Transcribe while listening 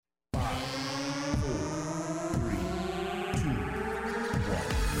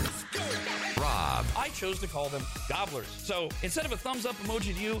chose to call them gobblers. So instead of a thumbs up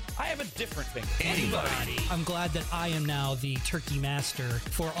emoji to you, I have a different finger. Anybody. I'm glad that I am now the turkey master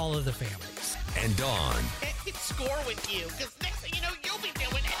for all of the families. And Dawn. Can't score with you, because next thing you know, you'll be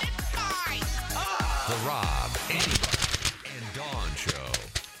doing it, and it's mine. The Rob, Anybody, and Dawn Show.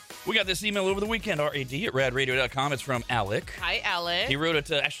 We got this email over the weekend, RAD at radradio.com. It's from Alec. Hi, Alec. He wrote it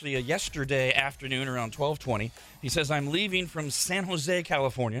actually yesterday afternoon around 12:20. He says, I'm leaving from San Jose,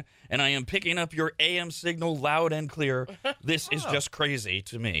 California, and I am picking up your AM signal loud and clear. This is just crazy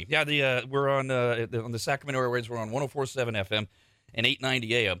to me. Yeah, we're on the Sacramento airwaves. We're on 104.7 FM and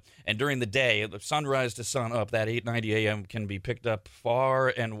 890 AM. And during the day, the sunrise to sun up, that 890 AM can be picked up far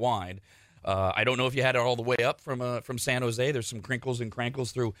and wide. I don't know if you had it all the way up from San Jose. There's some crinkles and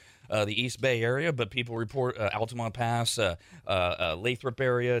crankles through the East Bay area, but people report Altamont Pass, Lathrop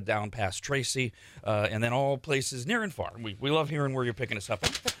area, down past Tracy, and then all places near and far. We love hearing where you're picking us up.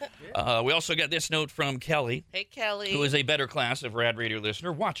 We also got this note from Kelly. Hey, Kelly. Who is a better class of Rad Radio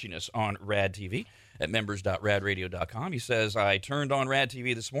listener watching us on Rad TV at members.radradio.com. He says, I turned on Rad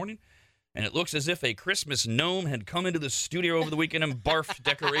TV this morning, and it looks as if a Christmas gnome had come into the studio over the weekend and barfed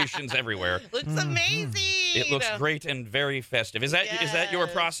decorations everywhere. Looks amazing. It looks great and very festive. Is that your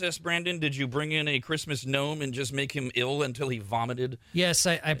process, Brandon? Did you bring in a Christmas gnome and just make him ill until he vomited? Yes,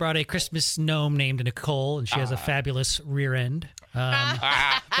 I brought a Christmas gnome named Nicole, and she has a fabulous rear end.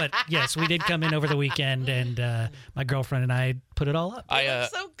 But yes, we did come in over the weekend, and my girlfriend and I put it all up.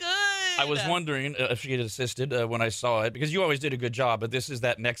 Looks so good. I was wondering if she had assisted when I saw it, because you always did a good job, but this is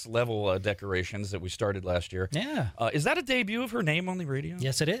that next level decorations that we started last year. Yeah. Is that a debut of her name on the radio?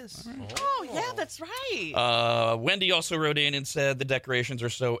 Yes, it is. Right. Oh, yeah, that's right. Wendy also wrote in and said the decorations are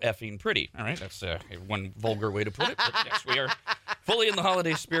so effing pretty. All right, that's one vulgar way to put it. But yes, we are fully in the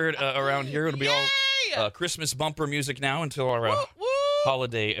holiday spirit around here. It'll be all Christmas bumper music now until our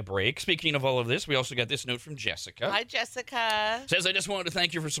holiday break. Speaking of all of this, we also got this note from Jessica. Hi, Jessica. Says, I just wanted to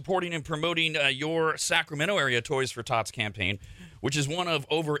thank you for supporting and promoting your Sacramento area Toys for Tots campaign, which is one of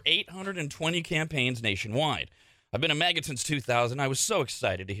over 820 campaigns nationwide. I've been a maggot since 2000. I was so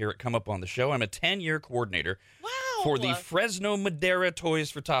excited to hear it come up on the show. I'm a 10-year coordinator for the Fresno Madera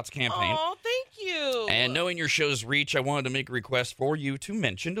Toys for Tots campaign. Oh, thank you. And knowing your show's reach, I wanted to make a request for you to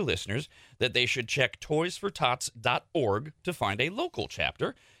mention to listeners that they should check toysfortots.org to find a local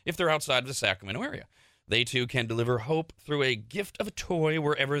chapter if they're outside of the Sacramento area. They, too, can deliver hope through a gift of a toy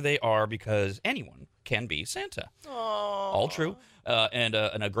wherever they are, because anyone can be Santa. Aww. All true, and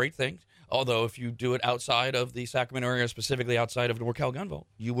a great thing. Although, if you do it outside of the Sacramento area, specifically outside of NorCal Gun Vault,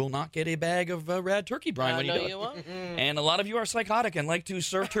 you will not get a bag of rad turkey brine when you do it. You won't. And a lot of you are psychotic and like to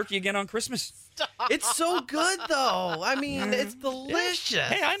serve turkey again on Christmas. Stop. It's so good, though. I mean, it's delicious.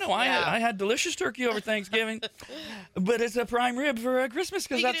 Hey, I know. Yeah. I had delicious turkey over Thanksgiving, but it's a prime rib for Christmas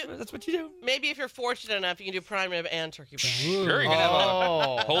because that's what you do. Maybe if you're fortunate enough, you can do prime rib and turkey brine. Sure, you can have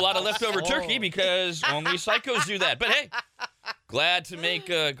a whole lot of leftover turkey because only psychos do that. But hey, glad to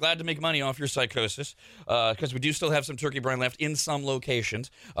make money off your psychosis because we do still have some turkey brine left in some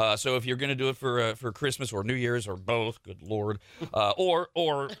locations. So if you're going to do it for Christmas or New Year's or both, good Lord,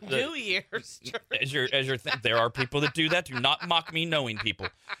 or New Year's. there are people that do that. Do not mock me knowing people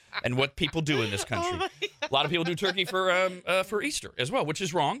and what people do in this country. A lot of people do turkey for Easter as well, which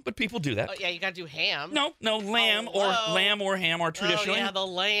is wrong, but people do that. Oh, yeah, you got to do ham. No, lamb or ham are traditional. Oh, yeah, the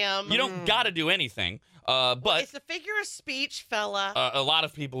lamb. You don't got to do anything. But it's a figure of speech, fella. A lot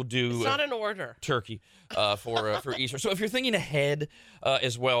of people do. It's not an order. Turkey for Easter. So if you're thinking ahead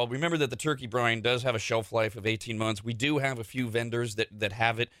as well, remember that the turkey brine does have a shelf life of 18 months. We do have a few vendors that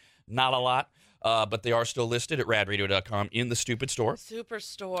have it. Not a lot. But they are still listed at radradio.com in the Stupid Store.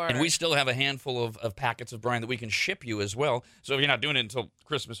 Superstore. And we still have a handful of packets of brine that we can ship you as well. So if you're not doing it until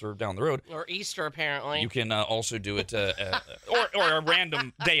Christmas or down the road. Or Easter, apparently. You can also do it, or a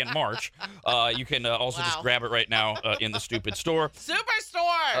random day in March. You can also just grab it right now in the Stupid Store.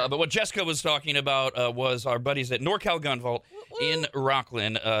 Superstore! But what Jessica was talking about was our buddies at NorCal Gun Vault in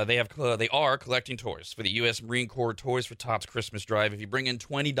Rockland. They are collecting toys for the U.S. Marine Corps Toys for Tots Christmas Drive. If you bring in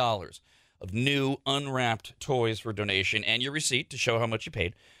 $20 of new unwrapped toys for donation and your receipt to show how much you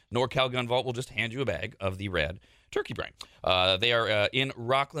paid, NorCal Gun Vault will just hand you a bag of the rad turkey brine. They are in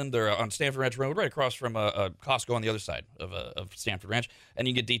Rockland. They're on Stanford Ranch Road, right across from Costco on the other side of Stanford Ranch. And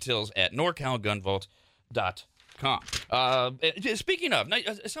you can get details at norcalgunvault.com. Speaking of, now,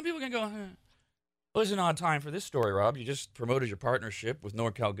 some people can go, well, it's an odd time for this story, Rob. You just promoted your partnership with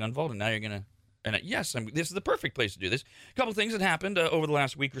NorCal Gun Vault, and now you're going to... And yes, this is the perfect place to do this. A couple things that happened over the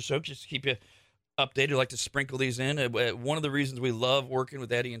last week or so, just to keep you updated. I like to sprinkle these in. One of the reasons we love working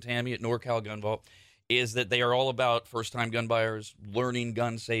with Eddie and Tammy at NorCal Gun Vault is that they are all about first-time gun buyers, learning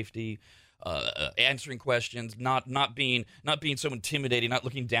gun safety, answering questions, not being so intimidating, not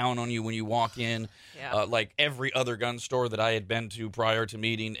looking down on you when you walk in, like every other gun store that I had been to prior to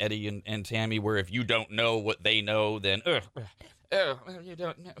meeting Eddie and Tammy, where if you don't know what they know, then you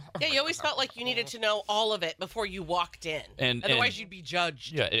don't know. Yeah, you always felt like you needed to know all of it before you walked in. Otherwise, you'd be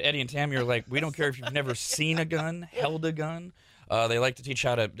judged. Yeah, Eddie and Tammy are like, we don't care if you've never seen a gun, held a gun. They like to teach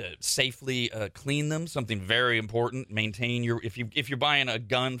how to safely clean them. Something very important. Maintain your if you're buying a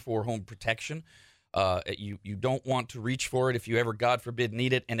gun for home protection, you don't want to reach for it if you ever, God forbid,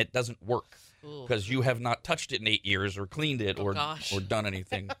 need it and it doesn't work because you have not touched it in 8 years or cleaned it or done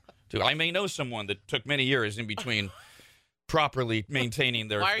anything to. I may know someone that took many years in between properly maintaining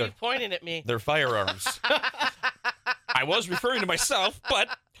their. Why are you pointing at me? Their firearms. I was referring to myself, but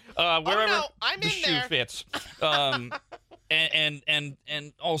wherever the shoe fits.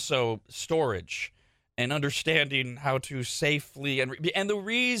 And also storage and understanding how to safely and the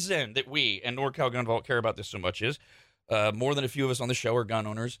reason that we and NorCal Gun Vault care about this so much is more than a few of us on the show are gun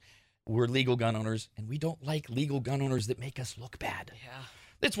owners. We're legal gun owners, and we don't like legal gun owners that make us look bad. Yeah.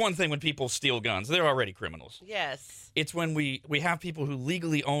 It's one thing when people steal guns. They're already criminals. Yes. It's when we have people who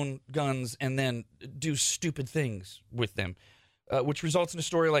legally own guns and then do stupid things with them, which results in a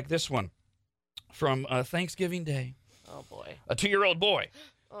story like this one from Thanksgiving Day. Oh, boy. A 2-year-old boy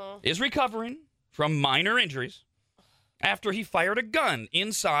is recovering from minor injuries after he fired a gun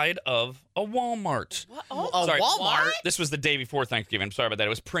inside of a Walmart. What? Oh, sorry, Walmart? This was the day before Thanksgiving. I'm sorry about that. It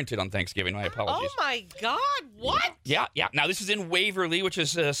was printed on Thanksgiving. My apologies. Oh, my God. What? Yeah. Now, this is in Waverly, which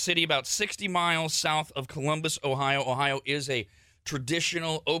is a city about 60 miles south of Columbus, Ohio. Ohio is a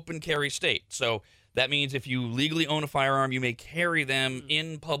traditional open carry state. So that means if you legally own a firearm, you may carry them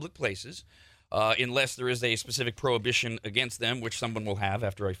in public places. Unless there is a specific prohibition against them, which someone will have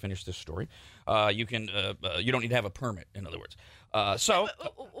after I finish this story. You don't need to have a permit, in other words.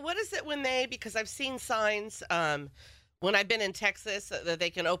 What is it when because I've seen signs when I've been in Texas that they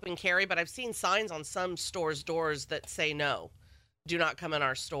can open carry, but I've seen signs on some stores' doors that say no, do not come in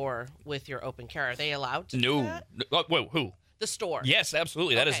our store with your open carry. Are they allowed to do that? No. Whoa, who? The store. Yes,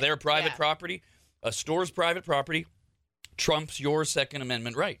 absolutely. That is their private property. A store's private property trumps your Second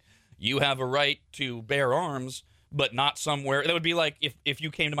Amendment right. You have a right to bear arms, but not somewhere. That would be like if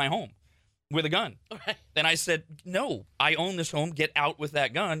you came to my home with a gun. Right. Then I said, no, I own this home. Get out with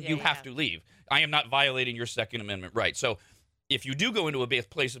that gun. You have to leave. I am not violating your Second Amendment right. So if you do go into a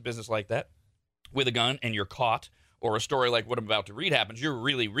place of business like that with a gun and you're caught, or a story like what I'm about to read happens, you're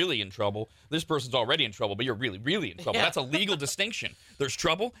really, really in trouble. This person's already in trouble, but you're really, really in trouble. That's a legal distinction. There's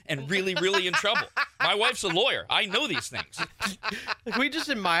trouble and really, really in trouble. My wife's a lawyer. I know these things. We just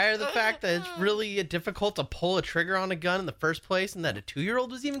admire the fact that it's really difficult to pull a trigger on a gun in the first place, and that a 2-year-old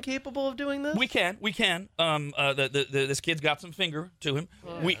was even capable of doing this. We can. This kid's got some finger to him.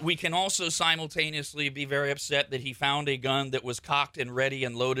 We can also simultaneously be very upset that he found a gun that was cocked and ready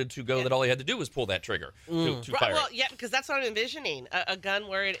and loaded to go. That all he had to do was pull that trigger to fire. Well, yeah, because that's what I'm envisioning. A gun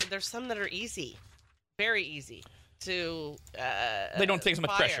where there's some that are easy, very easy to they don't take as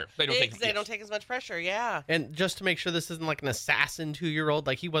much pressure. They don't take as much pressure, yeah. And just to make sure this isn't like an assassin 2-year-old,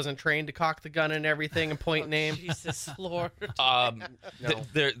 like he wasn't trained to cock the gun and everything and point and aim. Jesus Lord.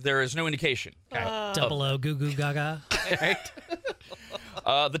 There is no indication. Double O goo goo gaga. Right?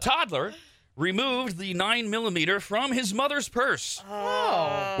 The toddler removed the 9mm from his mother's purse,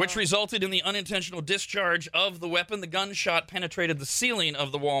 which resulted in the unintentional discharge of the weapon. The gunshot penetrated the ceiling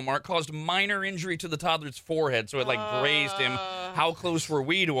of the Walmart, caused minor injury to the toddler's forehead, so it grazed him. How close were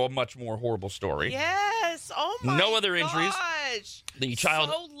we to a much more horrible story? Yes. Oh my. No other injuries. Gosh. The child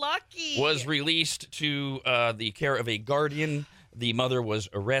so lucky. was released to the care of a guardian. The mother was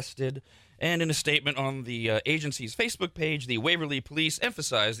arrested. And in a statement on the agency's Facebook page, the Waverly Police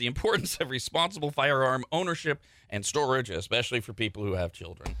emphasized the importance of responsible firearm ownership and storage, especially for people who have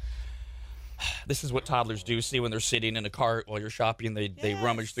children. This is what toddlers do. See, when they're sitting in a cart while you're shopping, they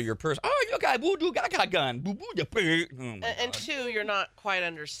rummage through your purse. Oh, you got a gun. And two, you're not quite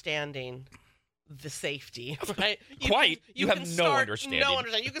understanding the safety, right? You have no understanding. No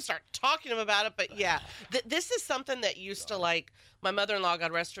understanding. You can start talking to them about it, but yeah. This is something that used to, like, my mother-in-law,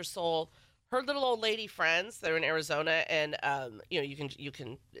 God rest her soul, her little old lady friends, they're in Arizona, and you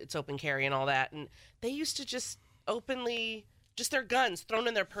can it's open carry and all that, and they used to just openly, just their guns thrown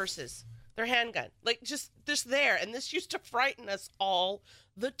in their purses, their handgun, like just there, and this used to frighten us all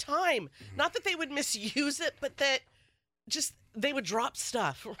the time. Not that they would misuse it, but that just they would drop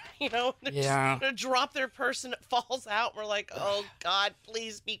stuff, just drop their purse and it falls out. We're like, oh God,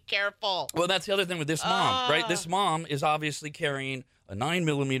 please be careful. Well, that's the other thing with this mom, right? This mom is obviously carrying a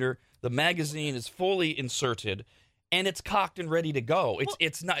 9mm. The magazine is fully inserted, and it's cocked and ready to go.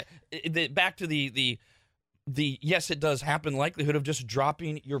 It's not back to the yes, it does happen likelihood of just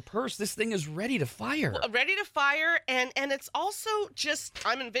dropping your purse. This thing is ready to fire. Ready to fire, and it's also just,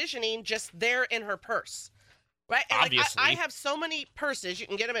 I'm envisioning just there in her purse. Right? And Obviously. I have so many purses. You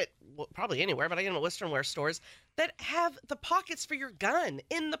can get them at probably anywhere, but I get them at Western wear stores that have the pockets for your gun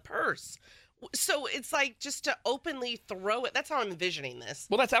in the purse. So it's like just to openly throw it. That's how I'm envisioning this.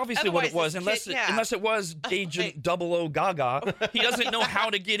 Well, that's obviously what it was, Otherwise, unless it was Agent 00 Gaga. He doesn't know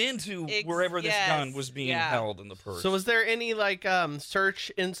how to get into wherever this gun was being held in the purse. So was there any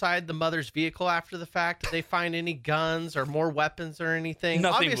search inside the mother's vehicle after the fact? Did they find any guns or more weapons or anything?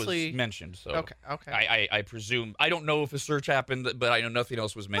 Nothing Obviously, was mentioned. So okay. I presume, I don't know if a search happened, but I know nothing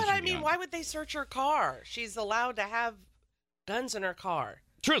else was mentioned. But I mean, beyond. why would they search her car? She's allowed to have guns in her car.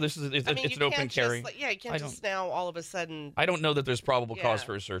 True, it's an open carry. You can't just now all of a sudden. I don't know that there's probable cause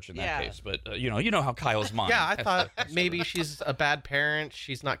for a search in that case, but you know how Kyle's mind. Yeah, I thought maybe she's a bad parent.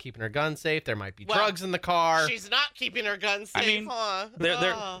 She's not keeping her gun safe. There might be drugs in the car. She's not keeping her gun safe. I mean,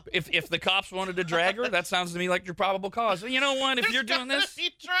 if the cops wanted to drag her, that sounds to me like your probable cause. You know what? If you're doing this,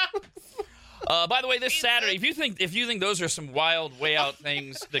 by the way, this Saturday, if you think those are some wild, way out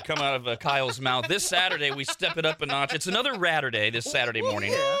things that come out of Kyle's mouth, this Saturday we step it up a notch. It's another Radder this Saturday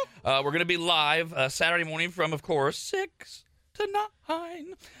morning. We're going to be live Saturday morning from, of course, 6 to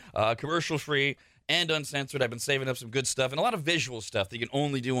 9, commercial free and uncensored. I've been saving up some good stuff and a lot of visual stuff that you can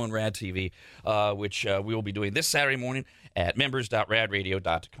only do on Rad TV, which we will be doing this Saturday morning at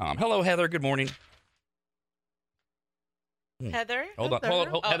members.radradio.com. Hello, Heather. Good morning. Heather? Hold on.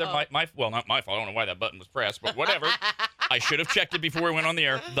 Heather, not my fault. I don't know why that button was pressed, but whatever. I should have checked it before we went on the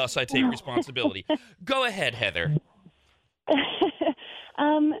air. Thus, I take responsibility. Go ahead, Heather.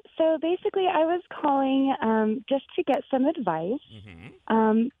 So basically, I was calling just to get some advice.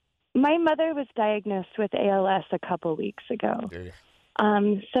 Mm-hmm. My mother was diagnosed with ALS a couple weeks ago.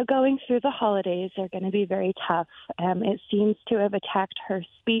 So going through the holidays are going to be very tough. It seems to have attacked her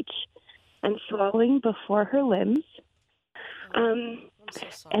speech and swallowing before her limbs.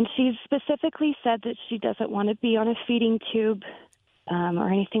 And she specifically said that she doesn't want to be on a feeding tube or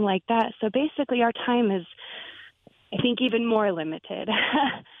anything like that. So basically our time is, I think, even more limited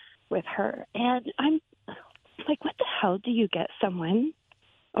with her. And I'm like, what the hell do you get someone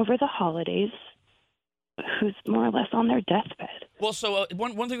over the holidays who's more or less on their deathbed? Well, so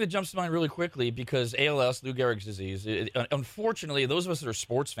one thing that jumps to mind really quickly, because ALS, Lou Gehrig's disease, unfortunately, those of us that are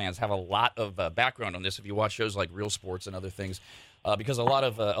sports fans have a lot of background on this. If you watch shows like Real Sports and other things, because a lot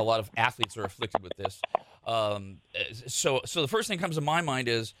of athletes are afflicted with this. So the first thing that comes to my mind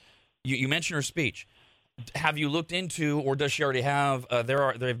is you mentioned her speech. Have you looked into, or does she already have?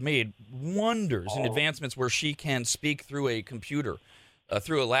 They've made wonders and advancements where she can speak through a computer.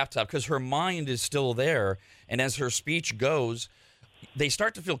 Through a laptop, because her mind is still there, and as her speech goes, they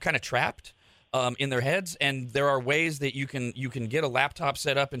start to feel kind of trapped in their heads. And there are ways that you can get a laptop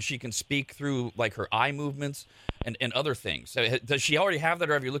set up, and she can speak through like her eye movements and other things. So does she already have that,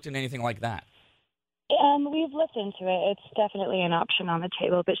 or have you looked into anything like that? We've looked into it. It's definitely an option on the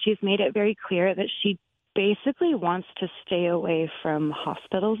table, but she's made it very clear that she basically wants to stay away from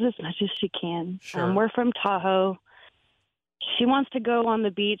hospitals as much as she can. Sure. We're from Tahoe. She wants to go on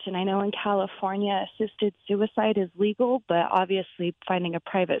the beach, and I know in California assisted suicide is legal, but obviously finding a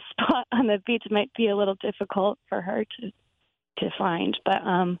private spot on the beach might be a little difficult for her to find. But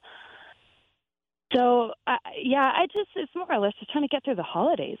it's more or less just trying to get through the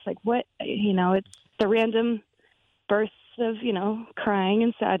holidays. Like it's the random bursts of crying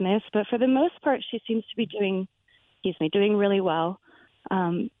and sadness, but for the most part, she seems to be doing really well.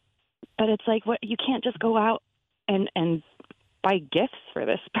 But it's like you can't just go out and buy gifts for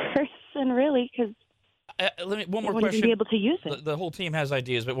this person, really, because one more question. Wouldn't be able to use it. The whole team has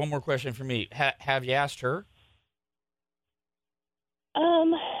ideas, but one more question for me. Have you asked her?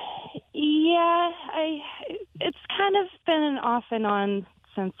 Yeah, it's kind of been an off and on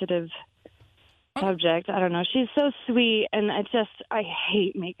sensitive subject. I don't know. She's so sweet, and I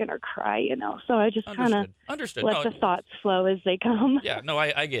hate making her cry, So I just kind of let the thoughts flow as they come. Yeah, no,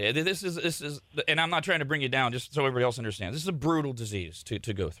 I get it. This is, and I'm not trying to bring you down, just so everybody else understands. This is a brutal disease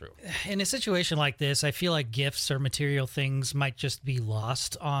to go through. In a situation like this, I feel like gifts or material things might just be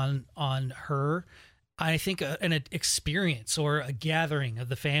lost on her. I think an experience or a gathering of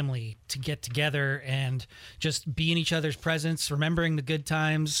the family to get together and just be in each other's presence, remembering the good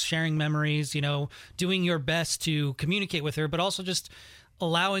times, sharing memories, doing your best to communicate with her, but also just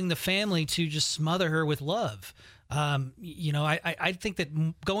allowing the family to just smother her with love. I think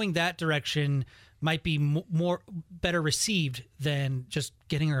that going that direction might be better received than just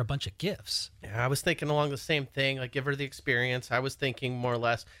getting her a bunch of gifts. Yeah, I was thinking along the same thing, like give her the experience. I was thinking more or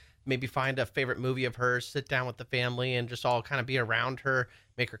less maybe find a favorite movie of hers, sit down with the family, and just all kind of be around her,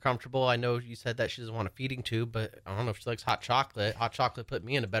 make her comfortable. I know you said that she doesn't want a feeding tube, but I don't know if she likes hot chocolate. Hot chocolate put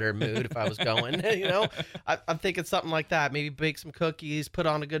me in a better mood if I was going, you know? I'm thinking something like that. Maybe bake some cookies, put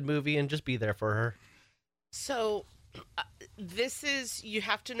on a good movie, and just be there for her. So this is, you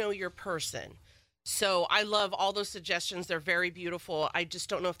have to know your person. So I love all those suggestions. They're very beautiful. I just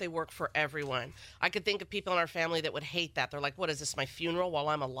don't know if they work for everyone. I could think of people in our family that would hate that. They're like, what is this, my funeral while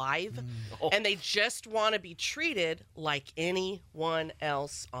I'm alive? And they just want to be treated like anyone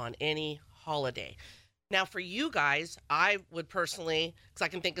else on any holiday. Now, for you guys, I would personally, because I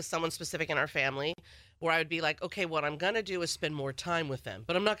can think of someone specific in our family, where I would be like, okay, what I'm going to do is spend more time with them.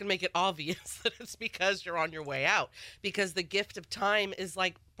 But I'm not going to make it obvious that it's because you're on your way out. Because the gift of time is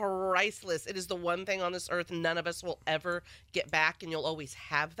like priceless. It is the one thing on this earth none of us will ever get back, and you'll always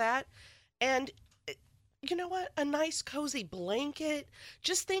have that. And you know what? A nice cozy blanket.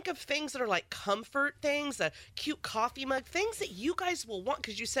 Just think of things that are like comfort things, a cute coffee mug, things that you guys will want,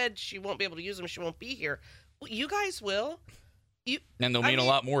 because you said she won't be able to use them. She won't be here. Well, you guys will. And they'll mean a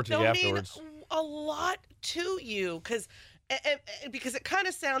lot more to you afterwards. A lot to you, because it kind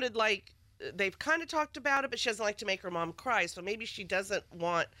of sounded like they've kind of talked about it, but she doesn't like to make her mom cry. So maybe she doesn't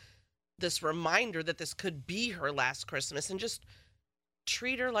want this reminder that this could be her last Christmas, and just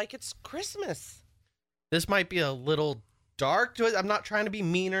treat her like it's Christmas. This might be a little dark to it. I'm not trying to be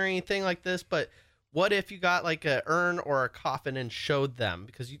mean or anything like this, but what if you got like a urn or a coffin and showed them?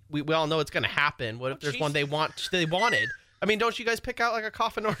 Because we all know it's going to happen. What if there's one they wanted? I mean, don't you guys pick out like a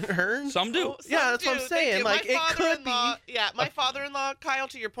coffin or an urn? Some do. Yeah, that's what I'm saying. Like, it could be. Yeah, my father-in-law, Kyle,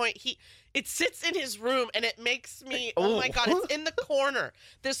 to your point, it sits in his room, and it makes me, oh my God, it's in the corner.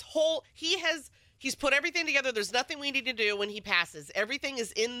 He's put everything together. There's nothing we need to do when he passes. Everything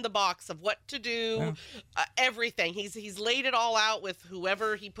is in the box of what to do, everything. He's laid it all out with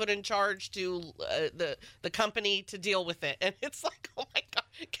whoever he put in charge to the company to deal with it. And it's like, oh my God,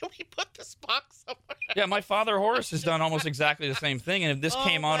 can we put this box somewhere? Yeah, my father Horace has done almost exactly the same thing. And if this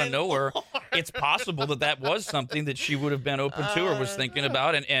came out of nowhere, it's possible that was something that she would have been open to or was thinking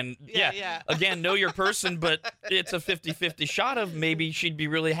about. And yeah, again, know your person, but it's a 50-50 shot of maybe she'd be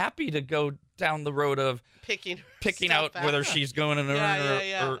really happy to go down the road of picking out whether she's going in an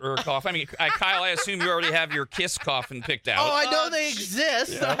urn or a coffin. I mean, Kyle, I assume you already have your Kiss coffin picked out. Oh, I know they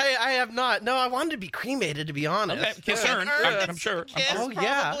exist. Yeah. I have not. No, I wanted to be cremated, to be honest. Okay, Kiss urn, I'm sure. Kiss,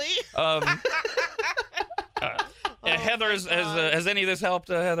 yeah. Heather, has any of this helped,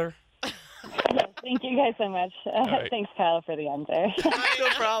 Heather? Thank you guys so much. Right. Thanks, Kyle, for the answer. No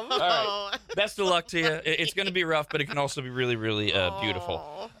problem. All right. Best of luck to you. It's going to be rough, but it can also be really, really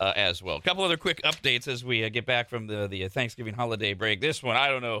beautiful as well. A couple other quick updates as we get back from the Thanksgiving holiday break. This one, I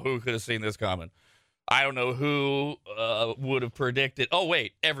don't know who could have seen this coming. I don't know who would have predicted. Oh,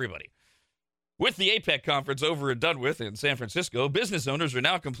 wait, everybody. With the APEC conference over and done with in San Francisco, business owners are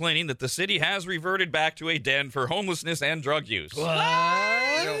now complaining that the city has reverted back to a den for homelessness and drug use. What?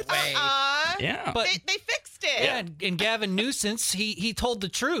 No way. Yeah. But They fixed it. yeah, and Gavin Newsom, he told the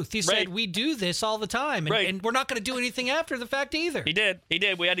truth. He said, we do this all the time, and we're not going to do anything after the fact either. He did.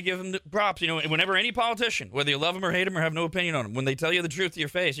 We had to give him the props. You know, whenever any politician, whether you love him or hate him or have no opinion on him, when they tell you the truth to your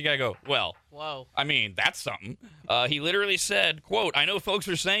face, you got to go, well, whoa. I mean, that's something. He literally said, quote, I know folks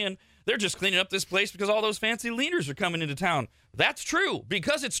are saying they're just cleaning up this place because all those fancy leaders are coming into town. That's true,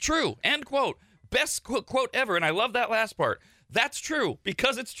 because it's true. End quote. Best quote ever, and I love that last part. That's true,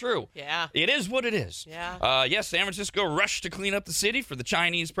 because it's true. Yeah. It is what it is. Yeah. Yes, San Francisco rushed to clean up the city for the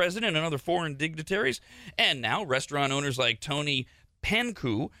Chinese president and other foreign dignitaries. And now restaurant owners like Tony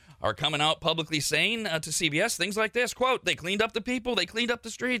Panku are coming out publicly saying to CBS things like this, quote, they cleaned up the people, they cleaned up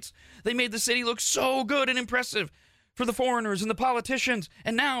the streets, they made the city look so good and impressive for the foreigners and the politicians,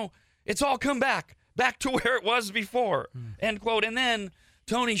 and now it's all come back to where it was before, end quote. And then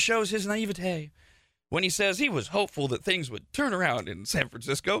Tony shows his naivete when he says he was hopeful that things would turn around in San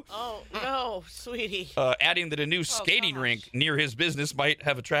Francisco. Oh, no, sweetie. Adding that a new skating rink near his business might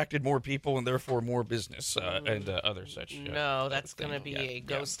have attracted more people and therefore more business and other such. No, that's going to be a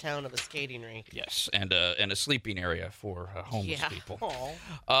ghost town of a skating rink. Yes, and a sleeping area for homeless people.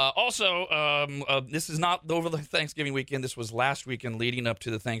 Aw. Also, this is not over the Thanksgiving weekend. This was last weekend leading up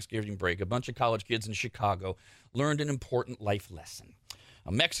to the Thanksgiving break. A bunch of college kids in Chicago learned an important life lesson.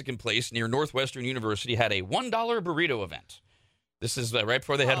 A Mexican place near Northwestern University had a $1 burrito event. This is right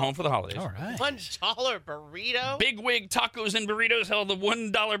before they head home for the holidays. All right. $1 burrito. Big Wig Tacos and Burritos held the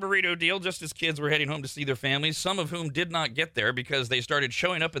 $1 burrito deal just as kids were heading home to see their families, some of whom did not get there because they started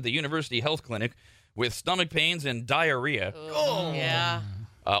showing up at the university health clinic with stomach pains and diarrhea, Oh, yeah.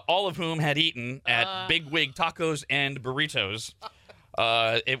 all of whom had eaten at Big Wig Tacos and Burritos.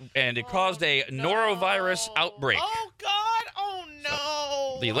 It caused a norovirus outbreak. Oh, God. Oh,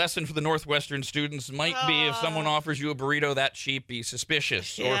 no. The lesson for the Northwestern students might be if someone offers you a burrito that cheap, be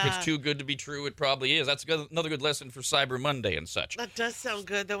suspicious. Or if Yeah. it's too good to be true, it probably is. That's another good lesson for Cyber Monday and such. That does sound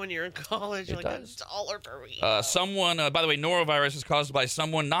good, though, when you're in college. It Like does. $1 burrito. Someone, by the way, norovirus is caused by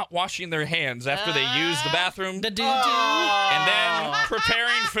someone not washing their hands after they use the bathroom The doo-doo. and then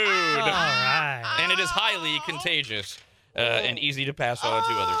preparing food. All right. And it is highly contagious and easy to pass on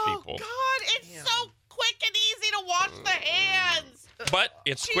to other people. God, it's so quick and easy to wash the hands. But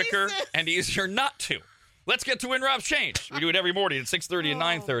it's quicker Jesus. and easier not to. Let's get to Win Rob's Change. We do it every morning at 6:30 and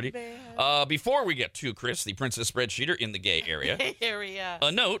 9:30. Before we get to Chris, the Princess Spreadsheeter in the gay area, Area.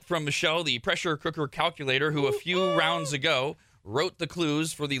 a note from Michelle, the pressure cooker calculator, who a few rounds ago wrote the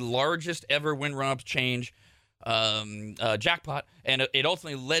clues for the largest ever Win Rob's Change jackpot, and it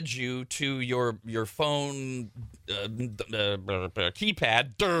ultimately led you to your phone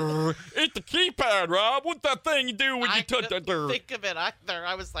keypad. Durr. It's the keypad, Rob. What's that thing you do when you I touch couldn't that? think of it either.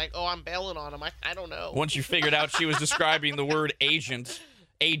 I was like, oh, I'm bailing on him. I don't know. Once you figured out she was describing the word agents,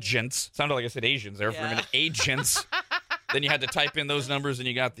 sounded like I said Asians there for a Yeah. minute, agents. Then you had to type in those numbers and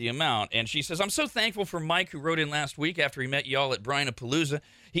you got the amount. And she says, I'm so thankful for Mike, who wrote in last week after he met y'all at Bryna-Palooza.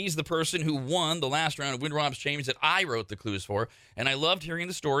 He's the person who won the last round of Win Rob's Change that I wrote the clues for. And I loved hearing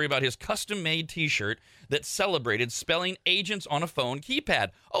the story about his custom-made T-shirt that celebrated spelling agents on a phone keypad.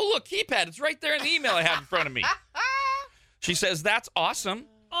 Oh, look, keypad. It's right there in the email I have in front of me. She says, that's awesome.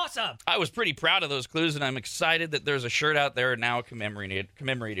 Awesome. I was pretty proud of those clues, and I'm excited that there's a shirt out there now commemorating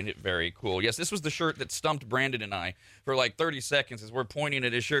it. Very cool. Yes, this was the shirt that stumped Brandon and I for like 30 seconds as we're pointing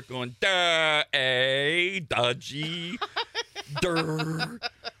at his shirt going, da-G, dur.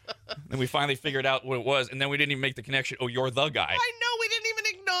 And we finally figured out what it was, and then we didn't even make the connection. Oh, you're the guy. I know, we didn't even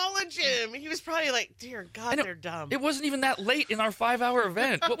acknowledge him. He was probably like, dear God, they're dumb. It wasn't even that late in our 5-hour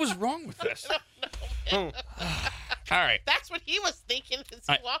event. What was wrong with this? All right. That's what he was thinking as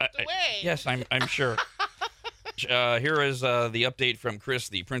he walked away. Yes, I'm sure. Here is the update from Chris,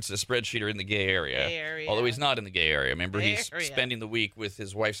 the Princess Spreadsheeter in the gay area. Gay area. Although he's not in the gay area. Remember, Gay he's area. spending the week with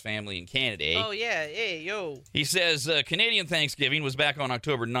his wife's family in Canada. Eh? Oh, yeah. Hey, yo. He says Canadian Thanksgiving was back on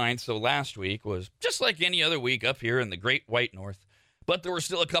October 9th, so last week was just like any other week up here in the Great White North. But there were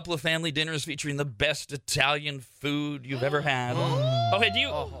still a couple of family dinners featuring the best Italian food you've ever had. Oh, hey, do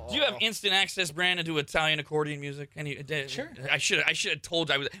you have instant access, Brandon, to Italian accordion music? Sure. I should have told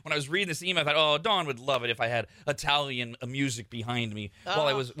you. When I was reading this email, I thought, oh, Dawn would love it if I had Italian music behind me while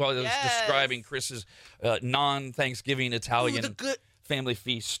I was yes. describing Chris's non-Thanksgiving Italian Ooh, the good family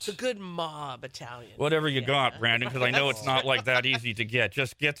feast. The good mob Italian. Whatever you got, Brandon, because I know it's not like that easy to get.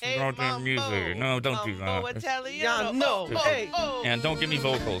 Just get some goddamn music. No, don't do Mambo that. Italiano. no. Hey. And don't give me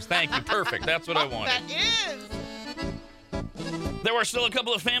vocals. Thank you. Perfect. That's what I wanted. That is. There were still a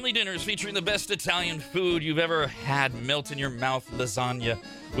couple of family dinners featuring the best Italian food you've ever had. Melt in your mouth lasagna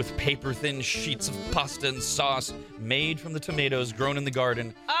with paper-thin sheets of pasta and sauce made from the tomatoes grown in the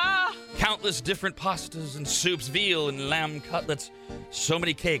garden. Countless different pastas and soups, veal and lamb cutlets, so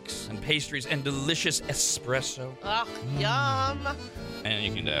many cakes and pastries, and delicious espresso. Yum. And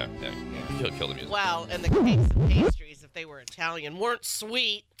you can kill the music. Wow, and the cakes and pastries, if they were Italian, weren't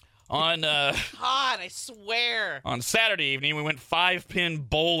sweet. On God, I swear. on Saturday evening, we went 5-pin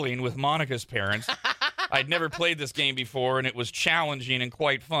bowling with Monica's parents. I'd never played this game before, and it was challenging and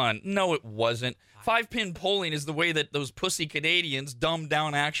quite fun. No, it wasn't. 5-pin bowling is the way that those pussy Canadians dumb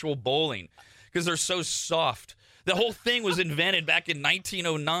down actual bowling because they're so soft. The whole thing was invented back in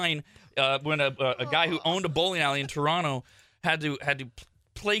 1909 when a guy who owned a bowling alley in Toronto had to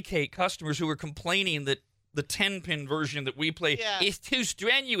placate customers who were complaining that the 10-pin version that we play is too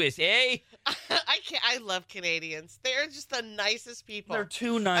strenuous, eh? I love Canadians. They're just the nicest people. They're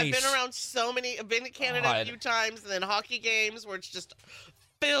too nice. I've been around I've been to Canada a few times, and then hockey games where it's just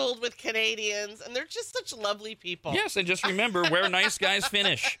filled with Canadians, and they're just such lovely people. Yes, and just remember where nice guys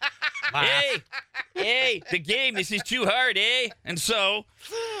finish. Hey, the game, this is too hard, eh? And so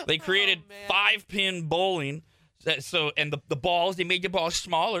they created 5-pin bowling. And the balls, they made the balls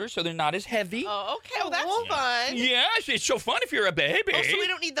smaller so they're not as heavy. Oh, okay. Well, that's fun. Yeah, it's so fun if you're a baby. Oh, so we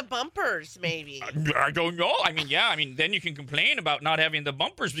don't need the bumpers, maybe. I don't know. Then you can complain about not having the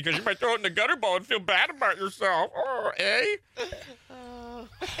bumpers because you might throw it in the gutter ball and feel bad about yourself. Oh, eh? Oh.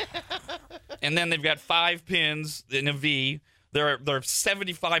 And then they've got 5 pins in a V They're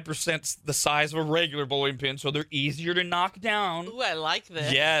 75% the size of a regular bowling pin, so they're easier to knock down. Ooh, I like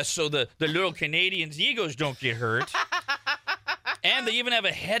this. Yeah, so the little Canadians' egos don't get hurt. And they even have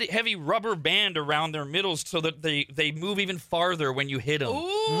a heavy rubber band around their middles so that they move even farther when you hit them. Ooh,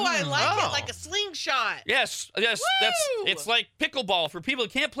 I like Oh. it, like a slingshot. Yes, Woo! it's like pickleball for people who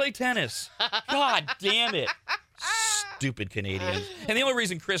can't play tennis. God damn it. Stupid Canadians. And the only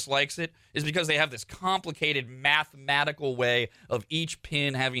reason Chris likes it is because they have this complicated mathematical way of each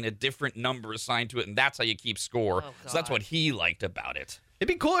pin having a different number assigned to it, and that's how you keep score. Oh, So that's God. what he liked about it. It'd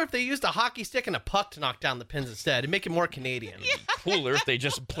be cooler if they used a hockey stick and a puck to knock down the pins instead and make it more Canadian. Cooler if they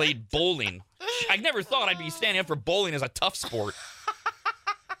just played bowling. I never thought I'd be standing up for bowling as a tough sport.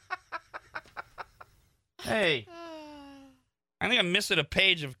 Hey, I think I'm missing a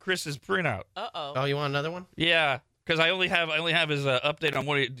page of Chris's printout. Uh-oh. Oh, you want another one? Yeah, because I only have his update on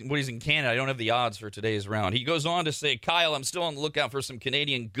what he's in Canada. I don't have the odds for today's round. He goes on to say, Kyle, I'm still on the lookout for some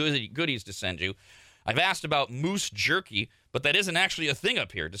Canadian goodies to send you. I've asked about moose jerky, but that isn't actually a thing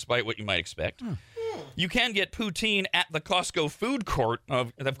up here, despite what you might expect. You can get poutine at the Costco food court,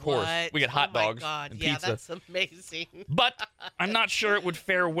 of course. What? We get hot Oh my dogs God. and Yeah, pizza. that's amazing. But I'm not sure it would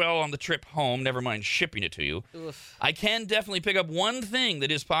fare well on the trip home, never mind shipping it to you. Oof. I can definitely pick up one thing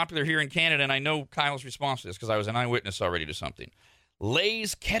that is popular here in Canada, and I know Kyle's response to this because I was an eyewitness already to something.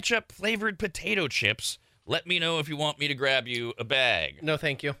 Lay's ketchup-flavored potato chips. Let me know if you want me to grab you a bag. No,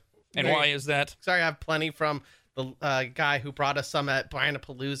 thank you. And why is that? Sorry, I have plenty from the guy who brought us some at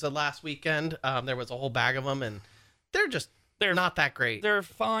Palooza last weekend. There was a whole bag of them, and they're not that great. They're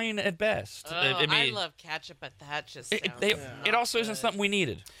fine at best. Oh, I mean, I love ketchup, but that just sounds it also isn't something we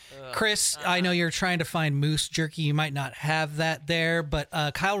needed. Chris, I know you're trying to find moose jerky. You might not have that there, but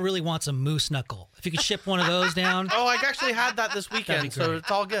Kyle really wants a moose knuckle. If you could ship one of those down. Oh, I actually had that this That'd be weekend, so great.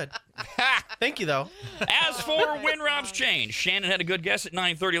 it's all good. Thank you, though. As for Win Rob's Change, Shannon had a good guess at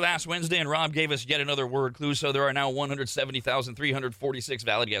 9:30 last Wednesday, and Rob gave us yet another word clue, so there are now 170,346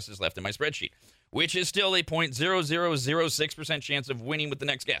 valid guesses left in my spreadsheet, which is still a 0.0006% chance of winning with the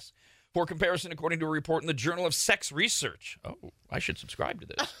next guess. For comparison, according to a report in the Journal of Sex Research, I should subscribe to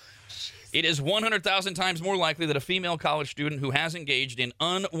this. It is 100,000 times more likely that a female college student who has engaged in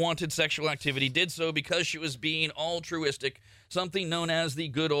unwanted sexual activity did so because she was being altruistic, something known as the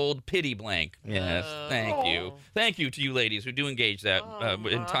good old pity blank. Yes, thank you. Thank you to you ladies who do engage that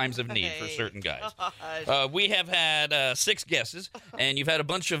in times of need for certain guys. We have had 6 guesses, and you've had a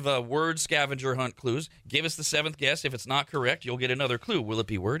bunch of word scavenger hunt clues. Give us the 7th guess. If it's not correct, you'll get another clue. Will it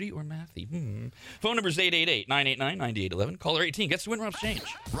be wordy or mathy? Phone number is 888-989-9811. Caller 18 gets to Win Rob's Change.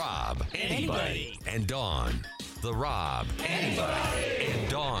 Rob, anybody, and Dawn. The Rob, anybody, and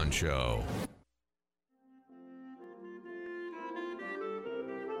Dawn Show.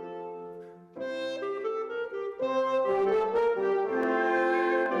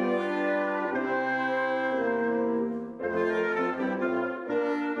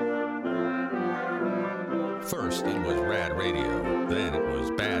 First, it was Rad Radio. Then it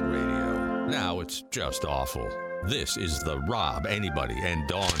was Bad Radio. Now it's just awful. This is the Rob, Anybody, and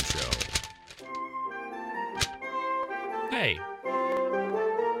Dawn Show. Hey.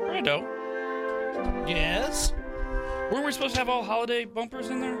 Brando, Yes. weren't we supposed to have all holiday bumpers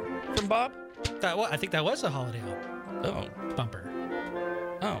in there from Bob? I think that was a holiday Oh. bumper.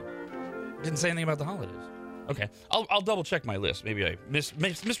 Oh. Didn't say anything about the holidays. Okay. I'll double check my list. Maybe I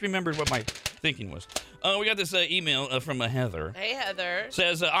misremembered what my thinking was. We got this email from Heather. Hey, Heather.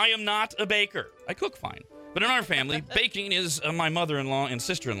 Says, I am not a baker. I cook fine. But in our family, baking is my mother-in-law and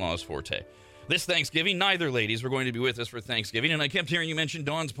sister-in-law's forte. This Thanksgiving, neither ladies were going to be with us for Thanksgiving, and I kept hearing you mention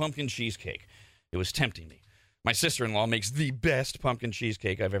Dawn's pumpkin cheesecake. It was tempting me. My sister-in-law makes the best pumpkin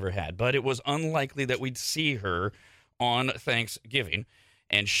cheesecake I've ever had, but it was unlikely that we'd see her on Thanksgiving,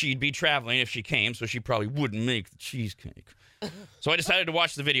 and she'd be traveling if she came, so she probably wouldn't make the cheesecake. So I decided to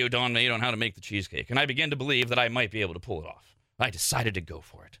watch the video Dawn made on how to make the cheesecake, and I began to believe that I might be able to pull it off. I decided to go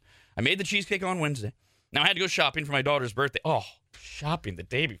for it. I made the cheesecake on Wednesday. Now I had to go shopping for my daughter's birthday. Oh, shopping the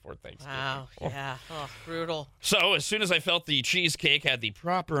day before Thanksgiving. Wow. Yeah. Oh, brutal. So as soon as I felt the cheesecake had the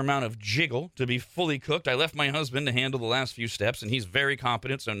proper amount of jiggle to be fully cooked, I left my husband to handle the last few steps, and he's very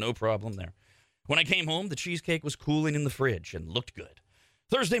competent, so no problem there. When I came home, the cheesecake was cooling in the fridge and looked good.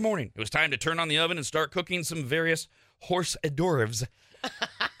 Thursday morning, it was time to turn on the oven and start cooking some various horse hors d'oeuvres.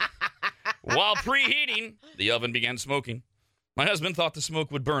 While preheating, the oven began smoking. My husband thought the smoke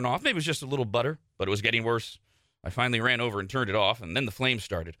would burn off. Maybe it was just a little butter, but it was getting worse. I finally ran over and turned it off, and then the flames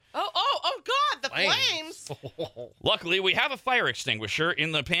started. Oh, God, the flames. Luckily, we have a fire extinguisher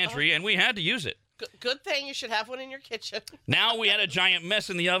in the pantry, and we had to use it. Good thing you should have one in your kitchen. Now we had a giant mess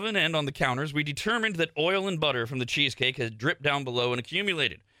in the oven and on the counters. We determined that oil and butter from the cheesecake had dripped down below and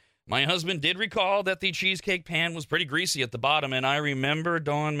accumulated. My husband did recall that the cheesecake pan was pretty greasy at the bottom, and I remember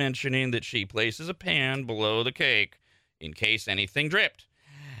Dawn mentioning that she places a pan below the cake in case anything dripped.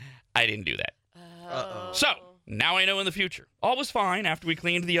 I didn't do that. So, now I know in the future. All was fine after we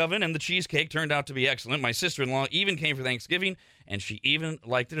cleaned the oven, and the cheesecake turned out to be excellent. My sister-in-law even came for Thanksgiving, and she even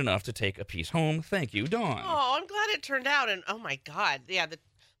liked it enough to take a piece home. Thank you, Dawn. Oh, I'm glad it turned out. And oh my God, yeah,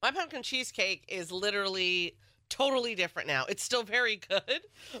 my pumpkin cheesecake is literally totally different now. It's still very good,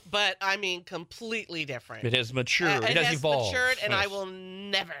 but I mean completely different. It has matured. It has evolved. Matured, and I will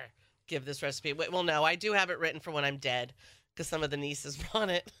never give this recipe. Well, no, I do have it written for when I'm dead because some of the nieces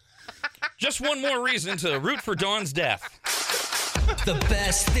want it. Just one more reason to root for Dawn's death. The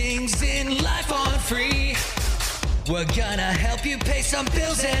best things in life are free. We're gonna help you pay some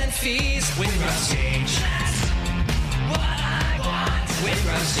bills and fees. Windrup's change. That's what I want.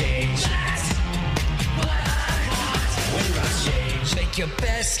 Windrup's change. That's what I want. Windrup's change. Make your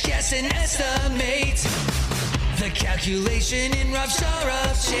best guess and estimate. The calculation in rough star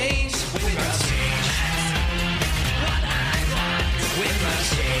of change. Windrup's change. That's what I want.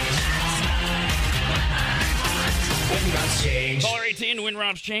 Windrup's change. Windrup's change. Caller 18 to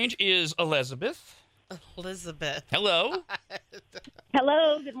Windrup's change is Elizabeth. Elizabeth. Hello.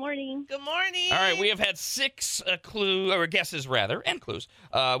 Hello, good morning. Good morning. All right, we have had 6 guesses rather, and clues.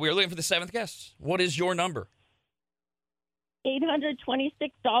 We are looking for the 7th guess. What is your number?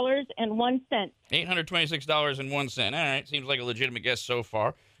 $826.01. $826.01. All right, seems like a legitimate guess so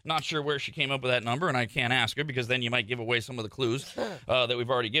far. Not sure where she came up with that number, and I can't ask her because then you might give away some of the clues that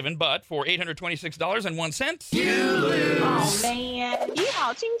we've already given. But for $826.01, you lose. Oh, man. 你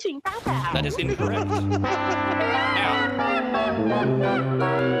好，亲情发财. That is incorrect. Now,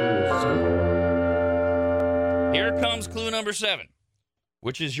 here comes clue number 7,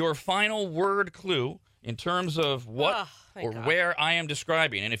 which is your final word clue in terms of what or where I am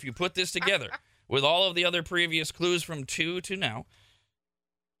describing. And if you put this together with all of the other previous clues from 2 to now,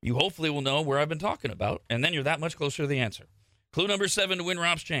 you hopefully will know where I've been talking about, and then you're that much closer to the answer. Clue number 7 to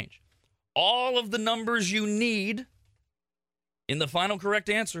Windrup's change. All of the numbers you need in the final correct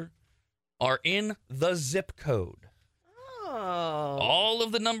answer are in the zip code. Oh. All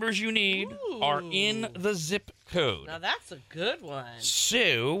of the numbers you need are in the zip code. Now that's a good one.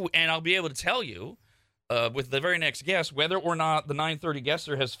 So, and I'll be able to tell you with the very next guess whether or not the 9:30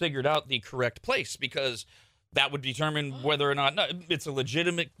 guesser has figured out the correct place, because that would determine whether or not it's a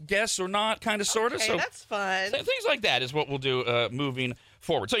legitimate guess or not, kind of, sort of. Okay, so that's fun. Things like that is what we'll do moving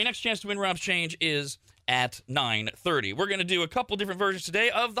forward. So your next chance to win Rob's Change is at 9:30. We're going to do a couple different versions today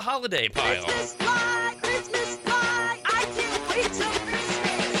of the holiday pile. Christmas fly, I can't wait till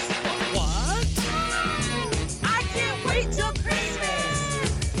Christmas. What? I can't wait till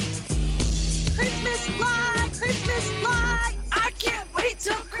Christmas. Christmas fly, I can't wait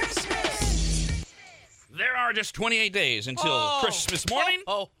till Christmas. There are just 28 days until Christmas morning.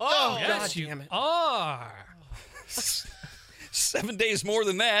 Oh, Yes, you are. 7 days more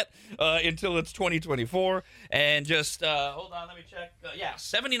than that until it's 2024. And just, hold on, let me check.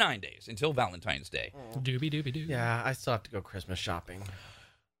 79 days until Valentine's Day. Doobie-doobie-doo. Yeah, I still have to go Christmas shopping.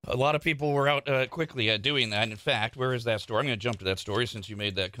 A lot of people were out quickly doing that. In fact, where is that story? I'm going to jump to that story since you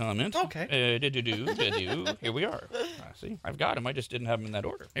made that comment. Okay. Here we are. See, I've got them. I just didn't have them in that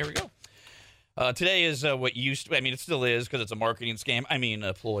order. Here we go. Today is what used to, I mean, it still is because it's a marketing scam. I mean,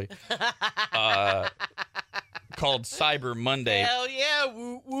 ploy. Called Cyber Monday. Hell yeah,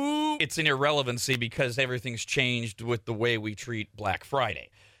 woo woo. It's an irrelevancy because everything's changed with the way we treat Black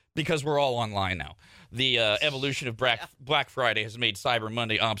Friday, because we're all online now. The evolution of Black Friday has made Cyber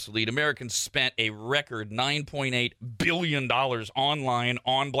Monday obsolete. Americans spent a record $9.8 billion online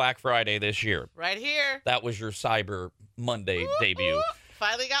on Black Friday this year. Right here. That was your Cyber Monday debut.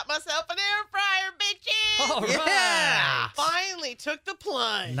 Finally got myself an air fryer, bitches. All Yeah. right. Finally took the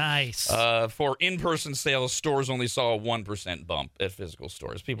plunge. Nice. For in-person sales, stores only saw a 1% bump at physical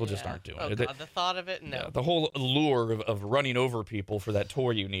stores. People just aren't doing Oh, it. God, the thought of it, no. Yeah, the whole allure of running over people for that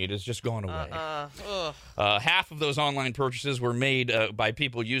toy you need has just gone away. Ugh. Half of those online purchases were made by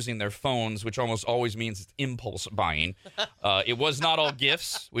people using their phones, which almost always means it's impulse buying. It was not all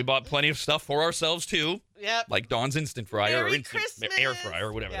gifts. We bought plenty of stuff for ourselves, too. Yep. Like Dawn's Instant Fryer Merry or Instant Christmas. Air Fryer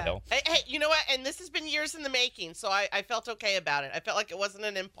or whatever the hell. Hey, you know what? And this has been years in the making, so I felt okay about it. I felt like it wasn't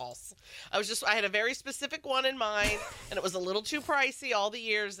an impulse. I had a very specific one in mind, and it was a little too pricey all the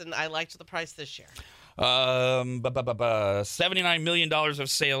years, and I liked the price this year. $79 million of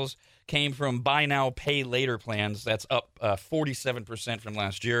sales came from buy now, pay later plans. That's up 47% from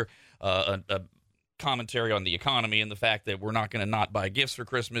last year. A commentary on the economy and the fact that we're not going to not buy gifts for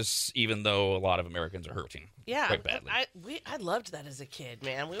Christmas, even though a lot of Americans are hurting quite badly. I loved that as a kid,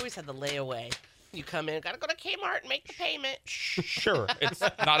 man. We always had the layaway. You come in, gotta go to Kmart and make the payment. Sure, it's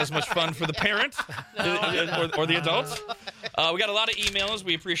not as much fun for the parent or the adults. We got a lot of emails.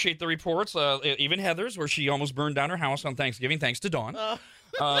 We appreciate the reports. Even Heather's, where she almost burned down her house on Thanksgiving, thanks to Dawn.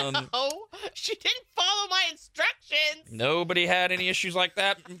 No, she didn't follow my instructions. Nobody had any issues like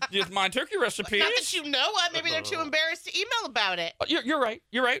that with my turkey recipes. Not that you know of. Maybe they're too embarrassed to email about it. You're right.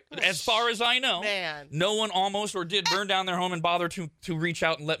 You're right. As far as I know, Man. no one almost or did burn down their home and bother to reach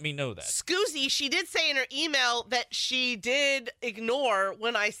out and let me know that. Scoozy, she did say in her email that she did ignore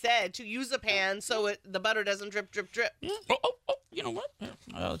when I said to use a pan so the butter doesn't drip, drip, drip. Oh, you know what?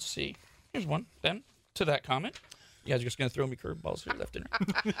 Let's see. Here's one then to that comment. You guys are just going to throw me curveballs here left and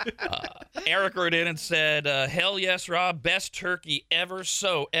right. Eric wrote in and said, hell yes, Rob, best turkey ever,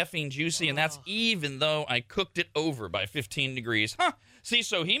 so effing juicy, and that's even though I cooked it over by 15 degrees. Huh. See,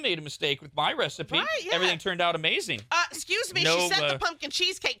 so he made a mistake with my recipe. Right, yeah. Everything turned out amazing. Excuse me, No, she said the pumpkin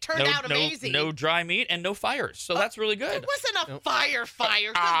cheesecake turned out amazing. No dry meat and no fires, so that's really good. It wasn't a fire.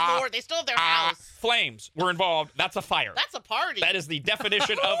 Good Lord, they still have their house. Flames were involved. That's a fire. That's a party. That is the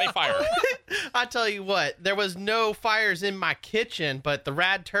definition of a fire. I tell you what, there was no fires in my kitchen, but the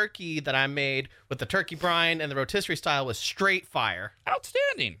rad turkey that I made with the turkey brine and the rotisserie style was straight fire.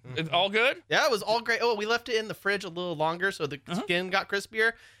 Outstanding. It's all good? Yeah, it was all great. Oh, we left it in the fridge a little longer so the skin got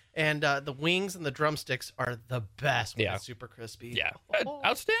crispier. And the wings and the drumsticks are the best when it's super crispy. Yeah,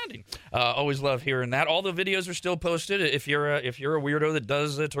 outstanding. Always love hearing that. All the videos are still posted. If you're a weirdo that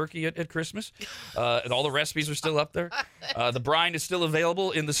does turkey at Christmas, and all the recipes are still up there. The brine is still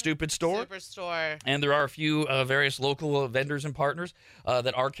available in the Stupid Store. Superstore. And there are a few various local vendors and partners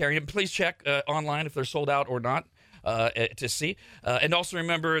that are carrying it. Please check online if they're sold out or not. To see. And also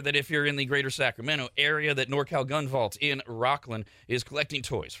remember that if you're in the greater Sacramento area, that NorCal Gun Vault in Rockland is collecting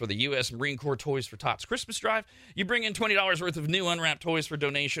toys for the U.S. Marine Corps Toys for Tots Christmas Drive. You bring in $20 worth of new unwrapped toys for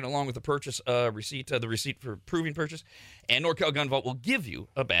donation along with the purchase receipt, the receipt for proving purchase, and NorCal Gun Vault will give you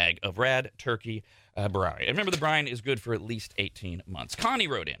a bag of rad turkey brine. And remember, the brine is good for at least 18 months. Connie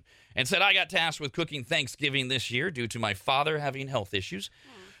wrote in and said, I got tasked with cooking Thanksgiving this year due to my father having health issues.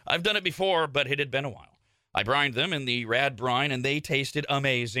 I've done it before, but it had been a while. I brined them in the rad brine, and they tasted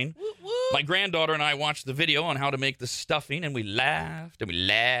amazing. Woo, woo. My granddaughter and I watched the video on how to make the stuffing, and we laughed and we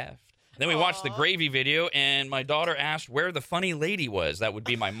laughed. Then we watched the gravy video, and my daughter asked where the funny lady was. That would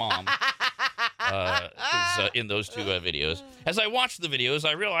be my mom. In those two videos. As I watched the videos,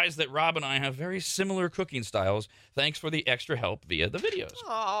 I realized that Rob and I have very similar cooking styles. Thanks for the extra help via the videos.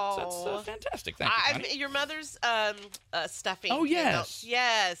 Oh, So that's fantastic. Thank you, Connie. your mother's stuffing. Oh, came yes. out-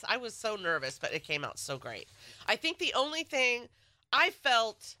 yes. I was so nervous, but it came out so great. I think the only thing I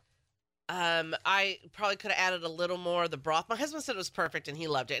felt, I probably could have added a little more of the broth. My husband said it was perfect, and he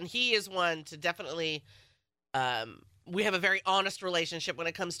loved it. And he is one to definitely. We have a very honest relationship when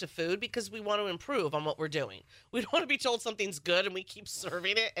it comes to food because we want to improve on what we're doing. We don't want to be told something's good and we keep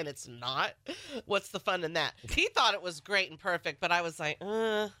serving it and it's not. What's the fun in that? He thought it was great and perfect, but I was like,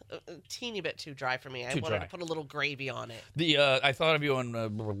 a teeny bit too dry for me. I wanted to put a little gravy on it. I thought of you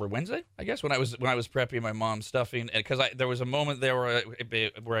on Wednesday, I guess, when I was prepping my mom's stuffing, because there was a moment there where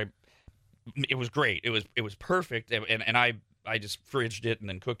it was great. It was perfect, and I just fridged it and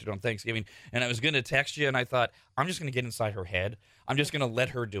then cooked it on Thanksgiving. And I was going to text you, and I thought, I'm just going to get inside her head. I'm just going to let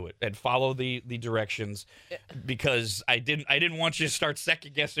her do it and follow the directions, because I didn't want you to start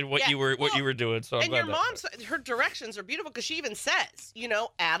second guessing what you were doing. So I'm glad your mom's her directions are beautiful because she even says,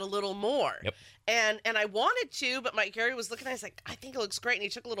 add a little more. Yep. And I wanted to, but Gary was looking at it, he's like, I think it looks great. And he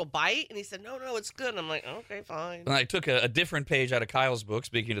took a little bite and he said, no, it's good. And I'm like, okay, fine. And I took a different page out of Kyle's book,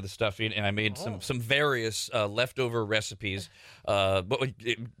 speaking of the stuffing, and I made some various leftover recipes. But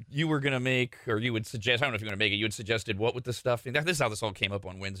you were going to make, or you would suggest, I don't know if you're going to make it, you had suggested what with the stuffing. This is how this all came up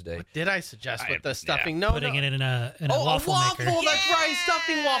on Wednesday. What did I suggest with the stuffing? Yeah. No, Putting it in a waffle maker. That's right,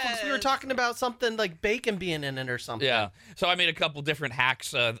 stuffing waffles. We were talking about something like bacon being in it or something. Yeah. So I made a couple different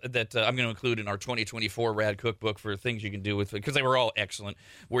hacks that I'm going to include in our 2024 RAD cookbook for things you can do with it, because they were all excellent.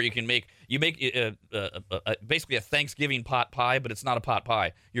 Where you make basically a Thanksgiving pot pie, but it's not a pot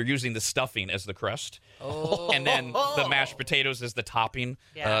pie. You're using the stuffing as the crust, and then the mashed potatoes as the topping.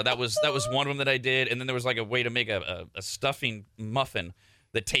 Yeah. That was one of them that I did, and then there was like a way to make a stuffing muffin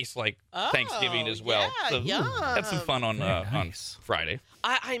that tastes like Thanksgiving as well. Yeah, So had some fun on nice. Friday.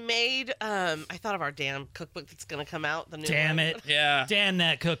 I made. I thought of our damn cookbook that's gonna come out. The new Damn one. it. Yeah. Damn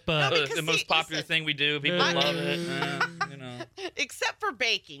that cookbook. No, because The most see, popular listen, thing we do. People love it. You know. Except for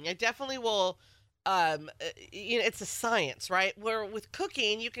baking, I definitely will. It's a science, right? Where with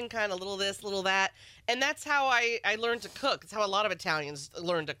cooking, you can kind of little this, little that, and that's how I learned to cook. It's how a lot of Italians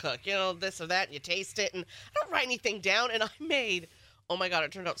learn to cook. This or that, and you taste it, and I don't write anything down. And I made, oh my god,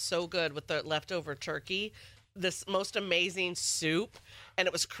 it turned out so good with the leftover turkey. This most amazing soup, and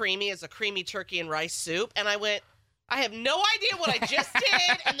it was creamy as a creamy turkey and rice soup. And I went, I have no idea what I just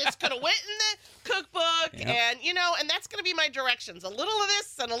did, and this could have went in the cookbook, Yep. and that's going to be my directions. A little of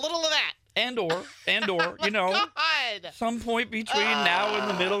this and a little of that. And or, God. some point between now and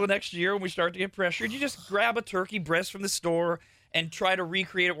the middle of next year when we start to get pressured, you just grab a turkey breast from the store and try to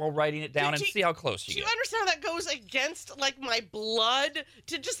recreate it while writing it down and see how close you Do you get. understand how that goes against my blood?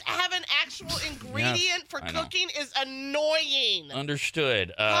 To just have an actual ingredient for I know. cooking is annoying.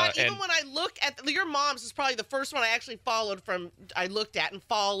 Understood. God, even and when I look at your mom's is probably the first one I actually I looked at and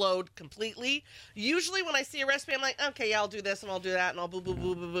followed completely. Usually when I see a recipe, I'm like, okay, yeah, I'll do this and I'll do that and I'll boop, boop,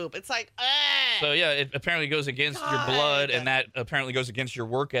 boop, boop, boop. It's like, so yeah, it apparently goes against your blood, and that apparently goes against your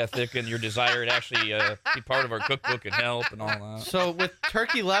work ethic and your desire to actually be part of our cookbook and help and all that. So with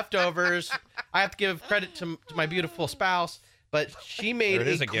turkey leftovers, I have to give credit to my beautiful spouse, but she made There it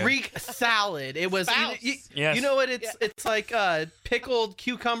is a again. Greek salad. It was, Yes. you know what? It's like pickled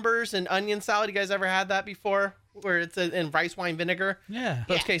cucumbers and onion salad. You guys ever had that before? Where it's in rice wine vinegar. Yeah.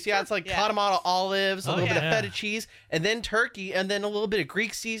 Okay, so yeah, it's like Katamata olives, a little bit of yeah. feta cheese, and then turkey, and then a little bit of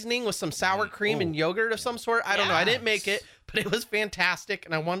Greek seasoning with some sour cream and yogurt of some sort. I don't know. I didn't make it, but it was fantastic,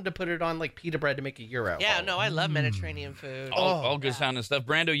 and I wanted to put it on like pita bread to make a gyro. yeah, no, I love Mediterranean food. All good sounding stuff.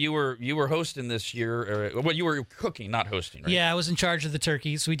 Brando, you were hosting this year. Well, you were cooking, not hosting, right? Yeah, I was in charge of the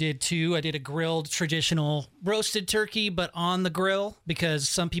turkeys. We did two. I did a grilled traditional roasted turkey, but on the grill because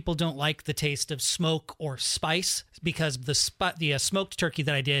some people don't like the taste of smoke or spice. Because the smoked turkey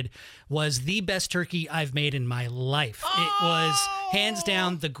that I did was the best turkey I've made in my life. It was hands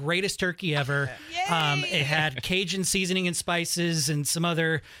down the greatest turkey ever. It had Cajun seasoning and spices and some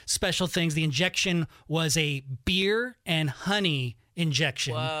other special things. The injection was a beer and honey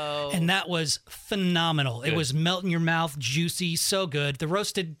injection. Whoa. And that was phenomenal. It was melt in your mouth, juicy, so good. The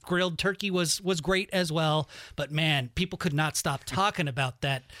roasted grilled turkey was great as well. But man, people could not stop talking about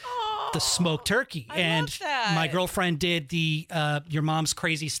that. The smoked turkey. I love that. My girlfriend did the your mom's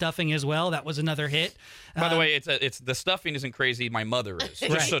crazy stuffing as well. That was another hit. By the way, it's the stuffing isn't crazy. My mother is.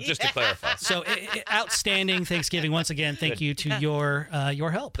 Just to clarify. So outstanding Thanksgiving once again. Thank you to your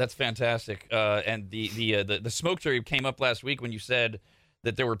help. That's fantastic. And the smoked turkey came up last week when you said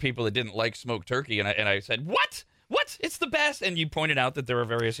that there were people that didn't like smoked turkey, and I said, what? It's the best. And you pointed out that there are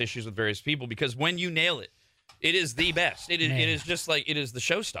various issues with various people because when you nail it, it is the best. It is just like it is the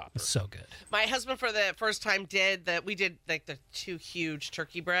showstopper. So good. My husband for the first time did that. We did like the two huge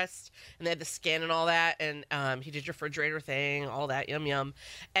turkey breasts, and they had the skin and all that. And he did your refrigerator thing, all that, yum yum.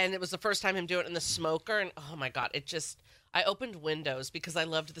 And it was the first time him do it in the smoker, and oh my god, I opened windows because I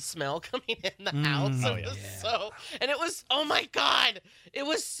loved the smell coming in the house. And it was, oh my God, it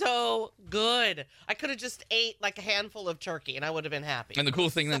was so good. I could have just ate like a handful of turkey and I would have been happy. And the cool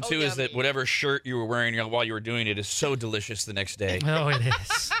thing then too is that whatever shirt you were wearing while you were doing it is so delicious the next day. Oh, it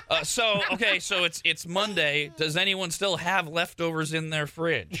is. So it's Monday. Does anyone still have leftovers in their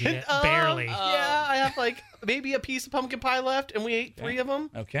fridge? Yeah, barely. Yeah, I have like maybe a piece of pumpkin pie left, and we ate 3 of them.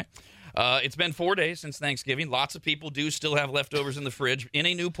 Okay. It's been 4 days since Thanksgiving. Lots of people do still have leftovers in the fridge. In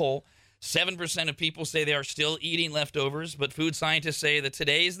a new poll, 7% of people say they are still eating leftovers, but food scientists say that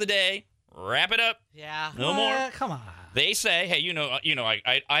today is the day. Wrap it up. Yeah. No more. Come on. They say,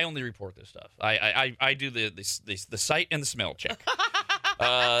 hey, I only report this stuff. I do the sight and the smell check.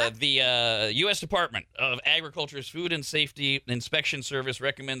 The U.S. Department of Agriculture's Food and Safety Inspection Service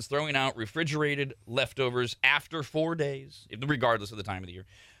recommends throwing out refrigerated leftovers after 4 days, regardless of the time of the year.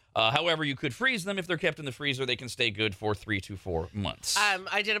 However, you could freeze them. If they're kept in the freezer, they can stay good for 3 to 4 months.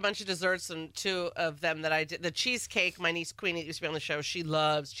 I did a bunch of desserts, and 2 of them that I did. The cheesecake, my niece Queenie that used to be on the show, she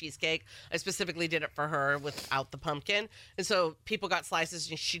loves cheesecake. I specifically did it for her without the pumpkin. And so people got slices,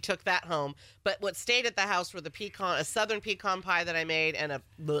 and she took that home. But what stayed at the house were a southern pecan pie that I made and a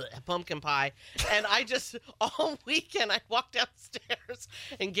pumpkin pie. And I just, all weekend, I'd walk downstairs,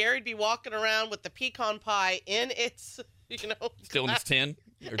 and Gary'd be walking around with the pecan pie in its... Still in its tin?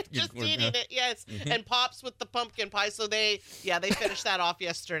 Just eating it, yes. And Pops with the pumpkin pie. So they finished that off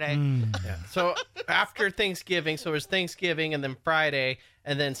yesterday. Yeah. So after Thanksgiving, so it was Thanksgiving and then Friday,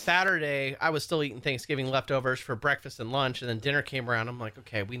 and then Saturday, I was still eating Thanksgiving leftovers for breakfast and lunch, and then dinner came around. I'm like,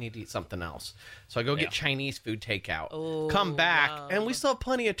 okay, we need to eat something else. So I go get Chinese food takeout. Oh, come back, yum. and we still have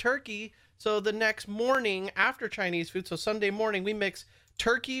plenty of turkey. So the next morning after Chinese food, so Sunday morning, we mix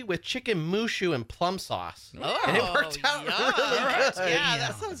turkey with chicken mushu and plum sauce. Oh, and it worked out really good. Yeah,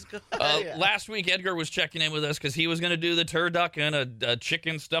 that sounds good. Last week, Edgar was checking in with us because he was going to do the turducken, a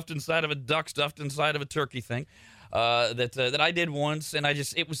chicken stuffed inside of a duck, stuffed inside of a turkey thing that I did once, and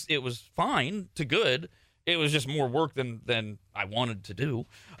it was fine to good. It was just more work than I wanted to do,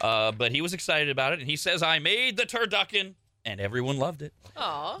 but he was excited about it, and he says, I made the turducken. And everyone loved it.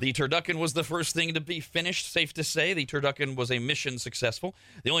 Aww. The turducken was the first thing to be finished, safe to say. The turducken was a mission successful.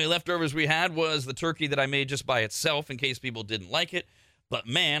 The only leftovers we had was the turkey that I made just by itself in case people didn't like it. But,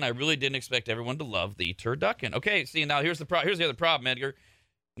 man, I really didn't expect everyone to love the turducken. Okay, see, now here's the other problem, Edgar.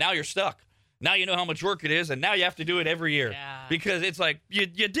 Now you're stuck. Now you know how much work it is, and now you have to do it every year. Yeah. Because it's like, you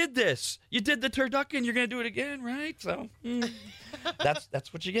did this. You did the turducken, you're going to do it again, right? So,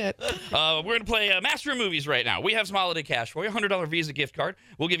 that's what you get. We're going to play Master of Movies right now. We have some holiday cash for you, $100 Visa gift card.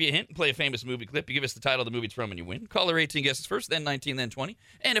 We'll give you a hint and play a famous movie clip. You give us the title of the movie it's from, and you win. Caller 18 guesses first, then 19, then 20.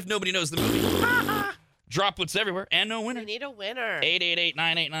 And if nobody knows the movie, drop what's everywhere, and no winner. We need a winner.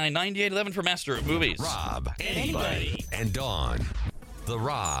 888-989-9811 for Master of Movies. Rob, anybody, and Dawn. The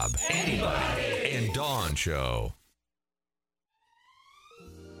Rob, anybody, and Dawn Show.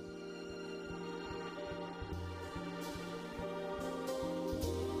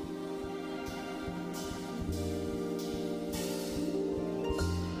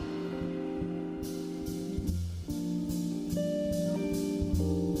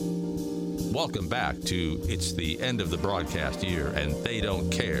 Welcome back to It's the End of the Broadcast Year and They Don't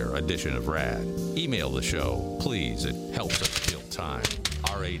Care edition of RAD. Email the show, please. It helps us fill time.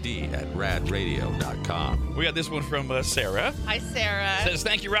 RAD@radradio.com. We got this one from Sarah. Hi, Sarah. Says,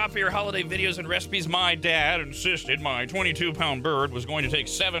 thank you, Rob, for your holiday videos and recipes. My dad insisted my 22-pound bird was going to take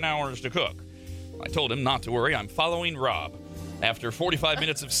 7 hours to cook. I told him not to worry. I'm following Rob. After 45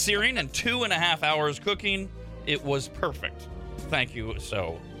 minutes of searing and 2.5 hours cooking, it was perfect. Thank you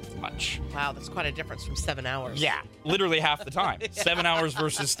so much. Wow, that's quite a difference from 7 hours. Yeah, literally half the time. 7 hours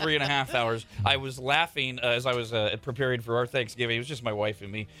versus 3.5 hours. I was laughing as I was preparing for our Thanksgiving. It was just my wife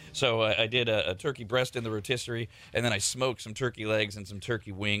and me. So I did a turkey breast in the rotisserie, and then I smoked some turkey legs and some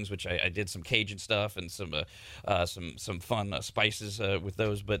turkey wings, which I did some Cajun stuff and some fun spices with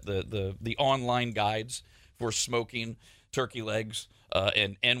those. But the online guides for smoking turkey legs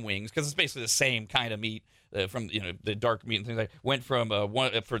and wings, because it's basically the same kind of meat. From the dark meat and things like went from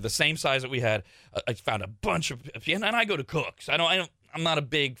one for the same size that we had. I found a bunch of, and I go to cooks. I'm not a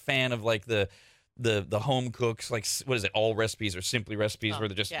big fan of like the home cooks, like what is it, all recipes or simply recipes where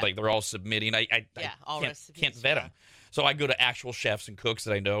they're just like they're all submitting. I can't vet them. So I go to actual chefs and cooks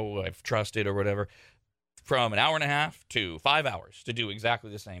that I know I've trusted or whatever. From an hour and a half to 5 hours to do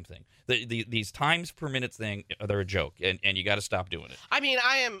exactly the same thing. These times per minute thing, they're a joke, and you got to stop doing it. I mean,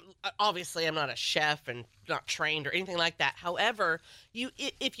 I'm not a chef and not trained or anything like that. However,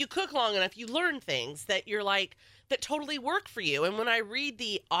 if you cook long enough, you learn things that you're like, that totally work for you. And when I read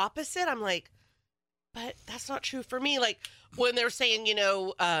the opposite, I'm like, but that's not true for me. Like when they're saying,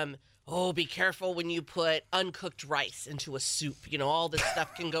 oh, be careful when you put uncooked rice into a soup. All this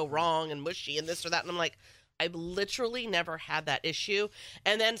stuff can go wrong and mushy and this or that. And I'm like, I've literally never had that issue.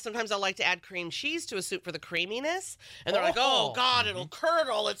 And then sometimes I like to add cream cheese to a soup for the creaminess. And they're like, oh, God, it'll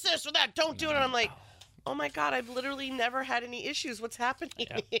curdle. It's this or that. Don't do it. And I'm like, oh, my God, I've literally never had any issues. What's happening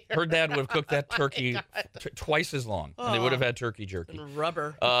here? Her dad would have cooked that turkey twice as long, and they would have had turkey jerky. And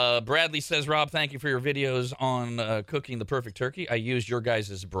rubber. Bradley says, Rob, thank you for your videos on cooking the perfect turkey. I used your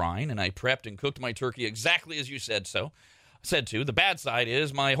guys' brine, and I prepped and cooked my turkey exactly as you said so. The bad side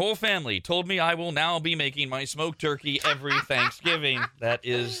is my whole family told me I will now be making my smoked turkey every Thanksgiving. That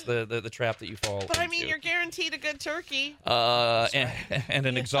is the trap that you fall But I into. mean, you're guaranteed a good turkey. And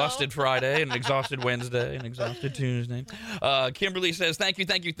an exhausted Friday, an exhausted Wednesday, an exhausted Tuesday. Kimberly says, thank you.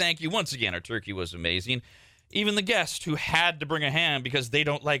 Once again, our turkey was amazing. Even the guests who had to bring a ham because they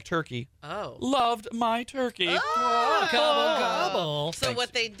don't like turkey loved my turkey. Oh, gobble, gobble. So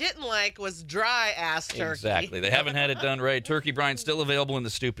what they didn't like was dry-ass turkey. Exactly. They haven't had it done right. Turkey brine still available in the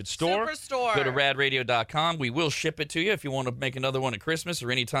Stupid Store. Superstore. Go to radradio.com. We will ship it to you if you want to make another one at Christmas or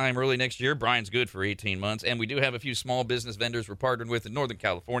any time early next year. Brine's good for 18 months. And we do have a few small business vendors we're partnered with in Northern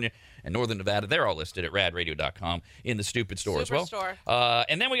California and Northern Nevada. They're all listed at radradio.com in the Stupid Store as well. Superstore.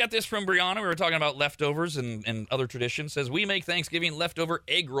 And then we got this from Brianna. We were talking about leftovers and and other traditions, says we make Thanksgiving leftover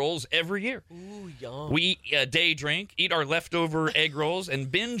egg rolls every year. Ooh, yum. We day drink, eat our leftover egg rolls,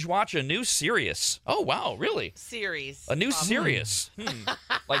 and binge watch a new series. Oh, wow, really? Series. A new series.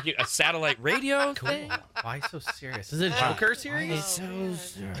 Like a satellite radio thing? Why so serious? Is it a Joker series? So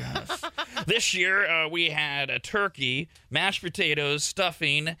serious. This year, we had a turkey, mashed potatoes,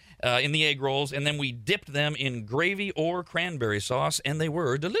 stuffing in the egg rolls, and then we dipped them in gravy or cranberry sauce, and they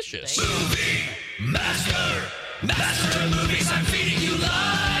were delicious. Movie Master. Master of movies, I'm feeding you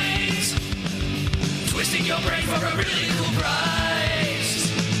lines. Twisting your brain for a really cool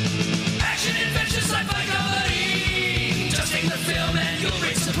prize. Action, adventure, sci-fi, comedy. Just take the film and you'll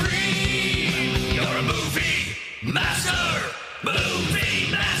reign supreme. You're a movie master.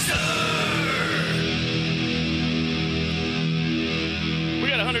 Movie master. We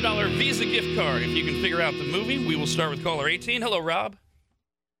got a $100 Visa gift card. If you can figure out the movie, we will start with caller 18. Hello, Rob.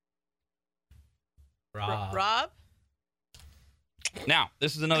 Rob? Now,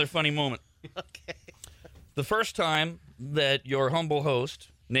 this is another funny moment. Okay. The first time that your humble host,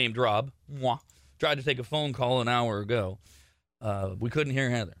 named Rob, tried to take a phone call an hour ago, we couldn't hear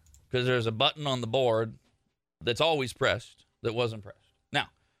Heather because there's a button on the board that's always pressed that wasn't pressed. Now,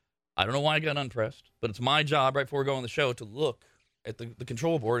 I don't know why it got unpressed, but it's my job right before we go on the show to look at the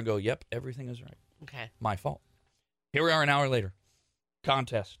control board and go, yep, everything is right. Okay. My fault. Here we are an hour later.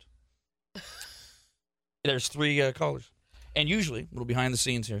 Contest. There's 3 callers. And usually, a little behind the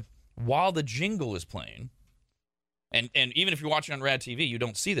scenes here, while the jingle is playing, and even if you're watching on RAD TV, you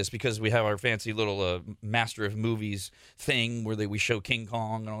don't see this because we have our fancy little Master of Movies thing where we show King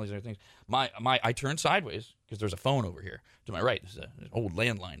Kong and all these other things. I turn sideways because there's a phone over here to my right. This is an old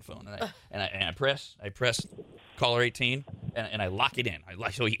landline phone, and I press caller 18 and I lock it in.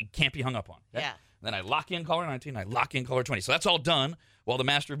 So it can't be hung up on. Okay? Yeah. Then I lock in caller 19. I lock in caller 20. So that's all done while the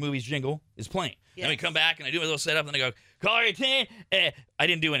Master of Movies jingle is playing. Yes. Then we come back and I do a little setup and then I go caller 18. I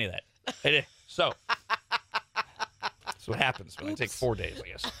didn't do any of that. So. That's what happens when I take 4 days, I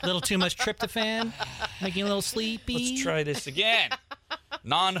guess. A little too much tryptophan, making you a little sleepy. Let's try this again.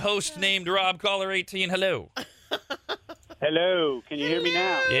 Non-host named Rob, caller 18. Hello. Hello. Can you hear me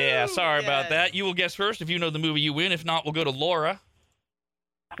now? Yeah, sorry about Yes. that. You will guess first. If you know the movie, you win. If not, we'll go to Laura.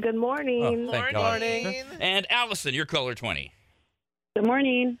 Good morning. Oh, thank God. Morning. And Allison, you're caller 20. Good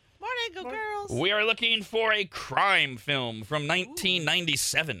morning. Morning, go girls. We are looking for a crime film from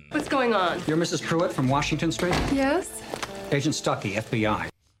 1997. What's going on? You're Mrs. Pruitt from Washington Street? Yes? Agent Stuckey, FBI.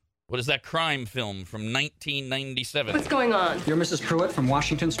 What is that crime film from 1997? What's going on? You're Mrs. Pruitt from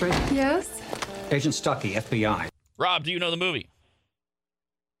Washington Street? Yes? Agent Stuckey, FBI. Rob, do you know the movie?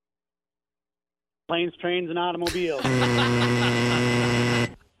 Planes, trains, and automobiles. Did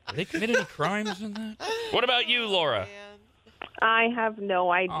they commit any crimes in that? What about you, Laura? I have no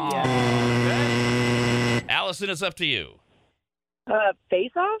idea. Okay. Allison, it's up to you.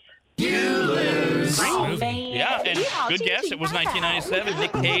 Face Off? Yeah, and good guess. It was 1997.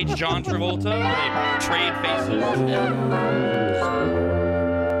 Nick Cage, John Travolta. They trade faces.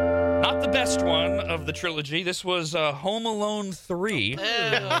 Not the best one of the trilogy. This was Home Alone 3.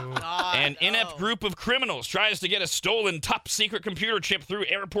 An inept group of criminals tries to get a stolen top-secret computer chip through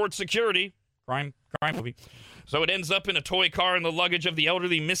airport security. Crime movie. So it ends up in a toy car in the luggage of the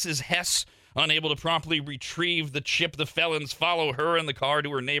elderly Mrs. Hess. Unable to promptly retrieve the chip, the felons follow her in the car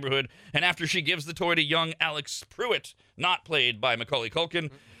to her neighborhood. And after she gives the toy to young Alex Pruitt, not played by Macaulay Culkin,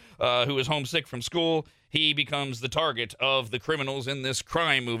 who is homesick from school, he becomes the target of the criminals in this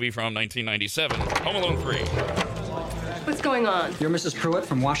crime movie from 1997, Home Alone 3. What's going on? You're Mrs. Pruitt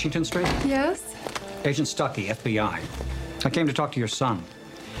from Washington Street? Yes? Agent Stuckey, FBI. I came to talk to your son.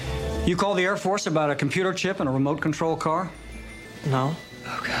 You called the Air Force about a computer chip and a remote control car? No.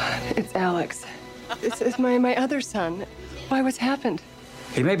 Oh, God. It's Alex. This is my other son. Why, what's happened?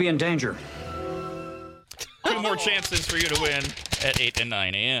 He may be in danger. 2 more chances for you to win at 8 and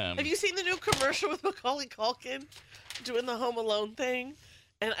 9 a.m. Have you seen the new commercial with Macaulay Culkin doing the Home Alone thing?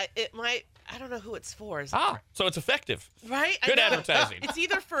 And I don't know who it's for. So it's effective. Right? Good I know. advertising. It's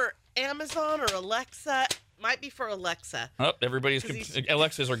either for Amazon or Alexa. Might be for Alexa. Oh, everybody's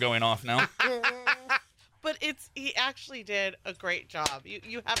Alexas are going off now. But he actually did a great job.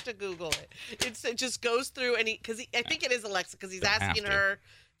 You have to Google it. It just goes through and I think it is Alexa because he's asking her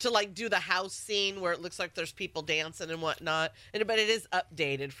to like do the house scene where it looks like there's people dancing and whatnot. But it is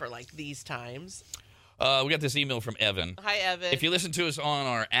updated for like these times. We got this email from Evan. Hi, Evan. If you listen to us on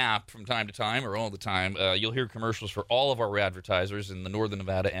our app from time to time or all the time, you'll hear commercials for all of our advertisers in the Northern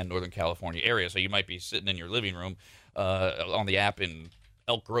Nevada and Northern California area. So you might be sitting in your living room on the app in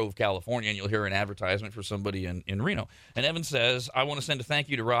Elk Grove, California, and you'll hear an advertisement for somebody in Reno. And Evan says, I want to send a thank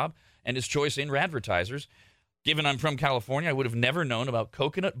you to Rob and his choice in Radvertisers. Given I'm from California, I would have never known about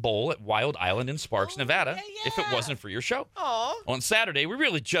Coconut Bowl at Wild Island in Sparks, Nevada, if it wasn't for your show. On Saturday, we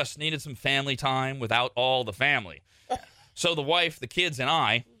really just needed some family time without all the family. So the wife, the kids, and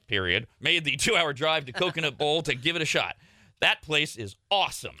I, made the 2-hour drive to Coconut Bowl to give it a shot. That place is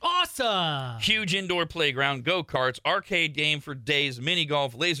awesome. Awesome. Huge indoor playground, go-karts, arcade game for days, mini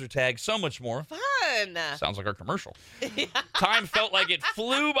golf, laser tag, so much more. Fun. Sounds like our commercial. Time felt like it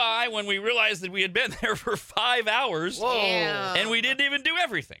flew by when we realized that we had been there for 5 hours. Whoa. And we didn't even do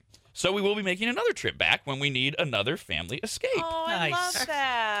everything. So we will be making another trip back when we need another family escape. Oh, I love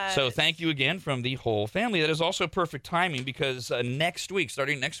that. So thank you again from the whole family. That is also perfect timing because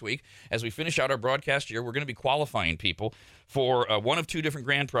starting next week, as we finish out our broadcast year, we're going to be qualifying people for one of 2 different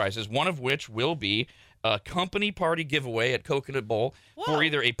grand prizes, one of which will be a company party giveaway at Coconut Bowl for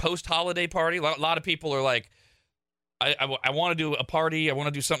either a post-holiday party. A lot of people are like, I want to do a party. I want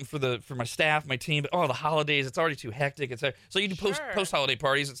to do something for my staff, my team. But the holidays, it's already too hectic. So you do post holiday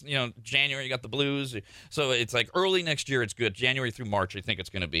parties. It's January, you got the blues. So it's like early next year. It's good. January through March, I think it's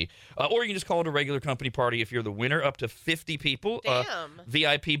going to be. Or you can just call it a regular company party if you're the winner. Up to 50 people. Damn.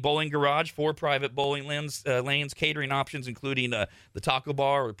 VIP bowling garage, 4 private bowling lanes, catering options including the taco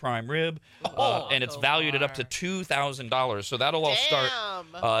bar or prime rib, and it's valued at up to $2,000. So that'll all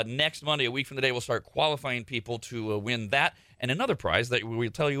start next Monday, a week from today. We'll start qualifying people to win that and another prize that we'll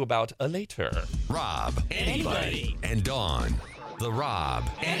tell you about later. Rob, anybody, and Dawn. The Rob,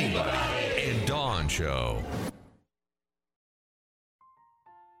 anybody, and Dawn Show.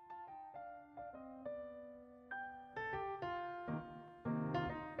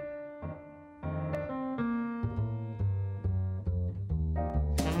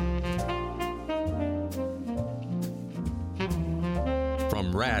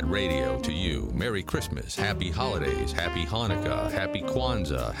 From RAD Radio to you, Merry Christmas, Happy Holidays, Happy Hanukkah, Happy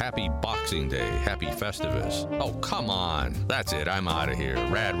Kwanzaa, Happy Boxing Day, Happy Festivus. Oh, come on. That's it. I'm out of here.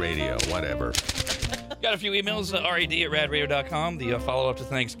 RAD Radio, whatever. Got a few emails, rad@radradio.com. The follow-up to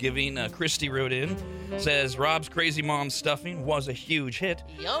Thanksgiving, Christy wrote in, says, Rob's Crazy Mom stuffing was a huge hit.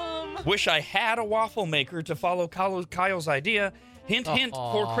 Yum. Wish I had a waffle maker to follow Kyle's idea. Hint, hint,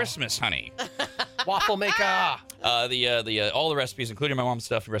 for Christmas, honey. Waffle maker. All the recipes, including my mom's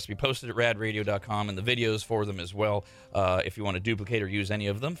stuffing recipe, posted at radradio.com, and the videos for them as well, if you want to duplicate or use any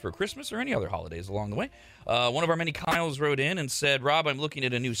of them for Christmas or any other holidays along the way. One of our many Kyles wrote in and said, Rob, I'm looking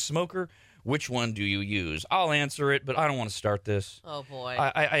at a new smoker. Which one do you use? I'll answer it, but I don't want to start this. Oh, boy.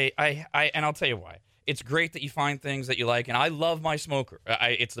 And I'll tell you why. It's great that you find things that you like, and I love my smoker.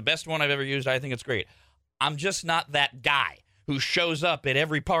 It's the best one I've ever used. I think it's great. I'm just not that guy who shows up at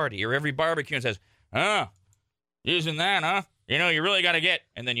every party or every barbecue and says, using that, huh? You really got to get,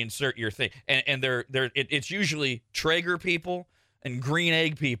 and then you insert your thing. And it's usually Traeger people and green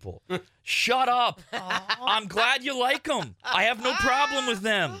egg people. Shut up. I'm glad you like them. I have no problem with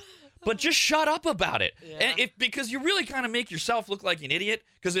them. But just shut up about it. Yeah. And because you really kind of make yourself look like an idiot,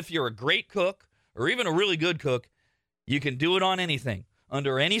 because if you're a great cook or even a really good cook, you can do it on anything,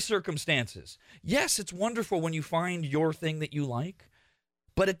 under any circumstances. Yes, it's wonderful when you find your thing that you like,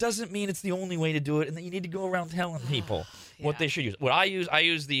 but it doesn't mean it's the only way to do it and that you need to go around telling people what they should use. What I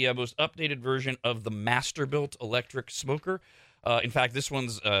use the most updated version of the Masterbuilt electric smoker. In fact, this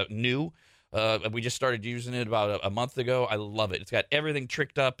one's new. We just started using it about a month ago. I love it. It's got everything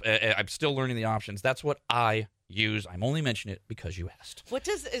tricked up. I'm still learning the options. That's what I use. I'm only mentioning it because you asked. What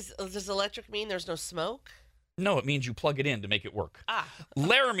does electric mean? There's no smoke? No, it means you plug it in to make it work.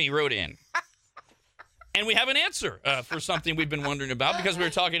 Laramie wrote in. And we have an answer for something we've been wondering about, because we were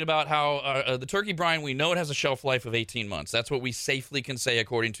talking about how the turkey brine, we know it has a shelf life of 18 months. That's what we safely can say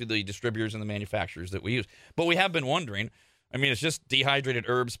according to the distributors and the manufacturers that we use. But we have been wondering, it's just dehydrated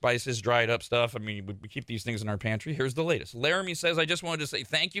herbs, spices, dried up stuff. We keep these things in our pantry. Here's the latest. Laramie says, I just wanted to say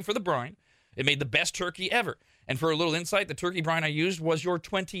thank you for the brine. It made the best turkey ever. And for a little insight, the turkey brine I used was your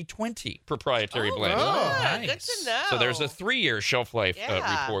 2020 proprietary blend. Oh, nice. Good to know. So there's a 3-year shelf life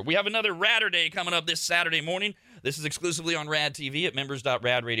report. We have another Radder Day coming up this Saturday morning. This is exclusively on Rad TV at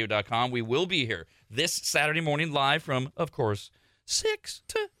members.radradio.com. We will be here this Saturday morning live from, of course, 6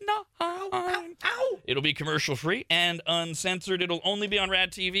 to 9. It'll be commercial free and uncensored. It'll only be on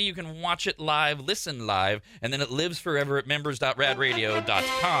Rad TV. You can watch it live, listen live, and then it lives forever at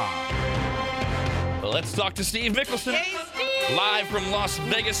members.radradio.com. Well, let's talk to Steve Mickelson. Hey, Steve. Live from Las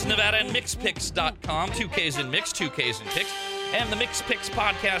Vegas, Nevada, and mixpicks.com. 2Ks in Mix, 2Ks in Picks. And the Mix Picks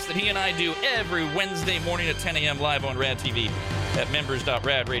podcast that he and I do every Wednesday morning at 10 a.m. live on Rad TV at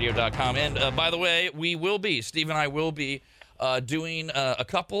members.radradio.com. And by the way, Steve and I will be doing a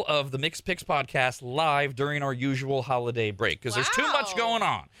couple of the Mixed Picks podcasts live during our usual holiday break because there's too much going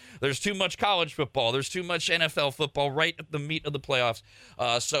on. There's too much college football. There's too much NFL football right at the meat of the playoffs.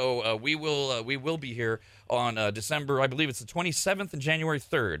 So we will be here on December, I believe it's the 27th and January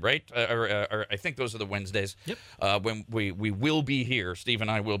 3rd, right? Or I think those are the Wednesdays. Yep. When we will be here. Steve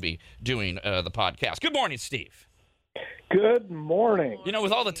and I will be doing the podcast. Good morning, Steve. Good morning. You know,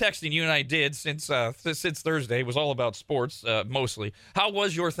 with all the texting you and I did since Thursday, it was all about sports, mostly. How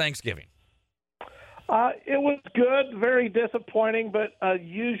was your Thanksgiving? It was good, very disappointing, but a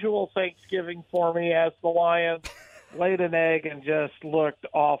usual Thanksgiving for me as the Lions laid an egg and just looked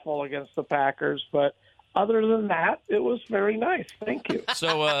awful against the Packers. But other than that, it was very nice. Thank you.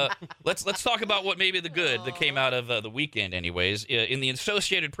 So let's talk about what maybe the good that came out of the weekend anyways. In the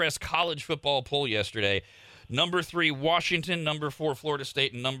Associated Press college football poll yesterday, number 3, Washington, number 4, Florida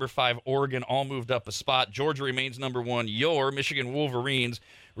State, and number 5, Oregon all moved up a spot. Georgia remains number 1. Your Michigan Wolverines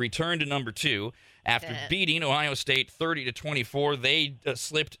returned to number 2. After beating Ohio State 30-24, they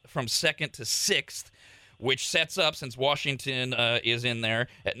slipped from 2nd to 6th, which sets up, since Washington is in there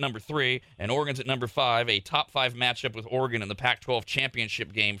at number 3 and Oregon's at number 5, a top 5 matchup with Oregon in the Pac-12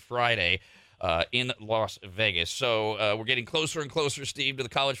 championship game Friday in Las Vegas. So we're getting closer and closer, Steve, to the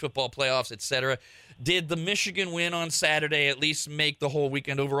college football playoffs, etc. Did the Michigan win on Saturday at least make the whole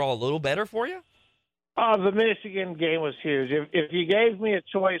weekend overall a little better for you? The Michigan game was huge. If you gave me a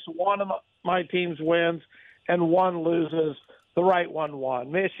choice, one of my teams wins and one loses, the right one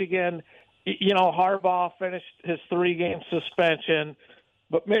won. Michigan, you know, Harbaugh finished his 3-game suspension,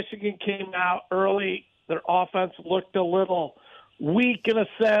 but Michigan came out early. Their offense looked a little weak in a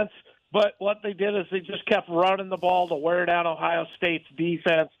sense, but what they did is they just kept running the ball to wear down Ohio State's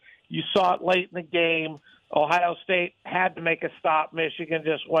defense. You saw it late in the game. Ohio State had to make a stop. Michigan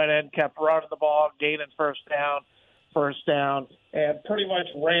just went in, kept running the ball, gaining first down, and pretty much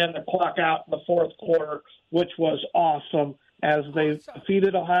ran the clock out in the fourth quarter, which was awesome as they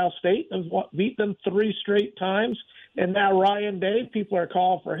defeated Ohio State and beat them 3 straight times. And now Ryan Day, people are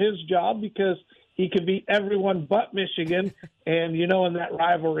calling for his job because he could beat everyone but Michigan. And, you know, in that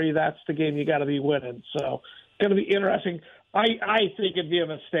rivalry, that's the game you got to be winning. So it's going to be interesting. I think it'd be a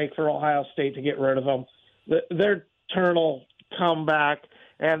mistake for Ohio State to get rid of them. Their turn will come back,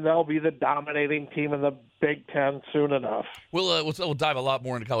 and they'll be the dominating team in the Big Ten soon enough. We'll dive a lot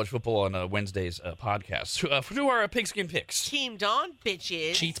more into college football on Wednesday's podcast. To our Pigskin Picks. Team Dawn,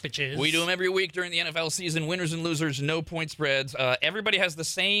 bitches. Cheats, bitches. We do them every week during the NFL season. Winners and losers, no point spreads. Everybody has the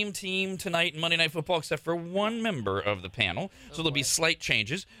same team tonight in Monday Night Football except for one member of the panel. So there'll be slight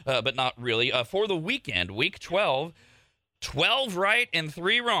changes, but not really. For the weekend, week 12, 12 right and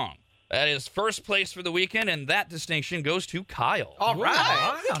 3 wrong. That is first place for the weekend, and that distinction goes to Kyle. All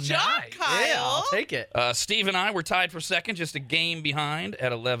right. Good job, Kyle. Yeah, I'll take it. Steve and I were tied for second, just a game behind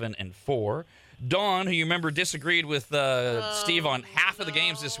at 11-4. Dawn, who you remember disagreed with Steve on half of the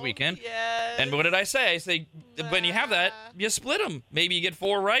games this weekend. Yes. And what did I say? I say, when you have that, you split them. Maybe you get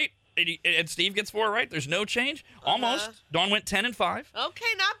 4 right, and Steve gets 4 right. There's no change. Almost. Dawn went 10-5. Okay,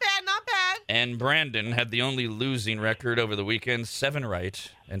 not bad, not bad. And Brandon had the only losing record over the weekend, 7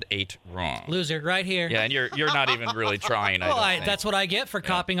 right and 8 wrong. Loser right here. Yeah, and you're not even really trying. That's what I get for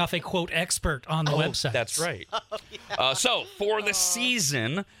copying off a quote expert on the website. That's right. So for the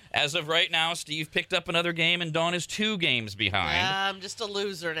season, as of right now, Steve picked up another game, and Dawn is 2 games behind. Yeah, I'm just a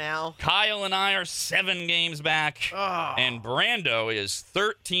loser now. Kyle and I are 7 games back, and Brando is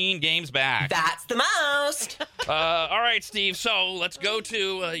 13 games back. That's the most. All right, Steve. So let's go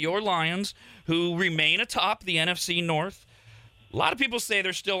to your Lions, who remain atop the NFC North. A lot of people say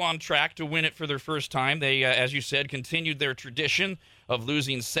they're still on track to win it for their first time. They, as you said, continued their tradition of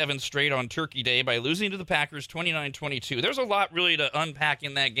losing 7 straight on Turkey Day by losing to the Packers 29-22. There's a lot really to unpack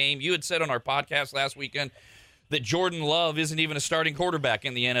in that game. You had said on our podcast last weekend that Jordan Love isn't even a starting quarterback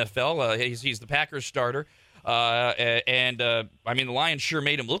in the NFL. He's the Packers starter. I mean, the Lions sure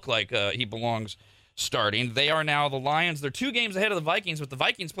made him look like he belongs starting. They are now the Lions. They're 2 games ahead of the Vikings, but the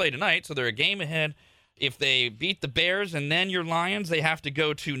Vikings play tonight, so they're a game ahead. If they beat the Bears and then your Lions, they have to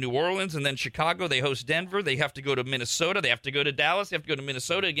go to New Orleans and then Chicago. They host Denver. They have to go to Minnesota. They have to go to Dallas. They have to go to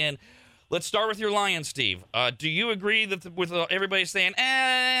Minnesota again. Let's start with your Lions, Steve. Do you agree that with everybody saying,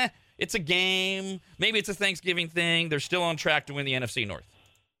 it's a game, maybe it's a Thanksgiving thing, they're still on track to win the NFC North?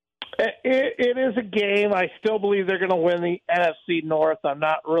 It is a game. I still believe they're going to win the NFC North. I'm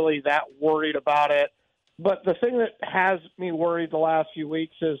not really that worried about it. But the thing that has me worried the last few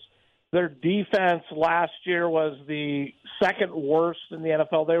weeks is their defense last year was the second worst in the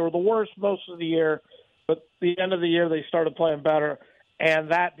NFL. They were the worst most of the year, but at the end of the year they started playing better,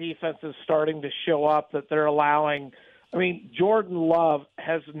 and that defense is starting to show up that they're allowing I mean, Jordan Love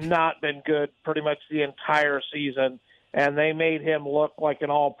has not been good pretty much the entire season, and they made him look like an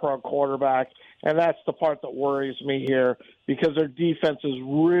all-pro quarterback, and that's the part that worries me here because their defense is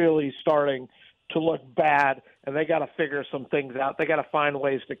really starting to look bad, and they got to figure some things out. They got to find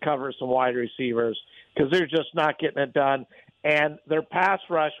ways to cover some wide receivers because they're just not getting it done. And their pass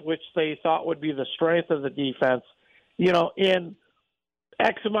rush, which they thought would be the strength of the defense, you know, in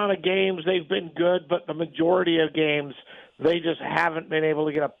X amount of games they've been good, but the majority of games they just haven't been able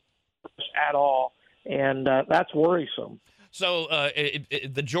to get a push at all, and that's worrisome. So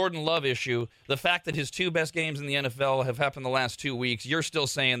the Jordan Love issue, the fact that his two best games in the NFL have happened the last 2 weeks, you're still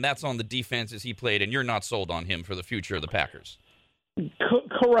saying that's on the defenses he played, and you're not sold on him for the future of the Packers.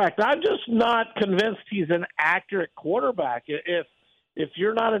 Correct. I'm just not convinced he's an accurate quarterback. If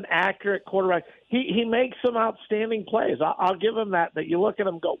you're not an accurate quarterback, he makes some outstanding plays. I'll give him that you look at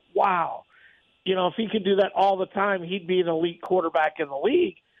him and go, wow. You know, if he could do that all the time, he'd be an elite quarterback in the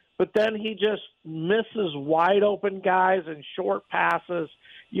league. But then he just misses wide open guys and short passes,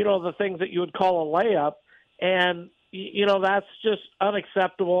 you know, the things that you would call a layup. And, you know, that's just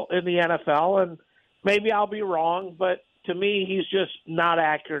unacceptable in the NFL. And maybe I'll be wrong, but to me, he's just not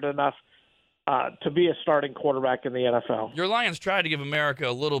accurate enough to be a starting quarterback in the NFL. Your Lions tried to give America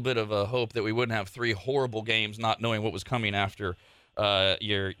a little bit of a hope that we wouldn't have 3 horrible games, not knowing what was coming after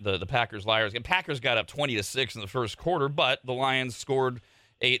the Packers-Lions. The Packers got up 20-6 in the first quarter, but the Lions scored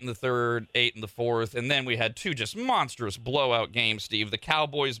 8 in the third, 8 in the fourth, and then we had 2 just monstrous blowout games, Steve. The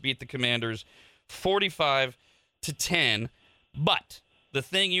Cowboys beat the Commanders 45-10, but the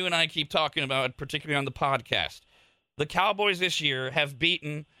thing you and I keep talking about, particularly on the podcast, the Cowboys this year have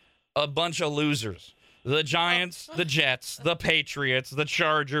beaten a bunch of losers. The Giants, the Jets, the Patriots, the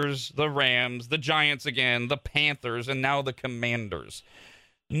Chargers, the Rams, the Giants again, the Panthers, and now the Commanders.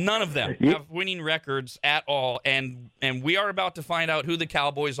 None of them have winning records at all, and we are about to find out who the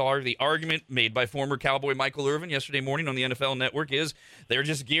Cowboys are. The argument made by former Cowboy Michael Irvin yesterday morning on the NFL Network is they're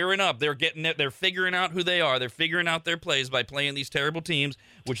just gearing up. They're getting it. They're figuring out who they are. They're figuring out their plays by playing these terrible teams,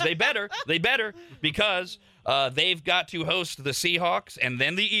 which they better, because they've got to host the Seahawks and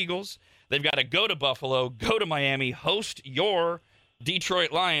then the Eagles. They've got to go to Buffalo, go to Miami, host your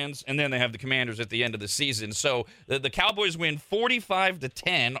Detroit Lions, and then they have the Commanders at the end of the season. So the Cowboys win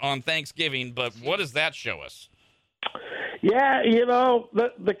 45-10 on Thanksgiving, but what does that show us? Yeah, you know,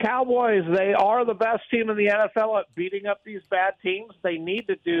 the Cowboys, they are the best team in the NFL at beating up these bad teams. They need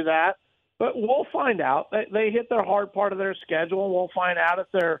to do that, but we'll find out. They hit their hard part of their schedule, and we'll find out if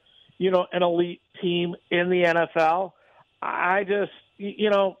they're, you know, an elite team in the NFL. I just,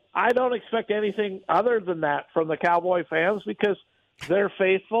 you know, I don't expect anything other than that from the Cowboy fans because they're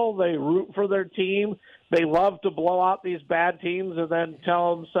faithful. They root for their team. They love to blow out these bad teams and then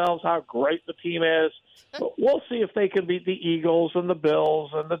tell themselves how great the team is. But we'll see if they can beat the Eagles and the Bills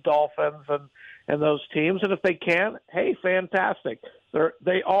and the Dolphins and those teams. And if they can, hey, fantastic.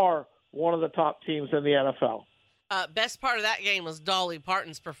 They are one of the top teams in the NFL. Best part of that game was Dolly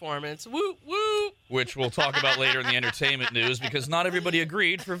Parton's performance. Woo, woo. Which we'll talk about later in the entertainment news because not everybody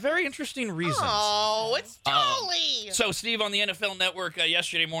agreed for very interesting reasons. Oh, it's Dolly. So, Steve, on the NFL Network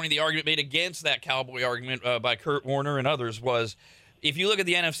yesterday morning, the argument made against that Cowboy argument by Kurt Warner and others was, if you look at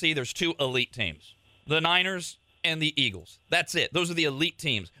the NFC, there's 2 elite teams, the Niners and the Eagles. That's it. Those are the elite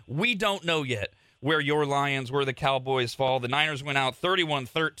teams. We don't know yet where your Lions, where the Cowboys fall. The Niners went out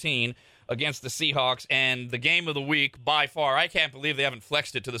 31-13 against the Seahawks, and the game of the week by far, I can't believe they haven't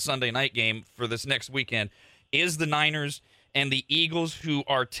flexed it to the Sunday night game for this next weekend, is the Niners and the Eagles, who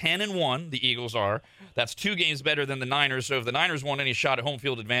are 10-1. The Eagles are. That's 2 games better than the Niners, so if the Niners want any shot at home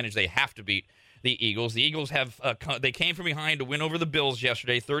field advantage, they have to beat the Eagles. The Eagles have they came from behind to win over the Bills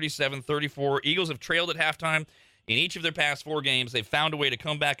yesterday, 37-34. Eagles have trailed at halftime in each of their past 4 games. They've found a way to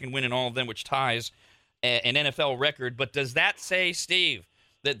come back and win in all of them, which ties an NFL record. But does that say, Steve,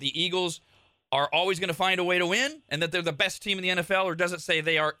 that the Eagles are always going to find a way to win and that they're the best team in the NFL, or does it say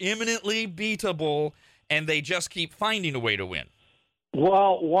they are imminently beatable and they just keep finding a way to win?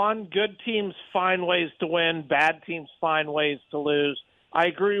 Well, one, good teams find ways to win, bad teams find ways to lose. I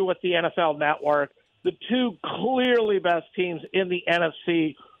agree with the NFL Network. The 2 clearly best teams in the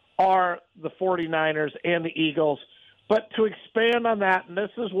NFC are the 49ers and the Eagles. But to expand on that, and this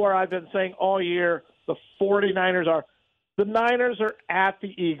is where I've been saying all year, the 49ers are – the Niners are at the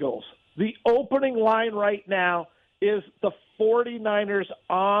Eagles. The opening line right now is the 49ers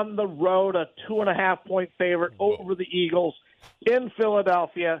on the road, a 2.5-point favorite over the Eagles in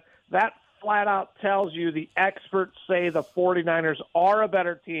Philadelphia. That flat out tells you the experts say the 49ers are a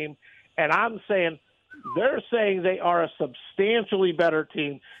better team. And I'm saying They're saying they are a substantially better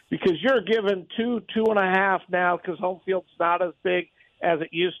team because you're given 2.5 now because home field's not as big as it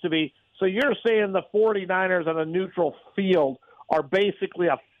used to be. So you're saying the 49ers on a neutral field are basically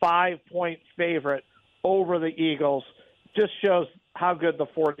a 5-point favorite over the Eagles. Just shows how good the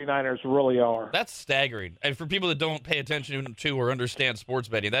 49ers really are. That's staggering. And for people that don't pay attention to or understand sports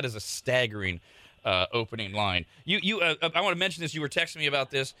betting, that is a staggering opening line. I want to mention this. You were texting me about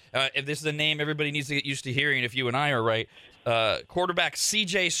this. And this is a name everybody needs to get used to hearing if you and I are right. Quarterback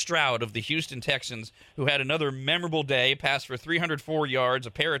C.J. Stroud of the Houston Texans, who had another memorable day, passed for 304 yards,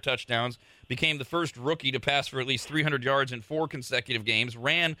 a pair of touchdowns, became the first rookie to pass for at least 300 yards in 4 consecutive games,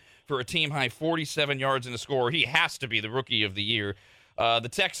 ran for a team-high 47 yards in a score. He has to be the rookie of the year. The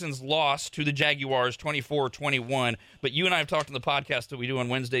Texans lost to the Jaguars 24-21, but you and I have talked on the podcast that we do on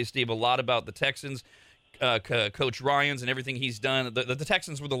Wednesday, Steve, a lot about the Texans, Coach Ryans and everything he's done. The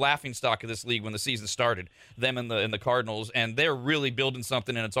Texans were the laughingstock of this league when the season started, them and the Cardinals, and they're really building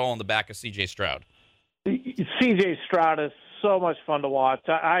something, and it's all on the back of C.J. Stroud. C.J. Stroud is so much fun to watch.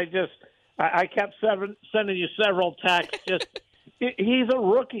 I kept sending you several texts. He's a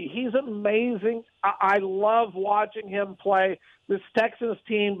rookie. He's amazing. I love watching him play. This Texans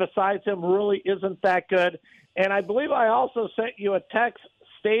team, besides him, really isn't that good. And I believe I also sent you a text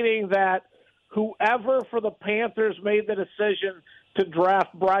stating that whoever for the Panthers made the decision to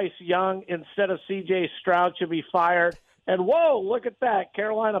draft Bryce Young instead of C.J. Stroud should be fired. And, whoa, look at that.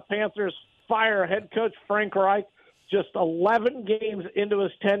 Carolina Panthers fire head coach Frank Reich just 11 games into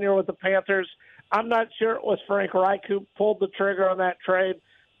his tenure with the Panthers. I'm not sure it was Frank Reich who pulled the trigger on that trade,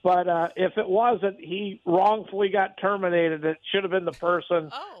 but if it wasn't, he wrongfully got terminated. It should have been the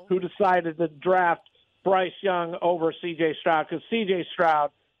person who decided to draft Bryce Young over C.J. Stroud, because C.J.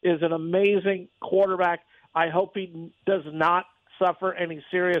 Stroud is an amazing quarterback. I hope he does not suffer any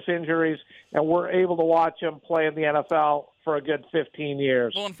serious injuries, and we're able to watch him play in the NFL for a good 15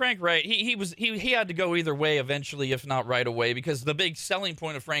 years. Well, and Frank Reich, he had to go either way eventually, if not right away, because the big selling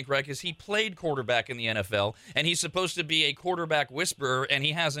point of Frank Reich is he played quarterback in the NFL, and he's supposed to be a quarterback whisperer, and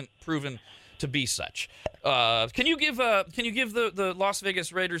he hasn't proven to be such. Can you give the Las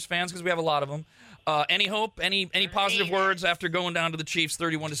Vegas Raiders fans, because we have a lot of them, any hope, any positive words after going down to the Chiefs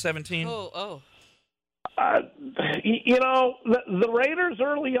 31-17? The Raiders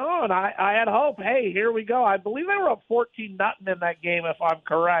early on, I had hope. Hey, here we go. I believe they were up 14-0 in that game, if I'm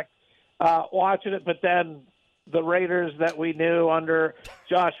correct, watching it. But then the Raiders that we knew under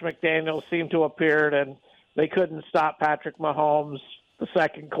Josh McDaniels seemed to appear, and they couldn't stop Patrick Mahomes the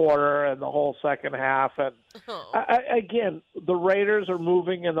second quarter and the whole second half. And again, the Raiders are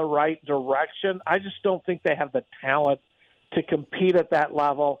moving in the right direction. I just don't think they have the talent to compete at that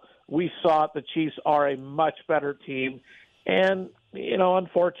level. We saw it. The Chiefs are a much better team. And,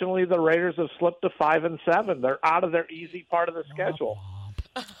 unfortunately, the Raiders have slipped to 5-7. They're out of their easy part of the schedule.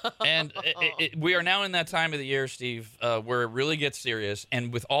 And we are now in that time of the year, Steve, where it really gets serious.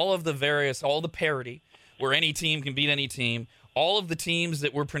 And with all the parity, where any team can beat any team, all of the teams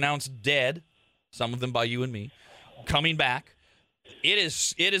that were pronounced dead, some of them by you and me, coming back, it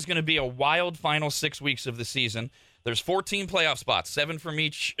is going to be a wild final 6 weeks of the season. There's 14 playoff spots, 7 from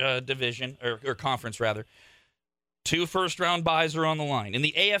each division, or conference, rather. 2 first-round byes are on the line. In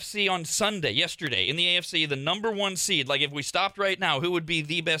the AFC on Sunday, yesterday, in the AFC, the number 1 seed, like if we stopped right now, who would be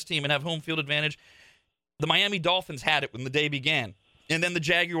the best team and have home field advantage? The Miami Dolphins had it when the day began. And then the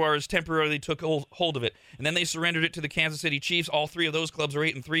Jaguars temporarily took hold of it. And then they surrendered it to the Kansas City Chiefs. All 3 of those clubs are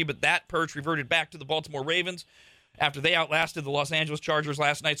 8-3, but that perch reverted back to the Baltimore Ravens after they outlasted the Los Angeles Chargers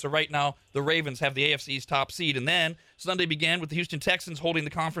last night. So right now, the Ravens have the AFC's top seed. And then Sunday began with the Houston Texans holding the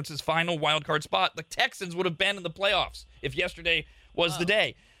conference's final wildcard spot. The Texans would have been in the playoffs if yesterday was the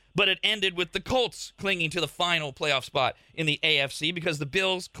day. But it ended with the Colts clinging to the final playoff spot in the AFC because the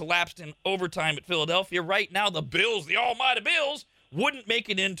Bills collapsed in overtime at Philadelphia. Right now, the Bills, the almighty Bills, wouldn't make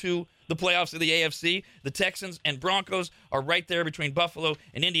it into the playoffs of the AFC. The Texans and Broncos are right there between Buffalo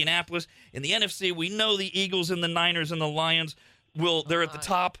and Indianapolis. In the NFC, we know the Eagles and the Niners and the Lions they're at the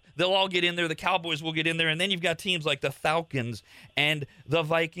top. They'll all get in there. The Cowboys will get in there. And then you've got teams like the Falcons and the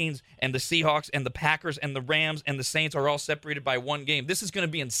Vikings and the Seahawks and the Packers and the Rams and the Saints are all separated by 1 game. This is going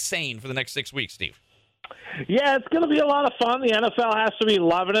to be insane for the next 6 weeks, Steve. Yeah, it's going to be a lot of fun. The NFL has to be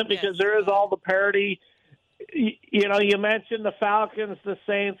loving it because there is all the parity. You mentioned the Falcons, the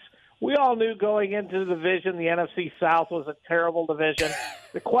Saints. We all knew going into the division, the NFC South was a terrible division.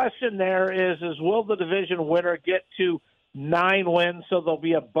 The question there is will the division winner get to 9 wins so they'll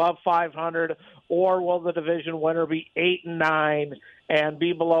be above 500, or will the division winner be 8-9 and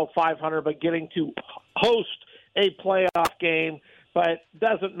be below 500 but getting to host a playoff game but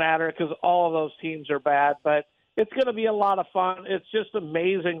doesn't matter because all of those teams are bad. But it's going to be a lot of fun. It's just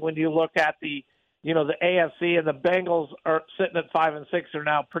amazing when you look at the AFC, and the Bengals are sitting at 5-6, are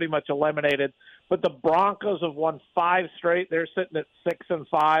now pretty much eliminated. But the Broncos have won 5 straight. They're sitting at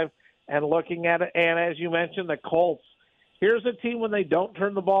 6-5 and looking at it. And as you mentioned, the Colts. Here's a team when they don't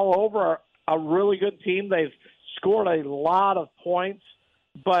turn the ball over, a really good team. They've scored a lot of points.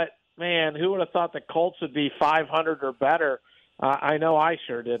 But, man, who would have thought the Colts would be 500 or better? I know I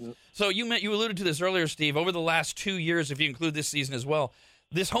sure didn't. So you alluded to this earlier, Steve. Over the last 2 years, if you include this season as well,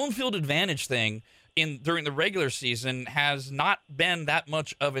 this home field advantage thing during the regular season has not been that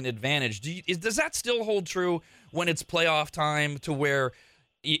much of an advantage. Does that still hold true when it's playoff time, to where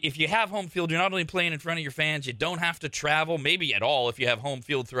if you have home field, you're not only playing in front of your fans, you don't have to travel, maybe at all, if you have home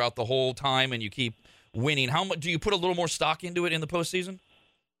field throughout the whole time and you keep winning? How much do you put a little more stock into it in the postseason?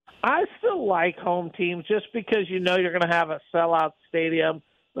 I still like home teams just because you're going to have a sellout stadium.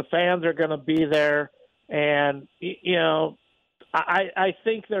 The fans are going to be there, and I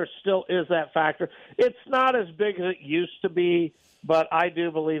think there still is that factor. It's not as big as it used to be, but I do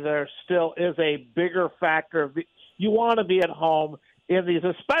believe there still is a bigger factor. You want to be at home in these,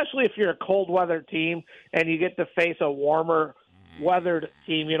 especially if you're a cold weather team and you get to face a warmer weathered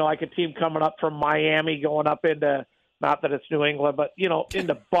team, like a team coming up from Miami going up into, not that it's New England, but,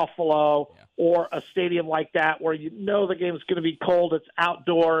 into Buffalo or a stadium like that where the game's going to be cold, it's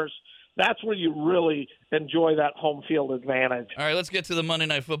outdoors. That's where you really enjoy that home field advantage. All right, let's get to the Monday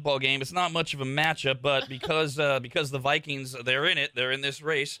Night Football game. It's not much of a matchup, but because the Vikings, they're in this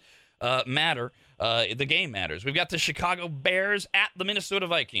race, the game matters. We've got the Chicago Bears at the Minnesota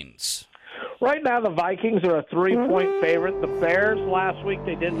Vikings. Right now, the Vikings are a 3-point favorite. The Bears last week,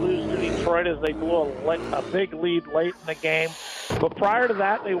 they did lose to Detroit as they blew a big lead late in the game. But prior to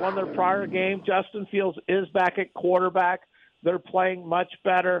that, they won their prior game. Justin Fields is back at quarterback. They're playing much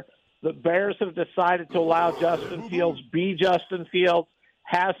better. The Bears have decided to allow Justin Fields be Justin Fields,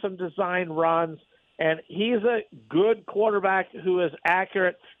 has some design runs, and he's a good quarterback who is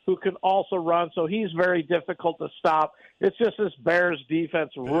accurate, who can also run, so he's very difficult to stop. It's just this Bears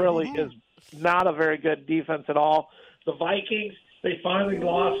defense really is not a very good defense at all. The Vikings, they finally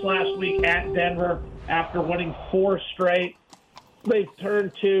lost last week at Denver after winning 4 straight. They've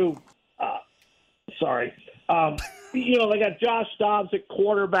turned to they got Josh Dobbs at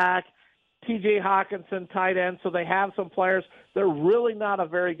quarterback, T.J. Hawkinson tight end, so they have some players. They're really not a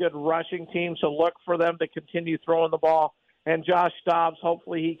very good rushing team, so look for them to continue throwing the ball. And Josh Dobbs,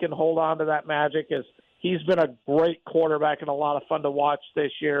 hopefully he can hold on to that magic, as he's been a great quarterback and a lot of fun to watch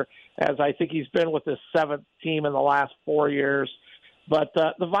this year, as I think he's been with his 7th team in the last 4 years. But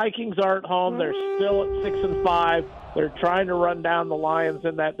the Vikings are at home. They're still at 6-5. They're trying to run down the Lions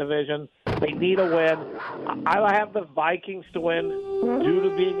in that division. They need a win. I have the Vikings to win due to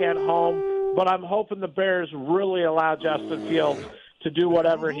being at home, but I'm hoping the Bears really allow Justin Fields to do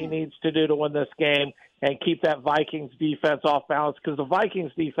whatever he needs to do to win this game and keep that Vikings defense off balance, because the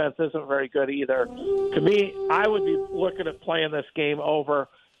Vikings defense isn't very good either. To me, I would be looking at playing this game over,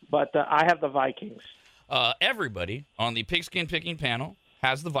 but I have the Vikings. Everybody on the Pigskin Picking panel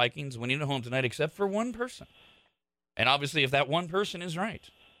has the Vikings winning at home tonight, except for one person. And obviously, if that one person is right,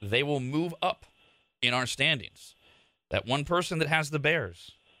 they will move up in our standings. That one person that has the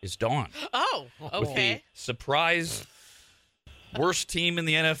Bears is Dawn. Oh, okay. With the surprise worst team in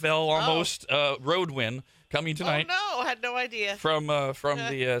the NFL almost road win coming tonight. Oh, no, I had no idea. From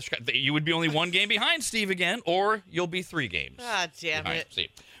the you would be only 1 game behind Steve again, or you'll be 3 games. Ah, damn behind it.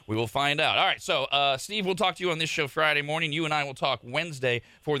 Steve. We will find out. All right, so Steve, we'll talk to you on this show Friday morning. You and I will talk Wednesday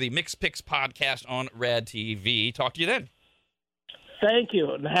for the Mixed Picks podcast on RAD TV. Talk to you then. Thank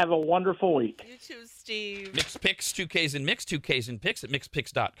you, and have a wonderful week. You too, Steve. Mixed Picks, 2Ks in Mix, 2Ks in Picks at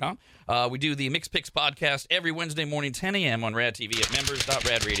mixedpicks.com. We do the Mixed Picks podcast every Wednesday morning, 10 a.m. on RAD TV at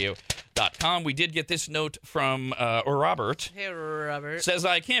members.radradio.com. We did get this note from Robert. Hey, Robert. Says,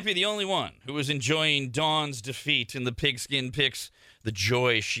 I can't be the only one who is enjoying Dawn's defeat in the Pigskin Picks. The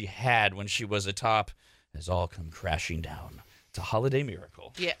joy she had when she was atop has all come crashing down. It's a holiday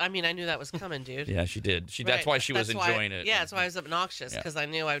miracle. Yeah, I mean, I knew that was coming, dude. Yeah, she did. That's why she was enjoying it. Yeah, that's why I was obnoxious, because I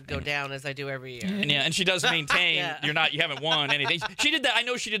knew I would go down as I do every year. And she does maintain you haven't won anything. She did that. I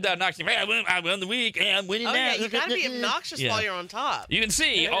know she did that obnoxious. Hey, I won the week. Hey, I'm winning now. Yeah, you got to be obnoxious while you're on top. You can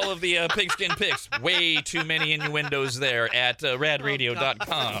see all of the Pigskin Picks. Way too many innuendos there at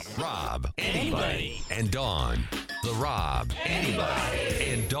radradio.com. Rob, anybody, and Dawn. The Rob,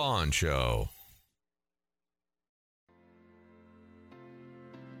 anybody, and Dawn Show.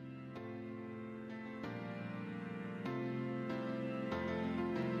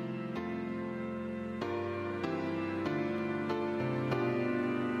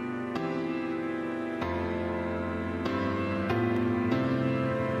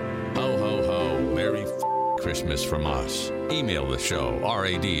 Christmas from us. Email the show,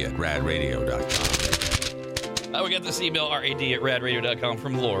 rad@radradio.com. We got this email, rad@radradio.com,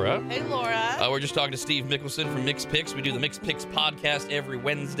 from Laura. Hey, Laura. We're just talking to Steve Mickelson from Mix Picks. We do the Mix Picks podcast every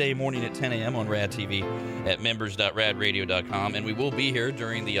Wednesday morning at 10 a.m. on Rad TV at members.radradio.com. And we will be here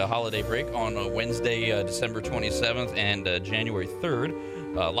during the holiday break on Wednesday, December 27th and January 3rd.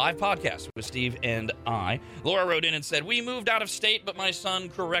 Live podcast with Steve and I. Laura wrote in and said, we moved out of state, but my son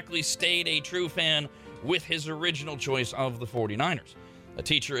correctly stayed a true fan with his original choice of the 49ers. A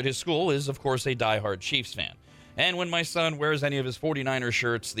teacher at his school is, of course, a diehard Chiefs fan. And when my son wears any of his 49er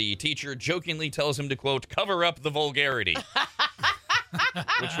shirts, the teacher jokingly tells him to, quote, cover up the vulgarity.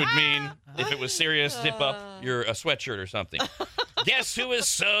 Which would mean, if it was serious, zip up your sweatshirt or something. Guess who is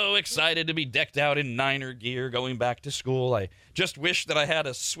so excited to be decked out in Niner gear going back to school? I just wish that I had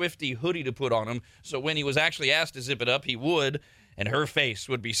a Swiftie hoodie to put on him, so when he was actually asked to zip it up, he would, and her face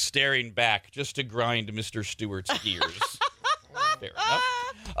would be staring back just to grind Mr. Stewart's gears. Fair enough.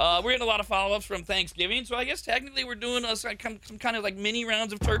 We're getting a lot of follow-ups from Thanksgiving, so I guess technically we're doing some kind of like mini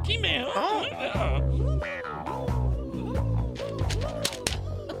rounds of turkey mail.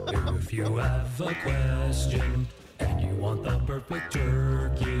 If you have a question and you want the perfect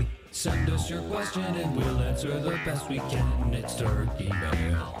turkey, send us your question and we'll answer the best we can. It's Turkey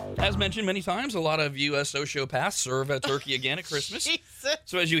Mail. As mentioned many times, a lot of you sociopaths serve a turkey again at Christmas.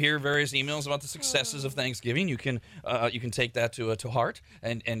 So as you hear various emails about the successes of Thanksgiving, you can take that to heart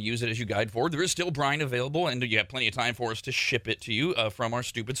and use it as you guide forward. There is still brine available, and you have plenty of time for us to ship it to you from our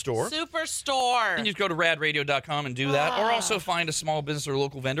stupid store. Superstore. And you just go to radradio.com and do that, or also find a small business or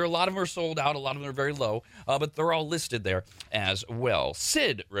local vendor. A lot of them are sold out. A lot of them are very low, but they're all listed there as well.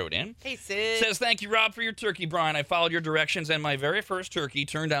 Sid wrote in. Hey, Sid. Says, thank you, Rob, for your turkey brine. I followed your directions, and my very first turkey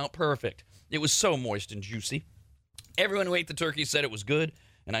turned out perfect. It was so moist and juicy. Everyone who ate the turkey said it was good,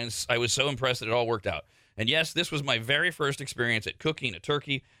 and I was so impressed that it all worked out. And yes, this was my very first experience at cooking a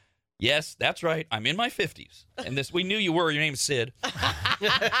turkey. Yes, that's right. I'm in my 50s. And we knew you were. Your name's Sid.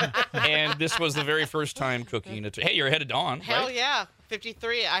 And this was the very first time cooking a turkey. Hey, you're ahead of Dawn, Hell right? yeah.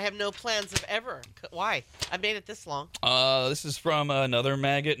 53. I have no plans of ever. Why? I made it this long. This is from another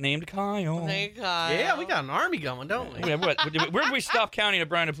maggot named Kyle. Hey, Kyle. Yeah, we got an army going, don't we? Where did we stop counting at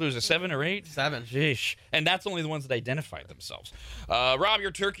Brian-A-Palooza? 7 or 8? 7. Sheesh. And that's only the ones that identified themselves. Rob,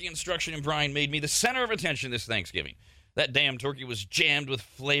 your turkey instruction in brine made me the center of attention this Thanksgiving. That damn turkey was jammed with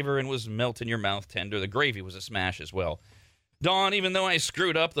flavor and was melt in your mouth tender. The gravy was a smash as well. Dawn, even though I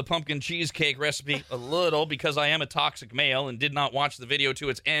screwed up the pumpkin cheesecake recipe a little because I am a toxic male and did not watch the video to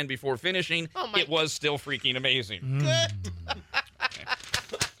its end before finishing, it was still freaking amazing. Good.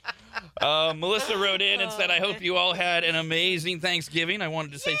 Melissa wrote in and said, I hope you all had an amazing Thanksgiving. I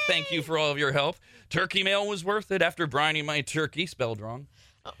wanted to say thank you for all of your help. Turkey mail was worth it after brining my turkey, spelled wrong.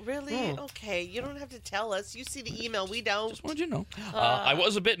 Oh, really? Okay. You don't have to tell us. You see the email. We don't. Just wanted you to know. I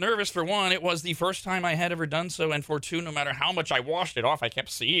was a bit nervous, for one. It was the first time I had ever done so. And for two, no matter how much I washed it off, I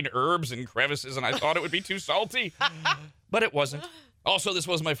kept seeing herbs and crevices, and I thought it would be too salty. But it wasn't. Also, this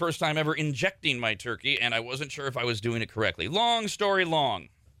was my first time ever injecting my turkey, and I wasn't sure if I was doing it correctly. Long story long,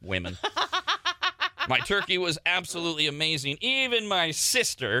 women. My turkey was absolutely amazing. Even my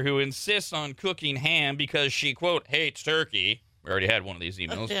sister, who insists on cooking ham because she, quote, hates turkey. We already had one of these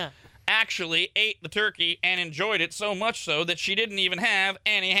emails. Yeah. Actually ate the turkey and enjoyed it so much so that she didn't even have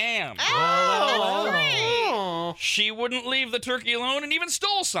any ham. Oh, She wouldn't leave the turkey alone and even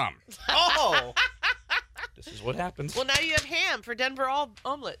stole some. Oh. This is what happens. well, now you have ham for Denver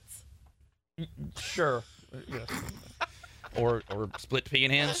omelets. Sure. Yes. Or split pea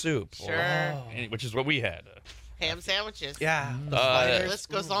and ham soup. Sure. Which is what we had. Ham sandwiches. Yeah. The list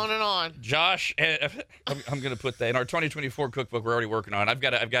goes on and on. Josh, I'm going to put that in our 2024 cookbook we're already working on. I've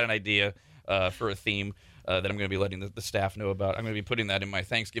got an idea for a theme that I'm going to be letting the staff know about. I'm going to be putting that in my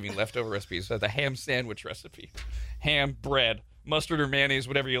Thanksgiving leftover recipes. The ham sandwich recipe. Ham, bread, mustard or mayonnaise,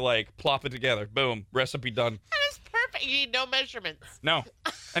 whatever you like. Plop it together. Boom. Recipe done. That is perfect. You need no measurements. No.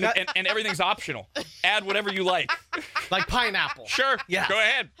 And everything's optional. Add whatever you like. Like pineapple. Sure. Yes. Go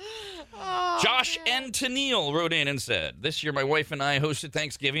ahead. Oh, Josh N. Tennille wrote in and said, this year my wife and I hosted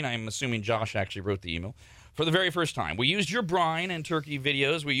Thanksgiving. I'm assuming Josh actually wrote the email. For the very first time. We used your brine and turkey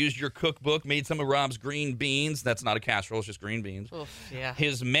videos. We used your cookbook, made some of Rob's green beans. That's not a casserole, it's just green beans. Oof, yeah.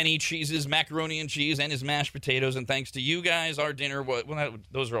 His many cheeses, macaroni and cheese, and his mashed potatoes. And thanks to you guys, our dinner was,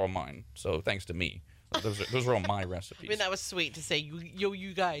 those are all mine. So thanks to me. Those are all my recipes. I mean, that was sweet to say,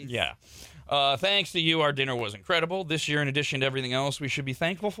 you guys. Yeah. Thanks to you, our dinner was incredible. This year, in addition to everything else we should be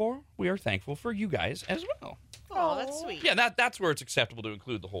thankful for, we are thankful for you guys as well. Oh, that's sweet. Yeah, that's where it's acceptable to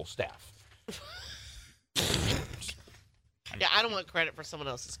include the whole staff. Yeah, I don't want credit for someone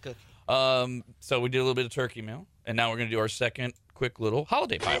else's cookie. So we did a little bit of turkey mail, and now we're going to do our second quick little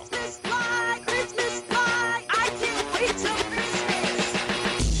holiday pile. Christmas fly, I can't wait till Christmas.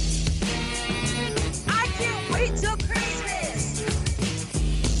 I can't wait till Christmas.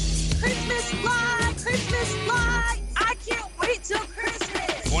 Christmas fly, I can't wait till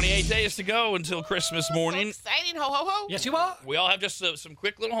Christmas. 28 days to go until Christmas morning. So exciting, ho, ho, ho. Yes, you are. We all have just some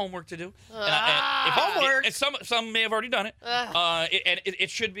quick little homework to do. Homework. Some may have already done it. It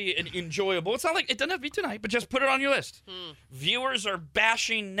should be enjoyable. It's not like it doesn't have to be tonight, but just put it on your list. Viewers are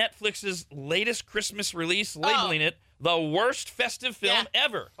bashing Netflix's latest Christmas release, labeling it the worst festive film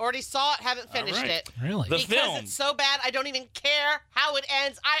ever. Already saw it, haven't finished it. Really? The Because film. it's so bad, I don't even care how it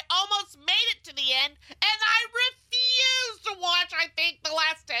ends. I almost made it to the end, and I refuse to watch, I think, the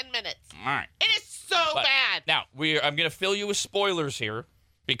last 10 minutes. All right. It is so bad. Now I'm going to fill you with spoilers here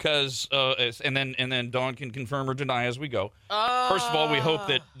because, and then Dawn can confirm or deny as we go. First of all, we hope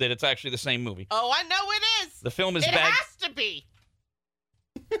that it's actually the same movie. Oh, I know it is. The film is It bagged. has to be.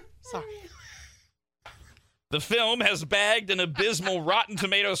 Sorry. The film has bagged an abysmal Rotten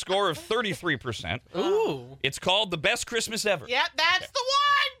Tomato score of 33%. Ooh. It's called The Best Christmas Ever. Yep, that's the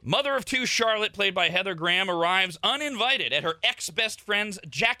one. Mother of two Charlotte, played by Heather Graham, arrives uninvited at her ex-best friend's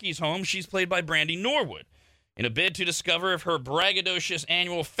Jackie's home. She's played by Brandy Norwood. In a bid to discover if her braggadocious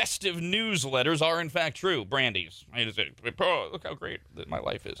annual festive newsletters are in fact true. Brandy's. Oh, look how great that my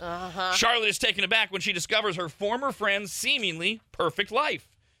life is. Charlotte is taken aback when she discovers her former friend's seemingly perfect life.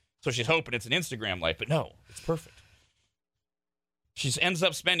 So she's hoping it's an Instagram life, but no, it's perfect. She ends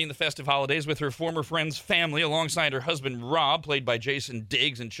up spending the festive holidays with her former friend's family alongside her husband, Rob, played by Jason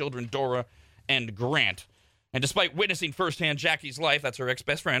Diggs, and children Dora and Grant. And despite witnessing firsthand Jackie's life, that's her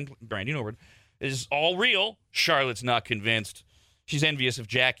ex-best friend, Brandy Norwood, is all real, Charlotte's not convinced. She's envious of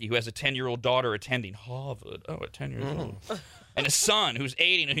Jackie, who has a 10-year-old daughter attending Harvard. Oh, at 10 years old. And a son who's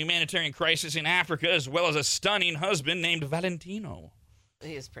aiding a humanitarian crisis in Africa, as well as a stunning husband named Valentino.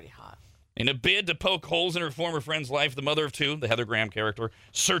 He is pretty hot. In a bid to poke holes in her former friend's life, the mother of two, the Heather Graham character,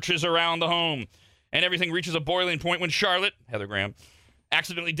 searches around the home. And everything reaches a boiling point when Charlotte, Heather Graham,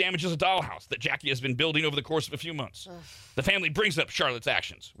 accidentally damages a dollhouse that Jackie has been building over the course of a few months. The family brings up Charlotte's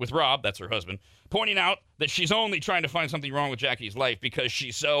actions, with Rob, that's her husband, pointing out that she's only trying to find something wrong with Jackie's life because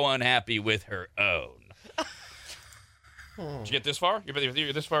she's so unhappy with her own. Did you get this far?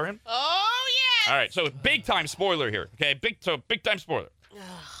 You're this far in? Oh, yeah. All right, so big time spoiler here, okay? Big time spoiler.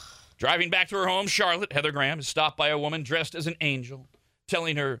 Driving back to her home, Charlotte, Heather Graham, is stopped by a woman dressed as an angel,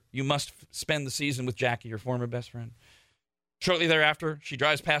 telling her, you must spend the season with Jackie, your former best friend. Shortly thereafter, she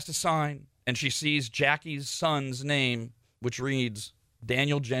drives past a sign, and she sees Jackie's son's name, which reads,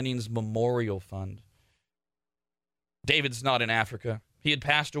 Daniel Jennings Memorial Fund. David's not in Africa. He had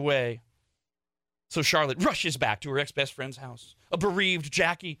passed away. So Charlotte rushes back to her ex-best friend's house. A bereaved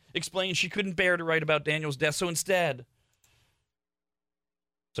Jackie explains she couldn't bear to write about Daniel's death, so instead...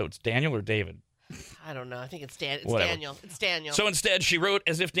 So it's Daniel or David? I don't know. I think it's Daniel. It's Daniel. So instead, she wrote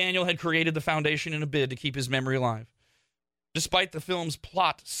as if Daniel had created the foundation in a bid to keep his memory alive. Despite the film's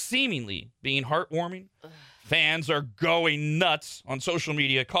plot seemingly being heartwarming, fans are going nuts on social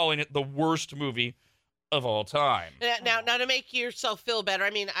media, calling it the worst movie of all time. Now, to make yourself feel better, I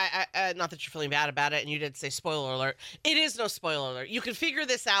mean, I not that you're feeling bad about it, and you did say spoiler alert. It is no spoiler alert. You can figure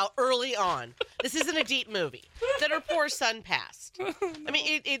this out early on. This isn't a deep movie. That her poor son passed. I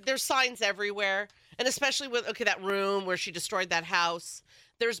mean, there's signs everywhere, and especially with that room where she destroyed that house.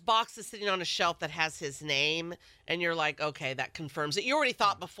 There's boxes sitting on a shelf that has his name, and you're like, okay, that confirms it. You already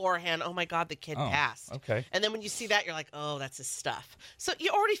thought beforehand, oh my God, the kid passed. Okay. And then when you see that, you're like, oh, that's his stuff. So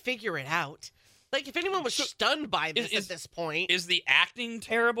you already figure it out. Like, if anyone was stunned by this at this point. Is the acting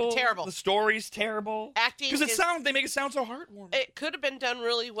terrible? Terrible. The story's terrible? Acting Because they make it sound so heartwarming. It could have been done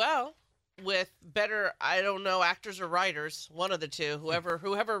really well with better, I don't know, actors or writers. One of the two.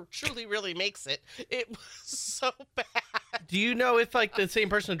 Whoever truly really makes it. It was so bad. Do you know if, like, the same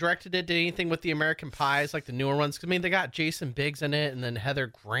person who directed it did anything with the American Pies, like the newer ones? 'Cause, I mean, they got Jason Biggs in it and then Heather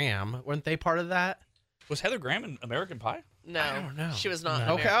Graham. Weren't they part of that? Was Heather Graham in American Pie? No, I don't know. She was not in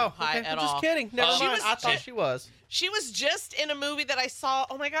Okay, American Pie at all. Just kidding. Never mind. I thought she was. She was just in a movie that I saw.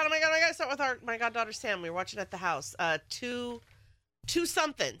 Oh my god! I saw it with my goddaughter Sam. We were watching at the house. Two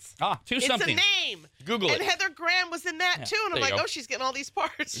somethings. Two somethings. It's a name. Google it. And Heather Graham was in that too. And I'm like, go. oh, she's getting all these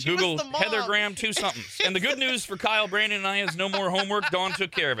parts. She Google was the mom. Heather Graham two somethings. And the good news for Kyle, Brandon, and I is no more homework. Dawn took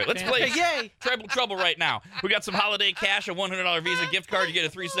care of it. Let's play Trouble right now. We got some holiday cash, a $100 Visa gift card. You get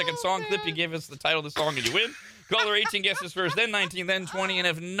a 3-second song clip. You give us the title of the song and you win. Caller 18 guesses first, then 19, then 20. And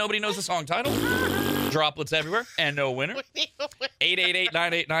if nobody knows the song title, Droplets everywhere and no winner.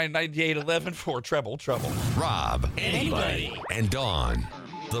 888-989-9811 for Treble Trouble. Rob, anybody, and Dawn.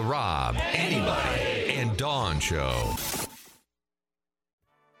 The Rob, anybody, and Dawn Show.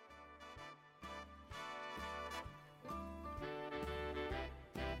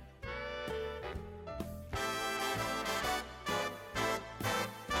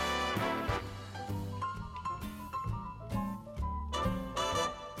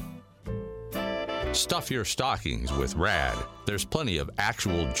 Stuff your stockings with RAD. There's plenty of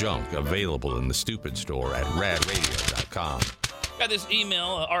actual junk available in the stupid store at radradio.com. Got this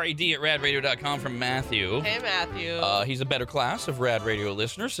email, rad@radradio.com from Matthew. Hey, Matthew. He's a better class of Rad Radio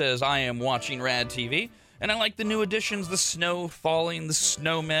listener. Says, I am watching Rad TV, and I like the new additions, the snow falling, the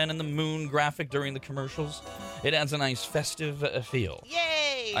snowmen, and the moon graphic during the commercials. It adds a nice festive feel.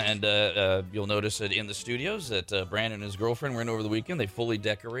 Yay! And you'll notice that in the studios that Brandon and his girlfriend were in over the weekend. They fully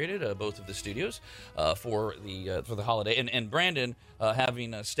decorated both of the studios for the holiday. And Brandon,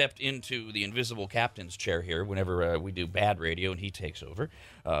 having stepped into the invisible captain's chair here whenever we do bad radio and he takes over,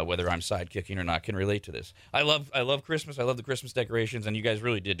 whether I'm sidekicking or not, can relate to this. I love Christmas. I love the Christmas decorations, and you guys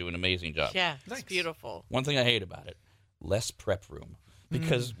really did do an amazing job. Yeah, it's beautiful. One thing I hate about it, less prep room.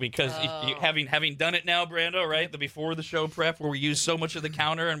 Because you, having done it now, Brando, right? The before the show prep where we use so much of the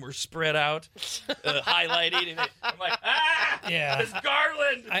counter and we're spread out, highlighting. And I'm like, Yeah. it's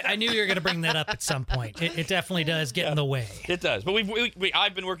Garland. I knew you were going to bring that up at some point. It definitely does get in the way. It does, but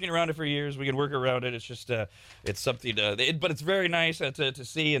I've been working around it for years. We can work around it. It's just it's something. But it's very nice to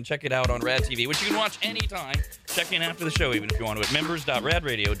see and check it out on Rad TV, which you can watch anytime. Check in after the show, even if you want to, at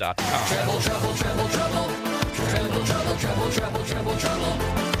members.radradio.com. Treble, treble, treble, treble. Treble, treble, treble, treble, treble, treble.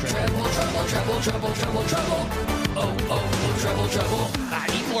 Treble, treble, treble, treble, treble, treble. Oh, oh, oh, treble, treble. I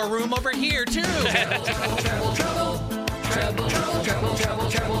need more room over here, too. Treble, treble, treble, treble. Treble, treble, treble, treble,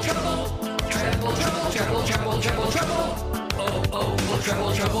 treble, treble. Treble, treble, treble, treble, treble, treble. Oh, oh, oh,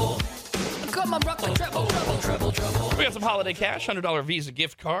 treble, treble. Come on, rock the treble, treble, treble, treble. We got some holiday cash, $100 Visa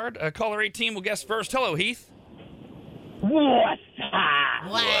gift card. Caller 18 will guess first. Hello, Heath. What's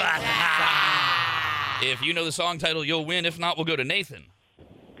up? If you know the song title, you'll win. If not, we'll go to Nathan.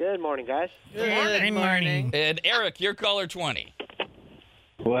 Good morning, guys. Good morning. And Eric, you're caller 20.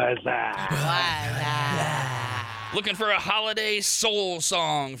 What's up? Looking for a holiday soul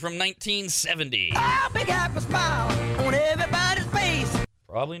song from 1970. Big happy smile on everybody's face.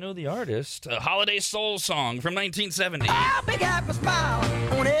 Probably know the artist. A holiday soul song from 1970. Big happy smile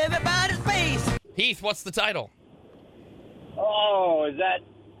on everybody's face. Heath, what's the title? Oh, is that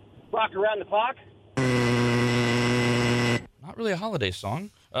Rock Around the Clock? Not really a holiday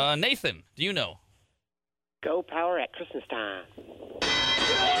song. Nathan, do you know? Go Power at Christmas time.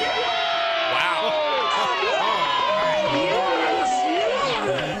 Wow.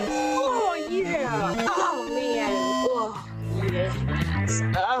 Oh, yeah. Oh, man. Oh, yes.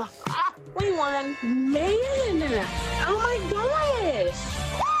 We won. Man. Oh, my gosh.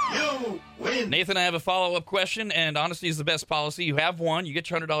 Nathan, I have a follow-up question, and honesty is the best policy. You have one. You get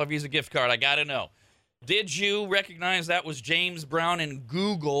your $100 Visa gift card. I got to know. Did you recognize that was James Brown and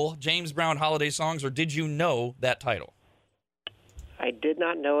Google James Brown holiday songs, or did you know that title? I did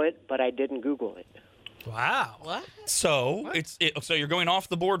not know it, but I didn't Google it. Wow. What? So so you're going off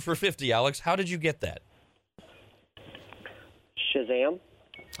the board for 50, Alex. How did you get that? Shazam.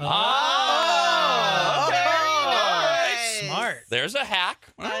 Oh, okay. Smart. There's a hack.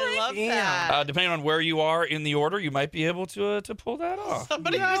 I love that. Depending on where you are in the order, you might be able to pull that off.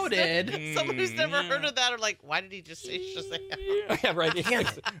 Somebody who's never heard of that are like, why did he just say Shazam? Yeah, right.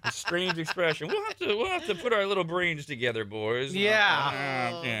 It's a strange expression. We'll have to put our little brains together, boys.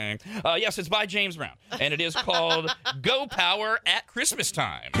 Yeah. Okay. Yes, it's by James Brown, and it is called "Go Power at Christmas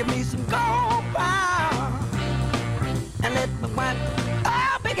Time." Give me some gold power and let me wipe.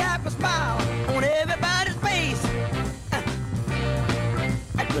 Oh, big happy smile on everybody's face.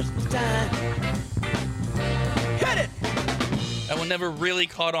 At Christmas time. Hit it! That one never really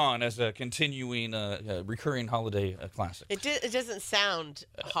caught on as a continuing, recurring holiday classic. It doesn't sound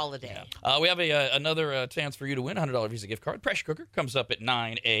holiday. We have another chance for you to win a $100 Visa gift card. Pressure Cooker comes up at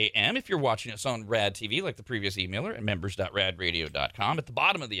 9 a.m. If you're watching us on Rad TV, like the previous emailer, at members.radradio.com. At the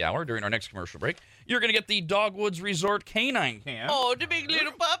bottom of the hour, during our next commercial break, you're going to get the Dogwoods Resort Canine Cam. Oh, the big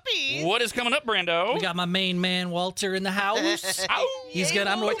little puppies. What is coming up, Brando? We got my main man, Walter, in the house.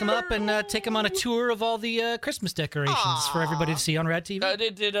 I'm going to come up and take him on a tour of all the Christmas decorations for everybody to see. on Rad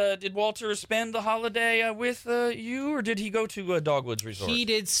TV. Did Walter spend the holiday with you, or did he go to Dogwoods Resort? He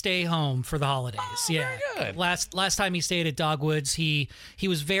did stay home for the holidays. Yeah. Very good. Last time he stayed at Dogwoods, he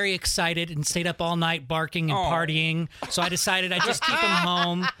was very excited and stayed up all night barking and partying. So I decided I'd just keep him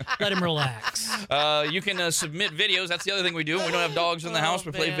home, let him relax. You can submit videos. That's the other thing we do. When we don't have dogs in the house,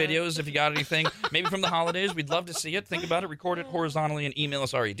 we play videos. If you got anything, maybe from the holidays, we'd love to see it. Think about it. Record it horizontally and email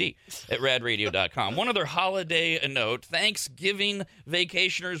us rad@radradio.com. One other holiday note. Thanksgiving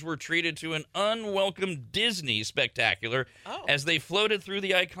vacationers were treated to an unwelcome Disney spectacular as they floated through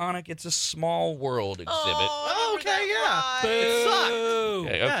the iconic It's a Small World exhibit. Oh, okay, yeah. It sucked.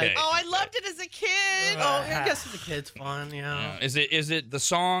 Okay. Oh, I loved it as a kid. Oh, I guess as a kid's fun, yeah. Is it the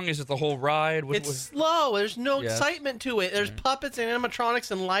song? Is it the whole ride? It's slow. There's no excitement to it. There's puppets and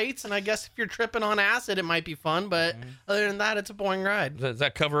animatronics and lights, and I guess if you're tripping on acid, it might be fun, but other than that, it's a boring ride. Does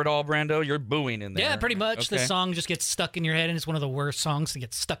that cover it all, Brando? You're booing in there. Yeah, pretty much. Okay. The song just gets stuck in your head, and it's one of the worst songs to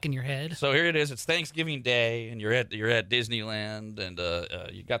get stuck in your head. So here it is. It's Thanksgiving Day, and you're at Disneyland, and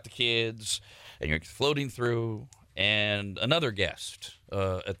you got the kids, and you're floating through, and another guest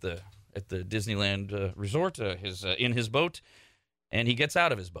at the Disneyland resort is in his boat, and he gets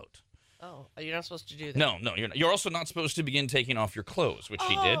out of his boat. Oh, you're not supposed to do that. No, you're not. You're also not supposed to begin taking off your clothes, which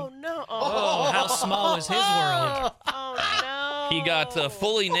he did. Oh, no. Oh, how small is his world? Oh, no. He got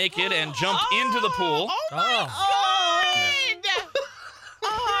fully naked and jumped into the pool. Oh, my God.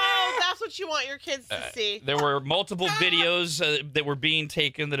 Oh, that's what you want your kids to see. There were multiple videos that were being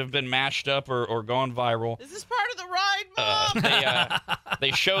taken that have been mashed up or gone viral. Is this part of the ride, Mom? They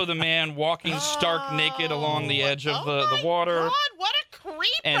show the man walking stark naked along the edge of the water. God, what a creeper!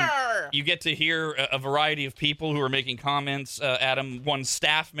 And you get to hear a variety of people who are making comments. Adam, one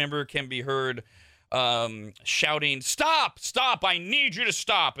staff member can be heard shouting, "Stop! Stop! I need you to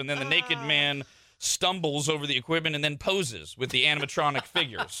stop!" And then the naked man stumbles over the equipment and then poses with the animatronic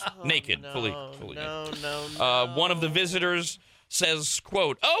figures, naked, fully naked. No. One of the visitors says,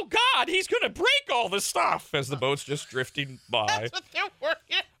 quote, "Oh, God, he's going to break all this stuff," as the boat's just drifting by. That's what they're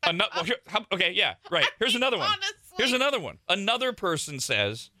working on. Okay, yeah, right. Here's another one. Honestly. Here's another one. Another person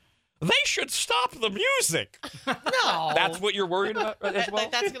says, "They should stop the music." No. That's what you're worried about as well?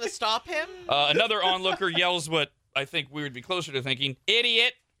 Like that's going to stop him? Another onlooker yells what I think we would be closer to thinking,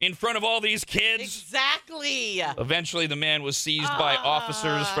 "Idiot," in front of all these kids. Exactly. Eventually, the man was seized by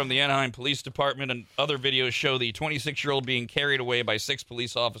officers from the Anaheim Police Department, and other videos show the 26-year-old being carried away by 6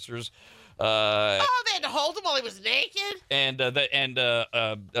 police officers. They had to hold him while he was naked? And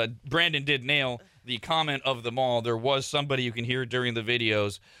Brandon did nail the comment of them all. There was somebody you can hear during the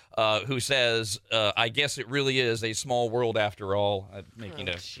videos who says, "I guess it really is a small world after all," making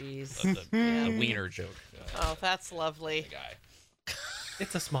a wiener joke. Oh, that's lovely. Guy.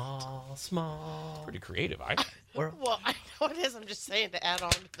 It's a small. Pretty creative, I think. Well, I know it is. I'm just saying to add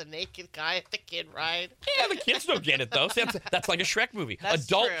on to the naked guy at the kid ride. Yeah, the kids don't get it, though. That's like a Shrek movie. That's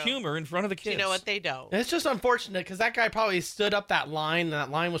Adult true. humor in front of the kids. You know what? They don't. It's just unfortunate because that guy probably stood up that line, and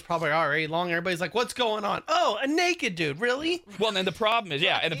that line was probably already long. Everybody's like, "What's going on?" Oh, a naked dude, really? Well, then the problem is,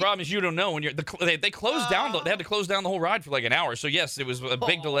 you don't know when you're. They closed down. They had to close down the whole ride for like an hour. So yes, it was a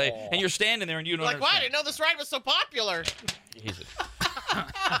big delay, and you're standing there and you don't. Like, wow, I didn't know this ride was so popular.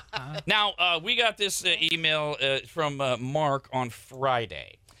 Now, we got this email from Mark on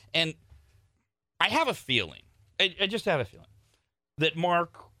Friday, and I have a feeling, I just have a feeling, that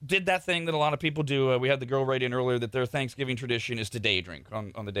Mark did that thing that a lot of people do. We had the girl write in earlier that their Thanksgiving tradition is to day drink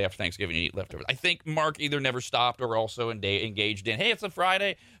on the day after Thanksgiving and eat leftovers. I think Mark either never stopped or also engaged in, hey, it's a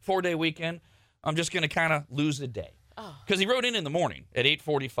Friday, 4-day weekend. I'm just going to kind of lose a day. Because he wrote in the morning at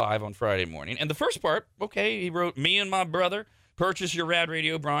 8:45 on Friday morning. And the first part, okay, he wrote, "Me and my brother purchased your Rad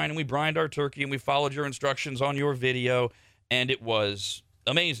Radio brine, and we brined our turkey, and we followed your instructions on your video, and it was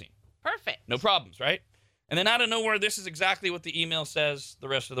amazing." Perfect. No problems, right? And then out of nowhere, this is exactly what the email says the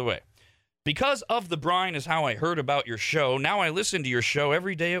rest of the way. "Because of the brine is how I heard about your show. Now I listen to your show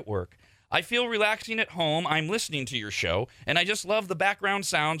every day at work. I feel relaxing at home. I'm listening to your show, and I just love the background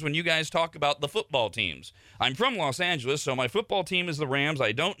sounds when you guys talk about the football teams. I'm from Los Angeles, so my football team is the Rams.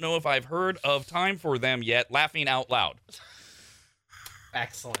 I don't know if I've heard of Time for Them yet. Laughing out loud."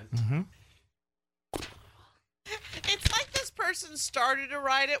 Excellent. Mm-hmm. It's like this person started to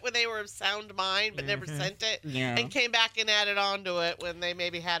write it when they were of sound mind, but never sent it, and came back and added on to it when they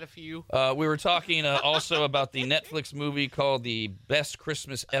maybe had a few. We were talking also about the Netflix movie called The Best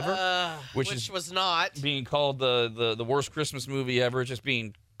Christmas Ever, which was not being called the worst Christmas movie ever, just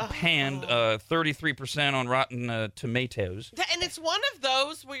being panned 33% on Rotten Tomatoes. And it's one of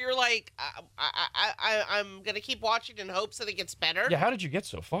those where you're like, I'm going to keep watching in hopes that it gets better. Yeah, how did you get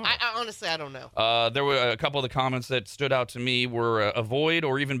so far? Honestly, I don't know. There were a couple of the comments that stood out to me were avoid,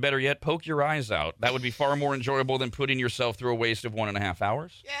 or even better yet, poke your eyes out. That would be far more enjoyable than putting yourself through a waste of 1.5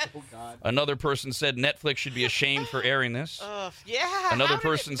 hours. Yeah. Oh, God. Another person said Netflix should be ashamed for airing this. Yeah. Another how did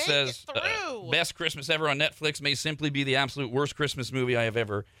person it make says it through? best Christmas ever on Netflix may simply be the absolute worst Christmas movie I have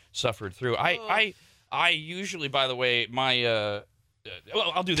ever suffered through. I usually, by the way, my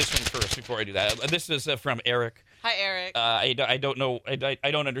well, I'll do this one first before I do that. This is from Eric. Hi, Eric. I don't know.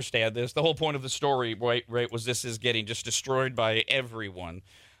 I don't understand this. The whole point of the story, right, was this is getting just destroyed by everyone.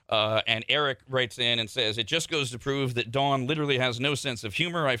 And Eric writes in and says, it just goes to prove that Dawn literally has no sense of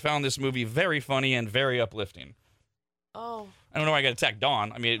humor. I found this movie very funny and very uplifting. Oh. I don't know why I got to attack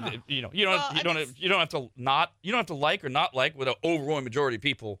Dawn. I mean, you don't have to like or not like what an overwhelming majority of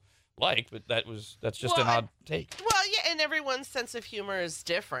people like, but that's just an odd take. Well, yeah, and everyone's sense of humor is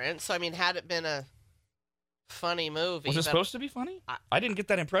different. So I mean, had it been a funny movie, was it supposed to be funny? I didn't get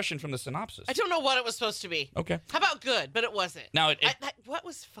that impression from the synopsis. I don't know what it was supposed to be. Okay. How about good? But it wasn't. Now, what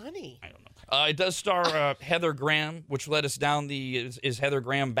was funny? I don't know. It does star Heather Graham, which led us down the is Heather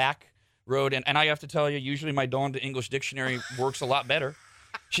Graham back road, and I have to tell you, usually my Dawn to English dictionary works a lot better.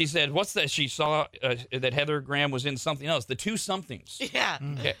 She said, "What's that?" She saw that Heather Graham was in something else. The Two Somethings. Yeah.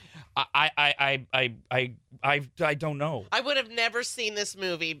 Okay. I don't know. I would have never seen this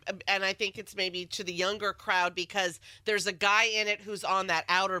movie, and I think it's maybe to the younger crowd because there's a guy in it who's on that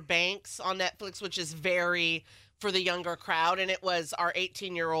Outer Banks on Netflix, which is very for the younger crowd, and it was our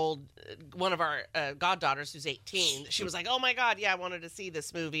 18-year-old, one of our goddaughters who's 18. She was like, "Oh my God, yeah, I wanted to see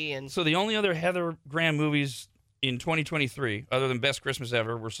this movie." And so the only other Heather Graham movies in 2023, other than Best Christmas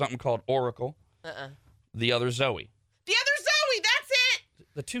Ever, were something called Oracle. The Other Zoe. The Other Zoe, that's it.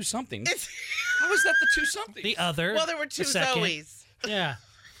 The Two Somethings. How is that the Two Somethings? The Other. Well, there were two Zoes. Yeah.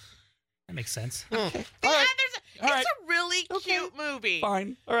 That makes sense. All right. It's a really cute movie.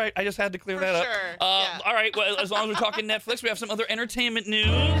 Fine. All right. I just had to clear that up. Sure. All right. Well, as long as we're talking Netflix, we have some other entertainment news.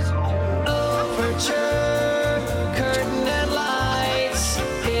 Overture, curtain and lights.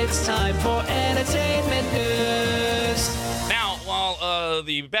 It's time for entertainment news. Now, while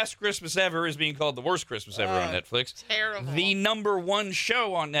the best Christmas ever is being called the worst Christmas ever on Netflix, terrible. The #1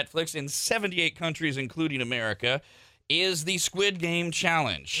 show on Netflix in 78 countries, including America, is the Squid Game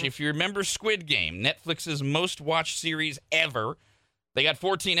Challenge. If you remember Squid Game, Netflix's most watched series ever, they got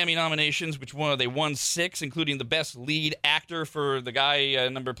 14 Emmy nominations, which they won 6, including the best lead actor for the guy,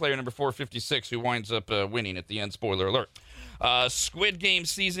 player number 456, who winds up winning at the end. Spoiler alert. Squid Game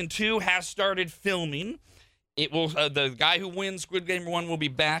Season 2 has started filming. It will. The guy who wins Squid Game 1 will be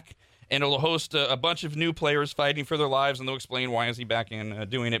back, and it'll host a bunch of new players fighting for their lives, and they'll explain why is he back in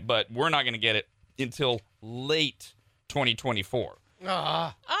doing it. But we're not going to get it until late 2024. Oh,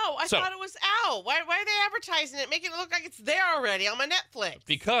 I thought it was out. Why are they advertising it, making it look like it's there already on my Netflix?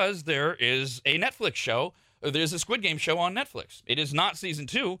 Because there is a Netflix show. There's a Squid Game show on Netflix. It is not Season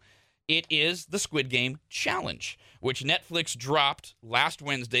 2. It is the Squid Game Challenge, which Netflix dropped last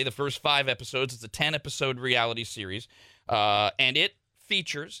Wednesday, the first 5 episodes. It's a 10-episode reality series, and it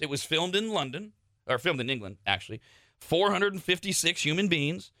was filmed in England, actually, 456 human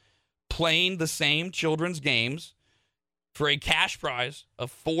beings playing the same children's games for a cash prize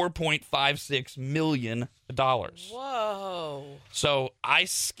of $4.56 million. Whoa. So I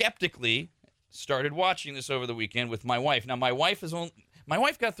skeptically started watching this over the weekend with my wife. Now, my wife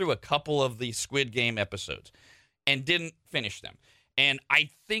got through a couple of the Squid Game episodes and didn't finish them. And I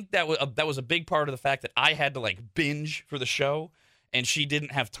think that was a big part of the fact that I had to binge for the show, and she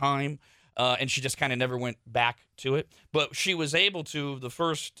didn't have time, and she just kind of never went back to it. But she was able to, the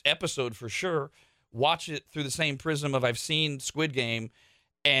first episode for sure, watch it through the same prism of I've seen Squid Game,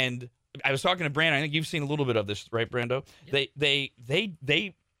 and I was talking to Brando. I think you've seen a little bit of this, right, Brando? Yep.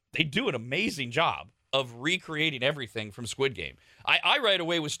 They do an amazing job of recreating everything from Squid Game. I right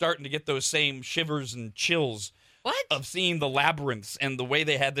away was starting to get those same shivers and chills of seeing the labyrinths and the way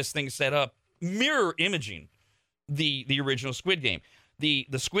they had this thing set up, mirror imaging the original Squid Game. The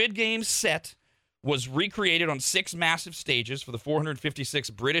Squid Game set was recreated on 6 massive stages for the 456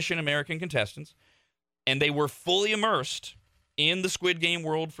 British and American contestants, and they were fully immersed in the Squid Game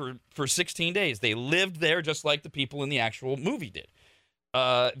world for 16 days. They lived there just like the people in the actual movie did.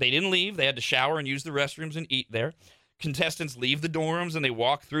 They didn't leave. They had to shower and use the restrooms and eat there. Contestants leave the dorms and they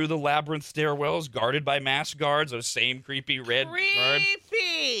walk through the labyrinth stairwells guarded by masked guards, those same creepy red guards.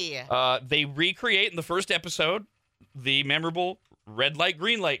 They recreate in the first episode the memorable red light,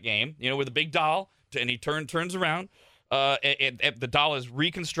 green light game, with a big doll, and he turns around. And the doll is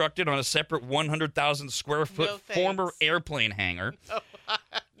reconstructed on a separate 100,000 square foot No thanks. former airplane hangar.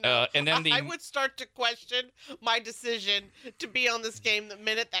 And then I would start to question my decision to be on this game the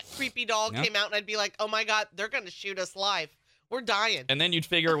minute that creepy doll Yep. came out, and I'd be like, oh my God, they're going to shoot us live. We're dying. And then you'd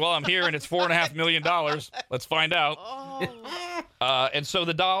figure, well, I'm here and it's $4.5 million. Let's find out. And so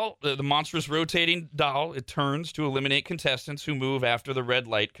the doll, the monstrous rotating doll, it turns to eliminate contestants who move after the red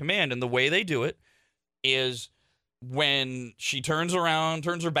light command. And the way they do it is when she turns around,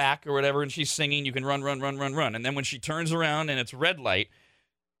 turns her back or whatever, and she's singing, you can run. And then when she turns around and it's red light,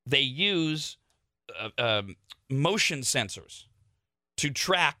 they use motion sensors to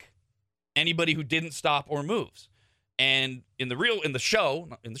track anybody who didn't stop or moves. And in the original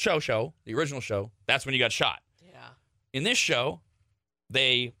show, that's when you got shot. Yeah. In this show,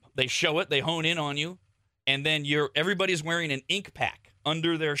 they show it, they hone in on you, and then everybody's wearing an ink pack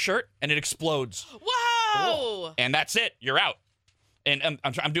under their shirt, and it explodes. Whoa! And that's it. You're out. And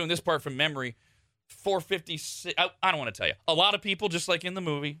I'm doing this part from memory. 456. I don't want to tell you. A lot of people, just like in the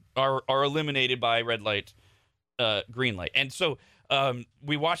movie, are eliminated by red light, green light. And so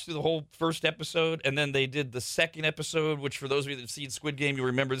we watched through the whole first episode, and then they did the second episode, which for those of you that have seen Squid Game, you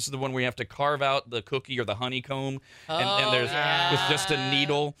remember this is the one where you have to carve out the cookie or the honeycomb, and there's with just a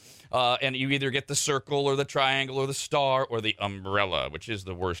needle, and you either get the circle or the triangle or the star or the umbrella, which is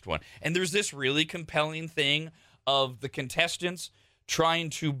the worst one. And there's this really compelling thing of the contestants trying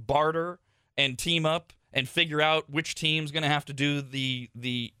to barter and team up and figure out which team's going to have to do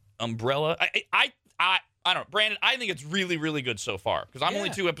the umbrella. I don't know, Brandon, I think it's really, really good so far because I'm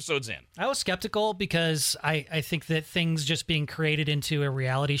only 2 episodes in. I was skeptical because I think that things just being created into a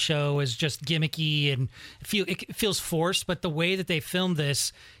reality show is just gimmicky and it feels forced. But the way that they filmed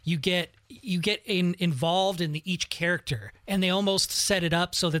this, you get involved in each character, and they almost set it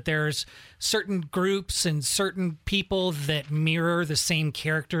up so that there's certain groups and certain people that mirror the same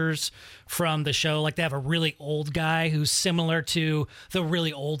characters from the show. Like they have a really old guy who's similar to the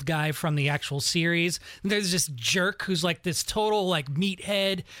really old guy from the actual series. And there's this jerk who's like this total like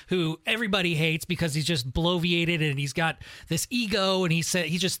meathead who everybody hates because he's just bloviated and he's got this ego and he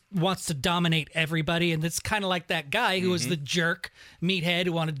just wants to dominate everybody. And it's kind of like that guy who was the jerk meathead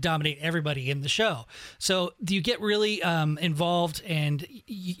who wanted to dominate everybody in the show. So you get really involved and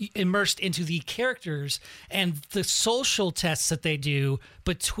immersed into the characters, and the social tests that they do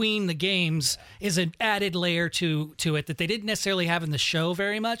between the games is an added layer to it that they didn't necessarily have in the show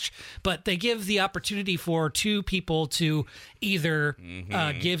very much, but they give the opportunity for 2 people to either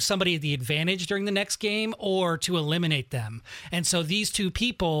give somebody the advantage during the next game or to eliminate them. And so these 2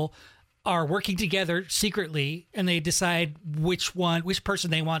 people are working together secretly, and they decide which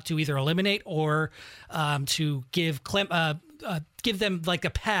person they want to either eliminate or to give them like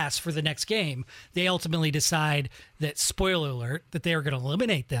a pass for the next game. They ultimately decide that, spoiler alert, that they are going to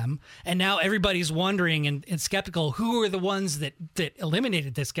eliminate them. And now everybody's wondering and skeptical, who are the ones that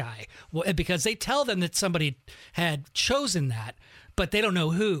eliminated this guy? Well, because they tell them that somebody had chosen that, but they don't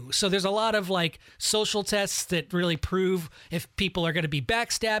know who. So there's a lot of like social tests that really prove if people are going to be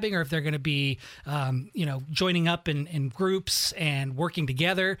backstabbing or if they're going to be, joining up in groups and working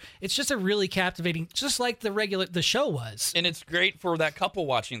together. It's just a really captivating, just like the show was. And it's great for that couple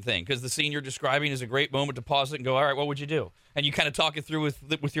watching thing because the scene you're describing is a great moment to pause it and go, all right, what would you do? And you kind of talk it through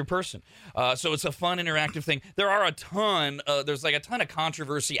with your person. So it's a fun, interactive thing. There are there's like a ton of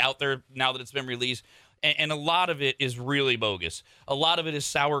controversy out there now that it's been released. And a lot of it is really bogus. A lot of it is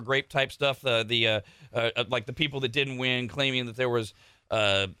sour grape type stuff. Like the people that didn't win, claiming that there was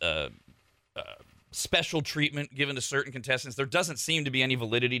special treatment given to certain contestants. There doesn't seem to be any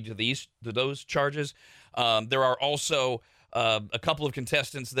validity to those charges. There are also a couple of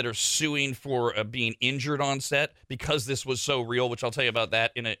contestants that are suing for being injured on set because this was so real, which I'll tell you about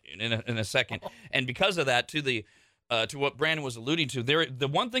that in a second. And because of that, to what Brandon was alluding to, the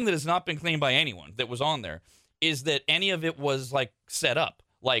one thing that has not been claimed by anyone that was on there is that any of it was like set up.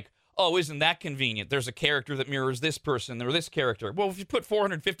 Like, oh, isn't that convenient? There's a character that mirrors this person or this character. Well, if you put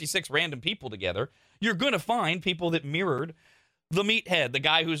 456 random people together, you're going to find people that mirrored the meathead, the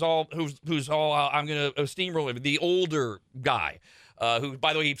guy who's all I'm going to steamroll him, the older guy. Who,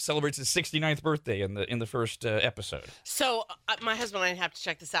 by the way, he celebrates his 69th birthday in the first episode. So my husband and I have to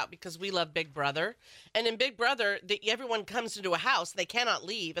check this out because we love Big Brother. And in Big Brother, everyone comes into a house. They cannot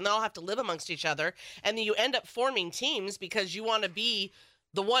leave, and they all have to live amongst each other. And then you end up forming teams because you want to be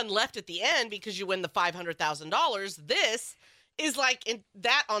the one left at the end because you win the $500,000. This is like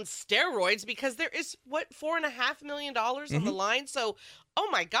that on steroids because there is, $4.5 million on the line? So, oh,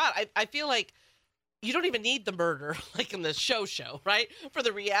 my God, I feel like you don't even need the murder like in the show, right? For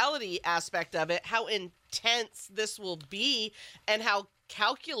the reality aspect of it, how intense this will be and how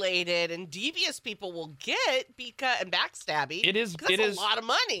calculated and devious people will get and backstabby. It is a lot of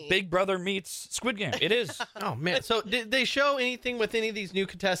money. Big Brother meets Squid Game. It is. Oh man! So did they show anything with any of these new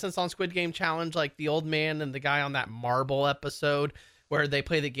contestants on Squid Game Challenge, like the old man and the guy on that marble episode, where they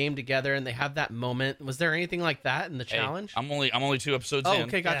play the game together and they have that moment? Was there anything like that in the challenge? I'm only 2 episodes in. Oh,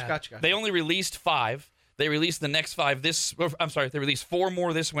 okay, gotcha. They only released 5. They released the next 5 they released 4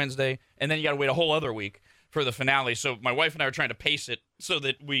 more this Wednesday, and then you got to wait a whole other week for the finale. So my wife and I are trying to pace it so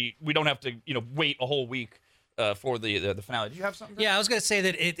that we don't have to wait a whole week for the finale. Did you have something? Yeah, I was going to say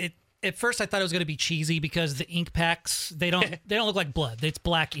that it at first I thought it was going to be cheesy because the ink packs they don't look like blood. It's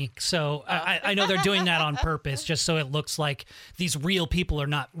black ink. So I know they're doing that on purpose just so it looks like these real people are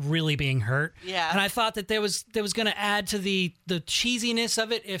not really being hurt. Yeah. And I thought that there was going to add to the cheesiness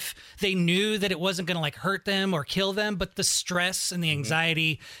of it if they knew that it wasn't going to like hurt them or kill them, but the stress and the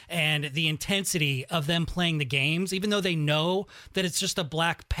anxiety and the intensity of them playing the games, even though they know that it's just a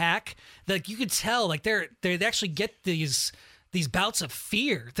black pack, like you could tell like they actually get these bouts of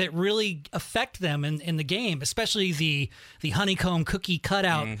fear that really affect them in the game, especially the honeycomb cookie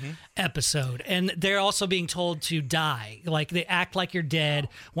cutout episode. And they're also being told to die. Like they act like you're dead.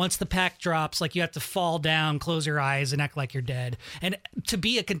 Once the pack drops, like you have to fall down, close your eyes, and act like you're dead. And to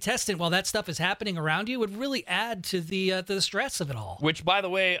be a contestant while that stuff is happening around you would really add to the stress of it all. Which, by the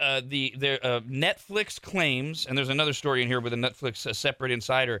way, the Netflix claims, and there's another story in here with a Netflix separate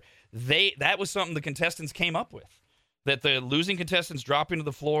insider, that was something the contestants came up with. That the losing contestants dropping to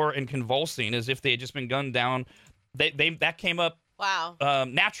the floor and convulsing as if they had just been gunned down, that came up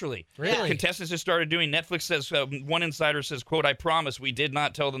naturally. Really? Contestants just started doing. Netflix says, one insider says, quote, "I promise we did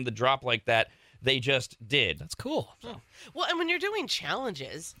not tell them to drop like that. They just did." That's cool. Well, and when you're doing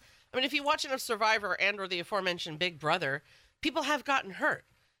challenges, I mean, if you watch enough Survivor or the aforementioned Big Brother, people have gotten hurt.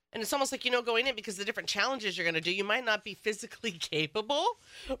 And it's almost like, going in because the different challenges you're going to do, you might not be physically capable.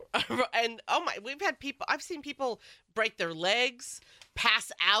 And, I've seen people break their legs,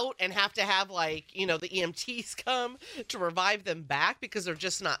 pass out, and have to have, the EMTs come to revive them back because they're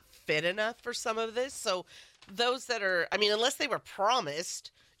just not fit enough for some of this. So those that are, unless they were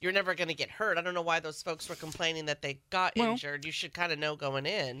promised you're never going to get hurt. I don't know why those folks were complaining that they got injured. You should kind of know going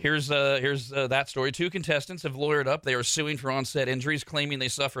in. Here's that story. 2 contestants have lawyered up. They are suing for onset injuries, claiming they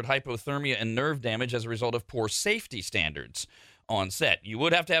suffered hypothermia and nerve damage as a result of poor safety standards on set. You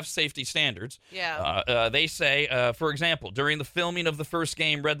would have to have safety standards. Yeah. They say, for example, during the filming of the first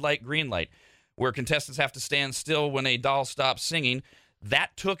game, Red Light, Green Light, where contestants have to stand still when a doll stops singing,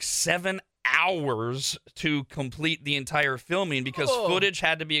 that took 7 hours to complete the entire filming because footage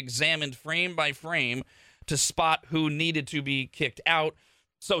had to be examined frame by frame to spot who needed to be kicked out.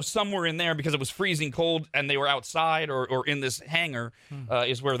 So somewhere in there, because it was freezing cold and they were outside or in this hangar,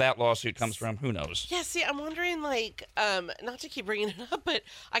 is where that lawsuit comes from. Who knows? Yeah, see, I'm wondering, not to keep bringing it up, but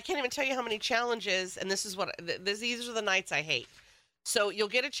I can't even tell you how many challenges, and this is these are the nights I hate. So you'll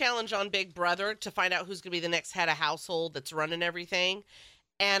get a challenge on Big Brother to find out who's going to be the next head of household that's running everything.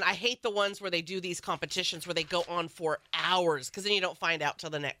 And I hate the ones where they do these competitions where they go on for hours because then you don't find out till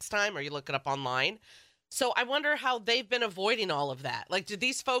the next time or you look it up online. So I wonder how they've been avoiding all of that. Like, did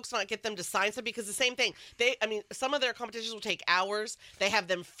these folks not get them to sign something? Because the same thing, some of their competitions will take hours. They have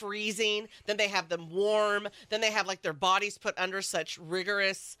them freezing, then they have them warm, then they have their bodies put under such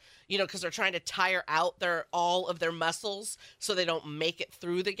rigorous, because they're trying to tire out all of their muscles so they don't make it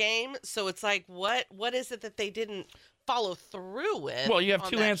through the game. So it's like, what is it that they didn't follow through with? Well, you have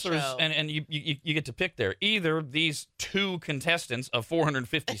 2 answers, and you get to pick there. Either these 2 contestants of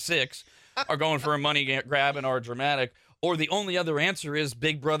 456 are going for a money grab and are dramatic, or the only other answer is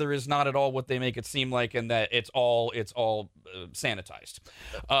Big Brother is not at all what they make it seem like, and that it's all sanitized.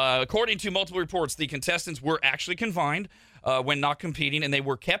 According to multiple reports, the contestants were actually confined when not competing, and they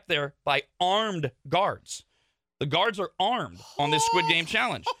were kept there by armed guards. The guards are armed on this Squid Game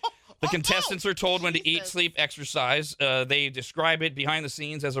challenge. The contestants are told when to eat, sleep, exercise. They describe it behind the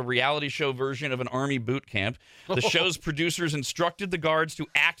scenes as a reality show version of an army boot camp. The show's producers instructed the guards to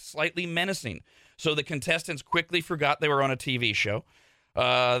act slightly menacing, so the contestants quickly forgot they were on a TV show.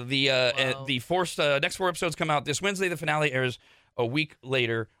 The next 4 episodes come out this Wednesday. The finale airs a week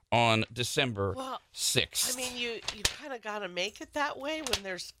later on December 6th. You kind of got to make it that way when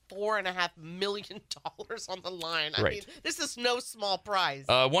there's $4.5 million on the line. I mean, this is no small prize.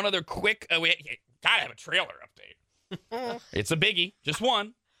 One other quick, we gotta have a trailer update. It's a biggie, just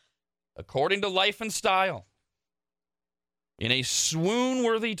one. According to Life and Style, in a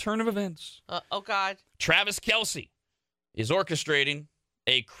swoon-worthy turn of events, oh God, Travis Kelce is orchestrating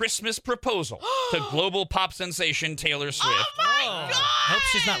a Christmas proposal to global pop sensation Taylor Swift. Oh my God! Hope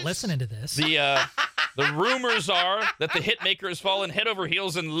she's not listening to this. The rumors are that the hitmaker has fallen head over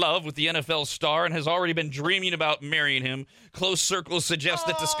heels in love with the NFL star and has already been dreaming about marrying him. Close circles suggest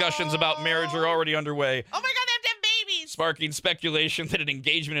that discussions about marriage are already underway. Oh my God, they have to have babies. Sparking speculation that an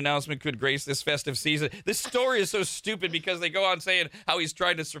engagement announcement could grace this festive season. This story is so stupid because they go on saying how he's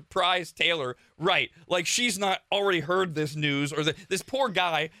trying to surprise Taylor. Right. Like she's not already heard this news or this poor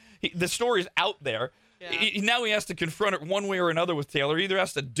guy. The story's out there. Yeah. Now he has to confront it one way or another with Taylor. He either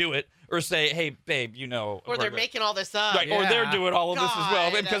has to do it or say, hey, babe, you know. Or they're making all this up. Right, or they're doing all of this as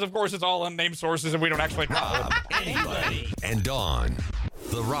well. Because, of course, it's all unnamed sources and we don't actually know. Anybody. And Dawn.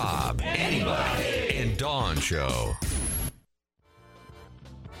 The Rob. Anybody. And Dawn Show.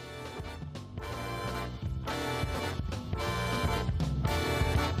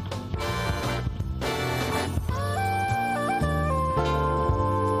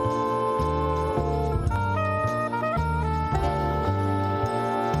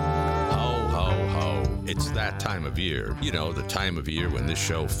 It's that time of year. You know, the time of year when this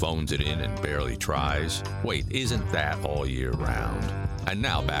show phones it in and barely tries. Wait, isn't that all year round? And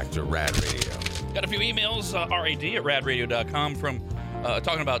now back to Rad Radio. Got a few emails, RAD at radradio.com, from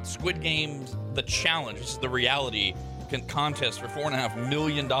talking about Squid Game's The Challenge. This is the reality contest for $4.5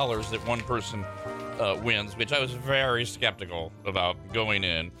 million that one person wins, which I was very skeptical about going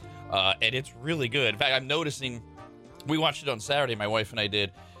in. And it's really good. In fact, I'm noticing, we watched it on Saturday, my wife and I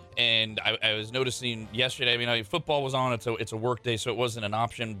did, and I was noticing yesterday, I mean, football was on, it's a work day, so it wasn't an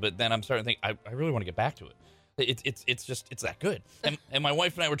option, but then I'm starting to think, I really want to get back to it. It's that good. And my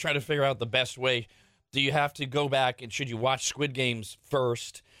wife and I were trying to figure out the best way. Do you have to go back, and should you watch Squid Games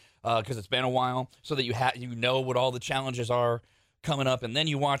first, because it's been a while, so that you know what all the challenges are coming up, and then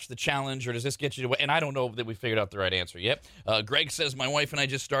you watch the challenge, or does this get you to... And I don't know that we figured out the right answer yet. Greg says, my wife and I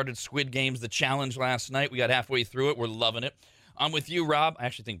just started Squid Games, the challenge, last night. We got halfway through it. We're loving it. I'm with you, Rob. I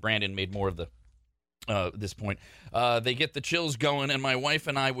actually think Brandon made more of this point. They get the chills going, and my wife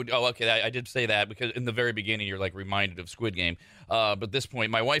and I would... Oh, okay, I did say that, because in the very beginning, you're, like, reminded of Squid Game. But this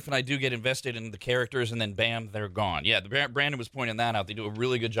point, my wife and I do get invested in the characters, and then, bam, they're gone. Yeah, Brandon was pointing that out. They do a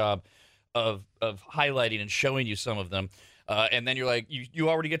really good job of highlighting and showing you some of them. And then you're like, you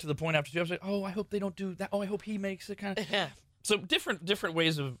already get to the point after 2 episodes, like, oh, I hope they don't do that. Oh, I hope he makes it, kind of... Yeah. So different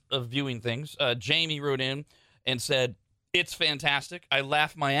ways of viewing things. Jamie wrote in and said... It's fantastic. I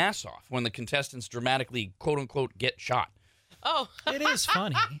laugh my ass off when the contestants dramatically, quote-unquote, get shot. Oh. It is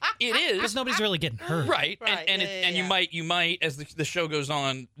funny. It is. Because nobody's really getting hurt. Right. And you might, as the show goes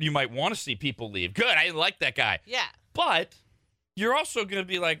on, you might want to see people leave. Good, I like that guy. Yeah. But you're also going to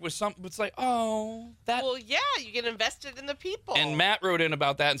be like, it's like, oh, that... Well, yeah, you get invested in the people. And Matt wrote in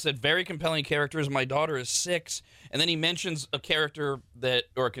about that and said, very compelling characters. My daughter is 6. And then he mentions a character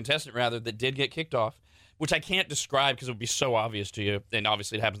or a contestant, rather, that did get kicked off, which I can't describe because it would be so obvious to you, and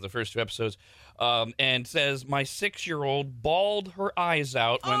obviously it happens in the first 2 episodes, and says, my 6-year-old bawled her eyes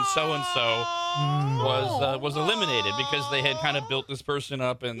out when so-and-so was eliminated because they had kind of built this person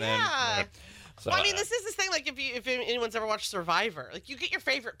up, and then... So, well, I mean, this is the thing, like, if anyone's ever watched Survivor, like, you get your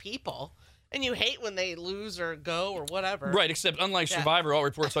favorite people, and you hate when they lose or go or whatever. Right, except unlike Survivor, all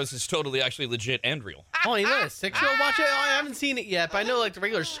reports say it's totally actually legit and real. Oh, you let a 6-year-old watch it? Oh, I haven't seen it yet, but I know like the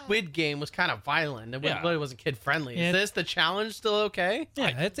regular Squid Game was kind of violent. It really wasn't kid friendly. Is this the challenge still okay?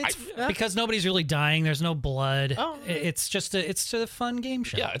 Yeah, it's because nobody's really dying. There's no blood. Oh, it's just a fun game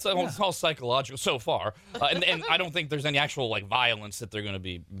show. Yeah, it's all psychological so far, and I don't think there's any actual like violence that they're going to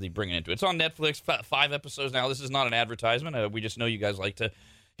be bringing into it. It's on Netflix, 5 episodes now. This is not an advertisement. We just know you guys like to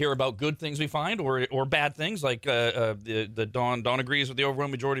hear about good things we find or bad things, like the Dawn agrees with the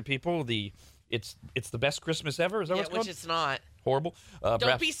overwhelming majority of people. It's the best Christmas ever. Is that what it's called? Which it's not. Horrible.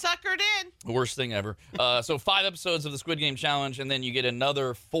 Don't be suckered in. Worst thing ever. So 5 episodes of the Squid Game Challenge, and then you get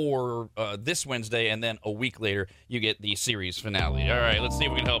another 4 this Wednesday, and then a week later you get the series finale. All right, let's see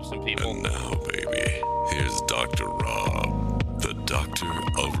if we can help some people. And now, baby, here's Dr. Rob, the Doctor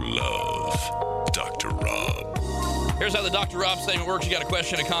of Love. Dr. Rob. Here's how the Dr. Rob statement works. You got a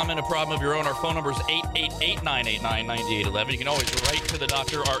question, a comment, a problem of your own. Our phone number is 888-989-9811. You can always write to the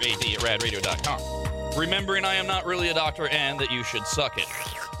doctor, RAD at radradio.com. Remembering I am not really a doctor and that you should suck it.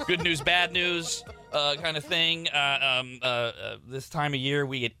 Good news, bad news kind of thing. This time of year,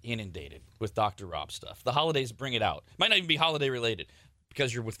 we get inundated with Dr. Rob stuff. The holidays bring it out. Might not even be holiday related,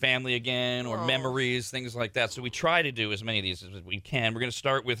 because you're with family again or memories, things like that. So we try to do as many of these as we can. We're going to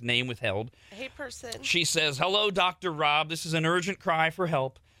start with name withheld. Hey, person. She says, hello, Dr. Rob. This is an urgent cry for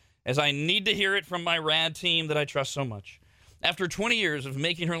help, as I need to hear it from my RAD team that I trust so much. After 20 years of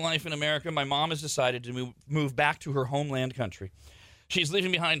making her life in America, my mom has decided to move back to her homeland country. She's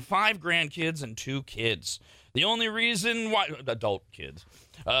leaving behind 5 grandkids and 2 kids. The only reason why, adult kids,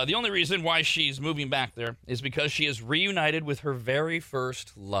 the only reason why she's moving back there is because she is reunited with her very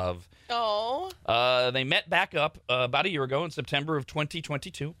first love. Oh. They met back up about a year ago in September of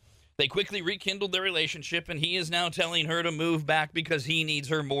 2022. They quickly rekindled their relationship, and he is now telling her to move back because he needs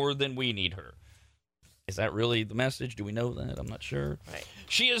her more than we need her. Is that really the message? Do we know that? I'm not sure. Right.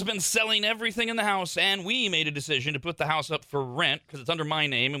 She has been selling everything in the house, and we made a decision to put the house up for rent because it's under my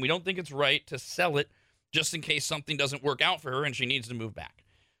name, and we don't think it's right to sell it just in case something doesn't work out for her and she needs to move back.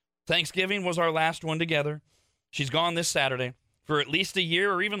 Thanksgiving was our last one together. She's gone this Saturday for at least a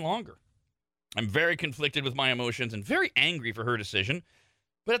year or even longer. I'm very conflicted with my emotions and very angry for her decision.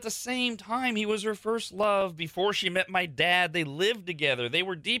 But at the same time, he was her first love. Before she met my dad, they lived together. They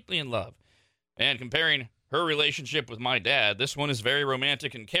were deeply in love. And comparing her relationship with my dad, this one is very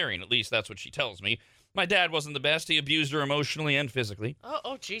romantic and caring. At least that's what she tells me. My dad wasn't the best. He abused her emotionally and physically.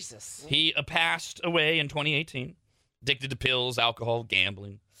 Oh, Jesus. He passed away in 2018, addicted to pills, alcohol,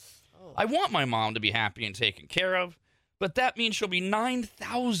 gambling. Oh. I want my mom to be happy and taken care of, but that means she'll be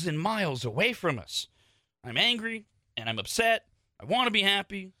 9,000 miles away from us. I'm angry and I'm upset. I want to be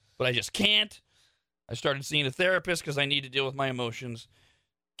happy, but I just can't. I started seeing a therapist because I need to deal with my emotions.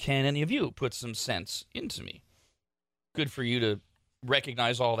 Can any of you put some sense into me? Good for you to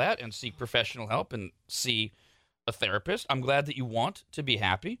recognize all that and seek professional help and see a therapist. I'm glad that you want to be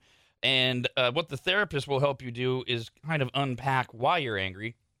happy. And what the therapist will help you do is kind of unpack why you're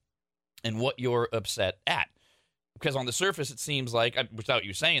angry and what you're upset at. Because on the surface, it seems like, without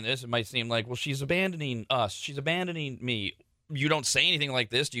you saying this, it might seem like, well, she's abandoning us. She's abandoning me. You don't say anything like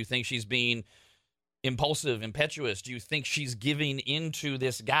this. Do you think she's being impulsive, impetuous? Do you think she's giving into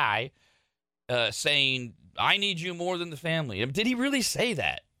this guy saying, I need you more than the family? Did he really say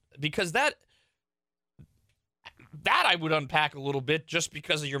that? Because that I would unpack a little bit just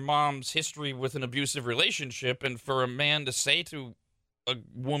because of your mom's history with an abusive relationship. And for a man to say to a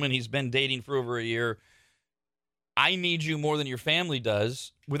woman he's been dating for over a year, I need you more than your family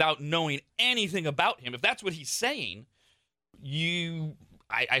does, without knowing anything about him, if that's what he's saying,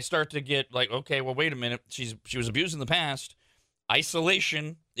 I start to get like, okay, well, wait a minute. She was abused in the past.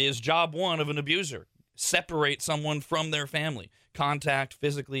 Isolation is job one of an abuser. Separate someone from their family, contact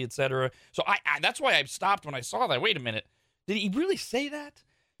physically, etc. So I that's why I stopped when I saw that. Wait a minute. Did he really say that?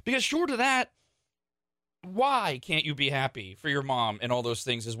 Because short of that, why can't you be happy for your mom and all those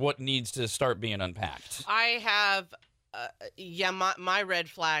things is what needs to start being unpacked. I have, my red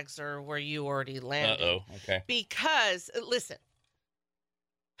flags are where you already landed. Uh-oh, okay. Because, listen,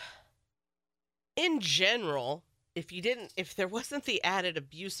 in general, if there wasn't the added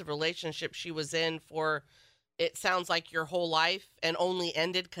abusive relationship she was in for, it sounds like your whole life and only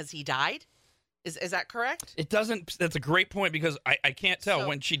ended because he died. Is that correct? It doesn't. That's a great point because I can't tell.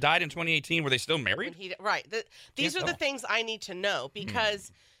 When she died in 2018, were they still married? Right. These are the things I need to know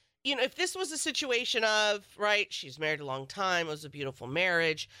because, if this was a situation of, right, she's married a long time, it was a beautiful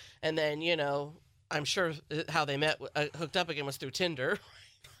marriage, and then, I'm sure how they met, hooked up again was through Tinder.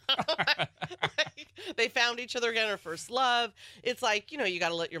 They found each other again, her first love. It's like, you got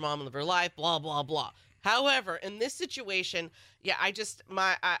to let your mom live her life, blah, blah, blah. However, in this situation,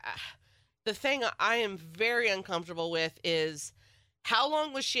 the thing I am very uncomfortable with is how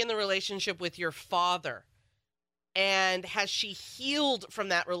long was she in the relationship with your father? And has she healed from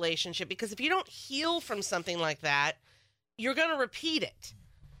that relationship? Because if you don't heal from something like that, you're going to repeat it.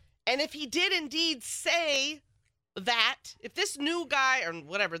 And if he did indeed say that, if this new guy or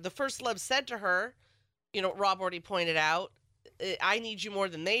whatever, the first love said to her, Rob already pointed out, I need you more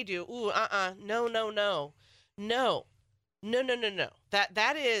than they do. Ooh, no. No.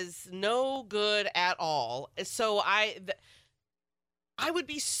 That is no good at all. So I would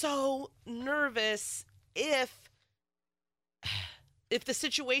be so nervous if the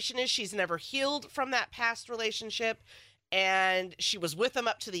situation is she's never healed from that past relationship and she was with him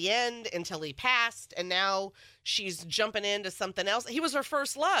up to the end until he passed and now she's jumping into something else. He was her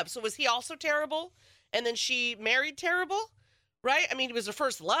first love. So was he also terrible? And then she married terrible? Right? I mean, he was her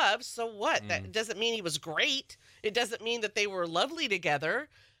first love, so what? That doesn't mean he was great. It doesn't mean that they were lovely together.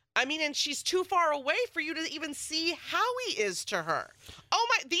 I mean, and she's too far away for you to even see how he is to her. Oh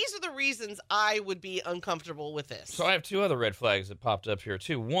my, these are the reasons I would be uncomfortable with this. So I have 2 other red flags that popped up here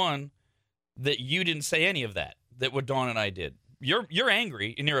too. One, that you didn't say any of that what Dawn and I did. You're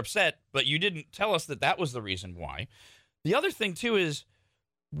angry and you're upset, but you didn't tell us that was the reason why. The other thing too is,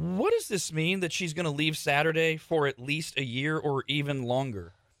 what does this mean that she's going to leave Saturday for at least a year or even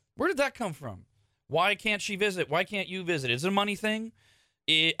longer? Where did that come from? Why can't she visit? Why can't you visit? Is it a money thing?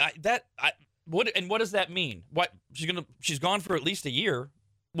 what does that mean? What she's gone for at least a year.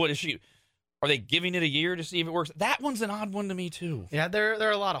 What is she? Are they giving it a year to see if it works? That one's an odd one to me too. Yeah, there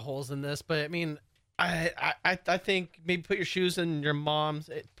are a lot of holes in this, but I mean, I think maybe put your shoes in your mom's.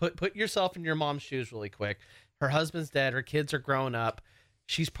 Put yourself in your mom's shoes really quick. Her husband's dead. Her kids are grown up.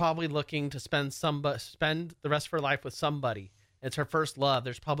 She's probably looking to spend the rest of her life with somebody. It's her first love.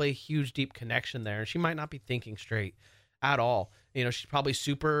 There's probably a huge, deep connection there, and she might not be thinking straight at all. You know, she's probably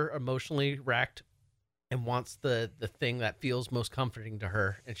super emotionally wrecked and wants the thing that feels most comforting to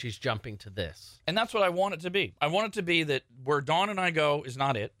her, and she's jumping to this. And that's what I want it to be. I want it to be that where Dawn and I go is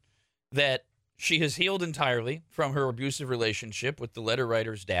not it, that she has healed entirely from her abusive relationship with the letter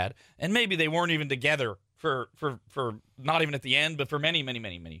writer's dad, and maybe they weren't even together for not even at the end, but for many, many,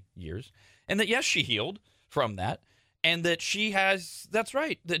 many, many years. And that, yes, she from that. And that she has, that's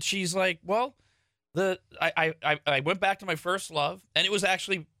right, that she's like, well, I went back to my first love, and it was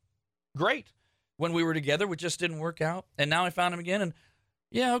actually great when we were together. It just didn't work out. And now I found him again. And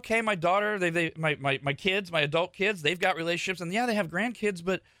yeah, okay, my daughter, my kids, my adult kids, they've got relationships. And yeah, they have grandkids,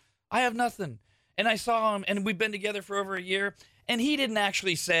 but I have nothing. And I saw him, and we've been together for over a year. And he didn't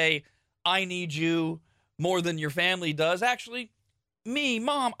actually say, I need you more than your family does. Actually, me,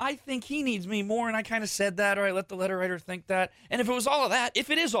 Mom, I think he needs me more. And I kind of said that, or I let the letter writer think that. And if it was all of that, if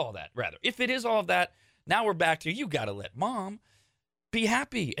it is all of that, now we're back to, you got to let Mom be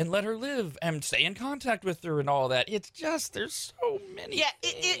happy and let her live and stay in contact with her and all that. It's just, there's so many. Yeah,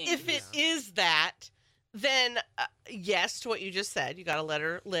 if it is that, then yes, to what you just said, you got to let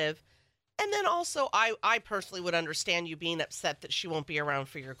her live. And then also, I personally would understand you being upset that she won't be around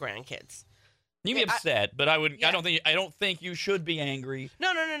for your grandkids. You can be upset, but I wouldn't. Yeah. I don't think you should be angry.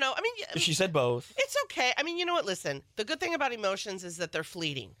 No. I mean, she said both. It's okay. I mean, you know what? Listen, the good thing about emotions is that they're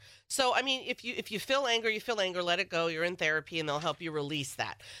fleeting. So, I mean, if you feel anger, you feel anger. Let it go. You're in therapy, and they'll help you release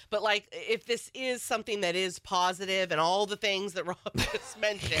that. But like, if this is something that is positive and all the things that Rob just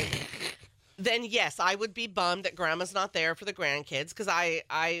mentioned, then yes, I would be bummed that Grandma's not there for the grandkids, because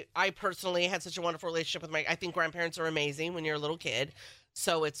I personally had such a wonderful relationship with I think grandparents are amazing when you're a little kid.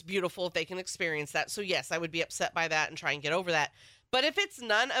 So it's beautiful if they can experience that. So yes, I would be upset by that and try and get over that. But if it's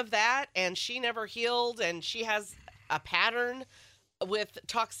none of that, and she never healed, and she has a pattern with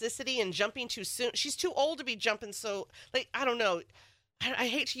toxicity and jumping too soon, she's too old to be jumping. So, like, I don't know. I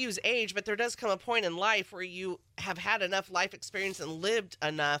hate to use age, but there does come a point in life where you have had enough life experience and lived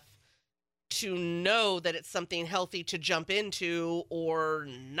enough to know that it's something healthy to jump into or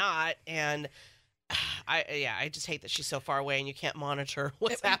not. And I just hate that she's so far away and you can't monitor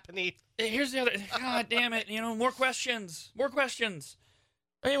what's happening. Here's the other. God damn it! More questions.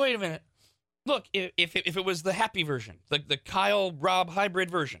 Hey, wait a minute. Look, if it was the happy version, the Kyle Rob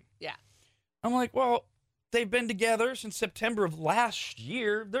hybrid version, yeah, I'm like, well, they've been together since September of last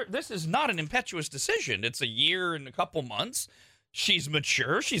year. This is not an impetuous decision. It's a year and a couple months. She's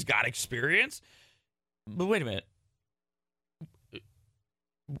mature. She's got experience. But wait a minute.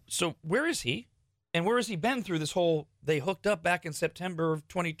 So where is he? And where has he been through this whole, they hooked up back in September of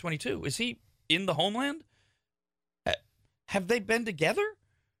 2022? Is he in the homeland? Have they been together?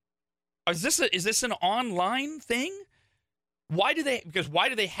 Is this an online thing? Why do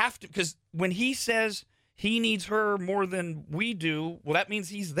they have to? Because when he says he needs her more than we do, well, that means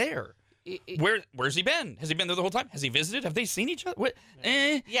he's there. Where's he been? Has he been there the whole time? Has he visited? Have they seen each other?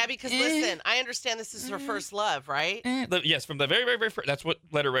 Yeah, because listen, I understand this is her first love, right? Yes, from the very, very, very first. That's what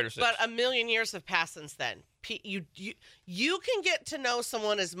letter writer says. But a million years have passed since then. You can get to know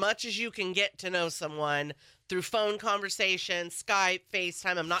someone as much as you can get to know someone through phone conversation, Skype,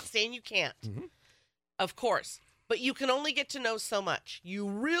 FaceTime. I'm not saying you can't, of course. But you can only get to know so much. You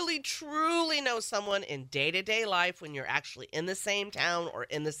really, truly know someone in day-to-day life when you're actually in the same town or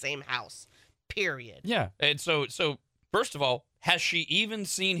in the same house, period. Yeah. And so first of all, has she even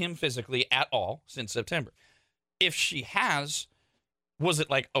seen him physically at all since September? If she has, was it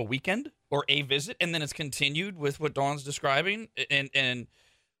like a weekend or a visit, and then it's continued with what Dawn's describing, and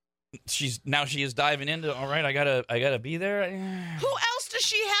she is diving into, all right, I gotta be there. Who else does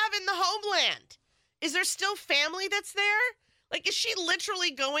she have in the homeland? Is there still family that's there? Like, is she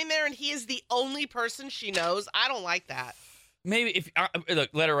literally going there and he is the only person she knows? I don't like that. Maybe if look,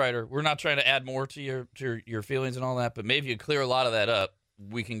 letter writer, we're not trying to add more to your feelings and all that, but maybe you clear a lot of that up,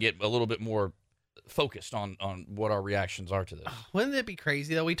 we can get a little bit more focused on what our reactions are to this. Wouldn't it be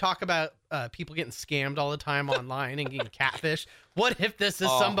crazy though? We talk about people getting scammed all the time online and getting catfish. What if this is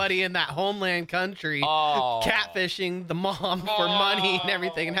somebody in that homeland country catfishing the mom for money and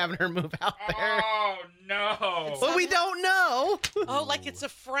everything and having her move out there? Oh no! But we don't know. Oh, like it's a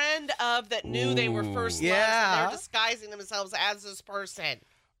friend of that knew they were first loved, and they're disguising themselves as this person.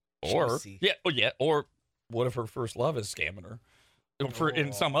 Or Juicy. or what if her first love is scamming her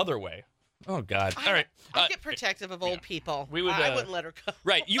in some other way? Oh God! All right, I get protective of old people. we would, I wouldn't let her go.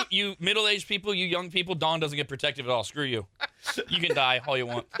 right. You middle-aged people, you young people. Dawn doesn't get protective at all. Screw you. You can die all you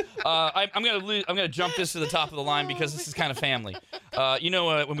want. I'm gonna jump this to the top of the line because this is kind of family.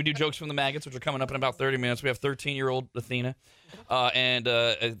 When we do jokes from the maggots, which are coming up in about 30 minutes, we have 13-year-old Athena,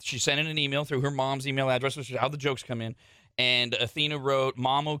 and she sent in an email through her mom's email address, which is how the jokes come in. And Athena wrote,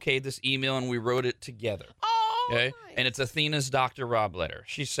 "Mom okayed this email, and we wrote it together." Okay, nice. And it's Athena's Dr. Rob letter.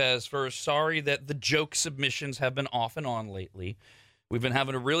 She says, "First, sorry that the joke submissions have been off and on lately. We've been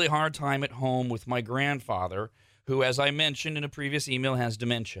having a really hard time at home with my grandfather, who, as I mentioned in a previous email, has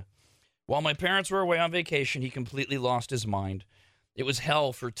dementia. While my parents were away on vacation, he completely lost his mind. It was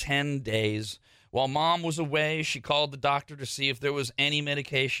hell for 10 days. While Mom was away, she called the doctor to see if there was any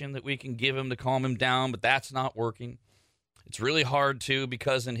medication that we can give him to calm him down, but that's not working. It's really hard, too,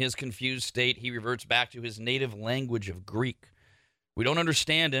 because in his confused state, he reverts back to his native language of Greek. We don't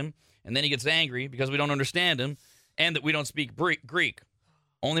understand him, and then he gets angry because we don't understand him and that we don't speak Greek.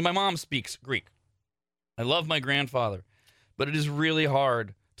 Only my mom speaks Greek. I love my grandfather, but it is really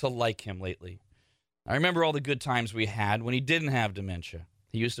hard to like him lately. I remember all the good times we had when he didn't have dementia.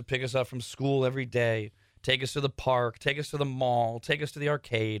 He used to pick us up from school every day, take us to the park, take us to the mall, take us to the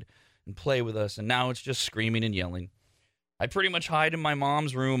arcade, and play with us, and now it's just screaming and yelling. I pretty much hide in my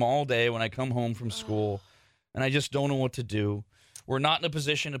mom's room all day when I come home from school, and I just don't know what to do. We're not in a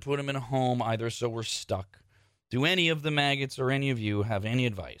position to put him in a home either, so we're stuck. Do any of the maggots or any of you have any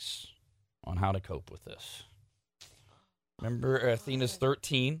advice on how to cope with this?" Remember, Athena's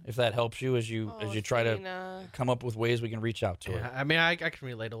 13, if that helps you as you try to come up with ways we can reach out to her. I mean, I can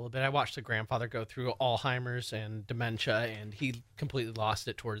relate a little bit. I watched the grandfather go through Alzheimer's and dementia, and he completely lost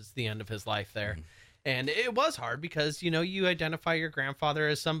it towards the end of his life there. Mm-hmm. And it was hard because, you identify your grandfather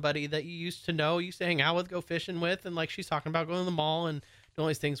as somebody that you used to know, you used to hang out with, go fishing with, and like she's talking about going to the mall and doing all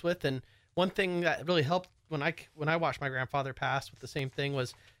these things with. And one thing that really helped when I watched my grandfather pass with the same thing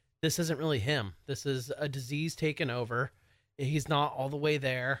was, this isn't really him. This is a disease taken over. He's not all the way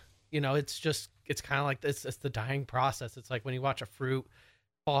there. It's kind of like this. It's the dying process. It's like when you watch a fruit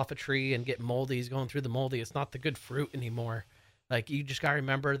fall off a tree and get moldy, he's going through the moldy. It's not the good fruit anymore. Like, you just got to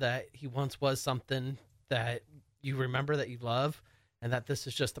remember that he once was something that you remember that you love, and that this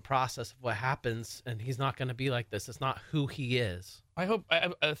is just the process of what happens, and he's not going to be like this. It's not who he is. I hope,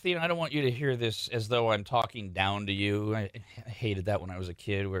 Athena, I don't want you to hear this as though I'm talking down to you. I hated that when I was a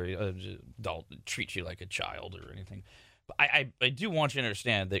kid, where an adult treats you like a child or anything. But I do want you to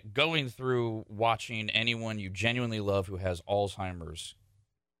understand that going through watching anyone you genuinely love who has Alzheimer's,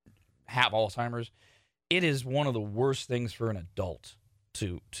 it is one of the worst things for an adult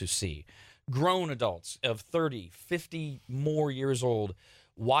to see. Grown adults of 30, 50 more years old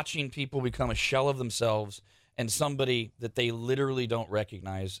watching people become a shell of themselves and somebody that they literally don't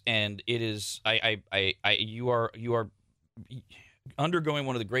recognize. And it is, you are undergoing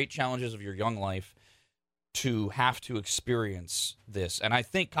one of the great challenges of your young life to have to experience this. And I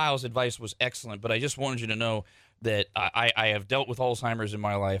think Kyle's advice was excellent, but I just wanted you to know that I have dealt with Alzheimer's in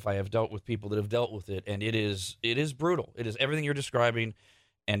my life. I have dealt with people that have dealt with it, and it is brutal. It is everything you're describing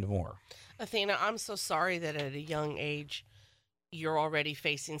and more. Athena, I'm so sorry that at a young age you're already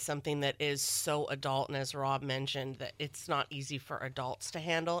facing something that is so adult, and as Rob mentioned, that it's not easy for adults to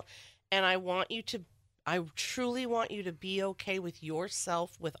handle. And I truly want you to be okay with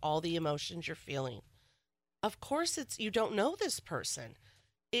yourself, with all the emotions you're feeling. Of course, you don't know this person.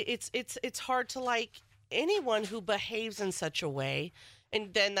 It's hard to like anyone who behaves in such a way,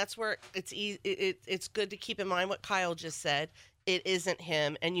 and then that's where it's good to keep in mind what Kyle just said. It isn't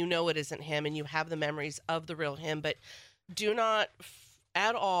him, and it isn't him, and you have the memories of the real him, but do not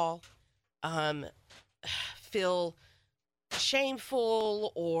at all feel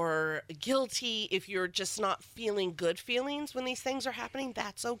shameful or guilty if you're just not feeling good feelings when these things are happening.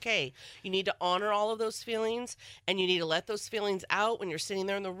 That's okay. You need to honor all of those feelings, and you need to let those feelings out when you're sitting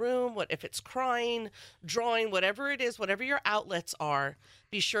there in the room. What if it's crying, drawing, whatever it is, whatever your outlets are,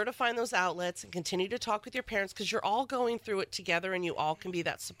 be sure to find those outlets and continue to talk with your parents, because you're all going through it together and you all can be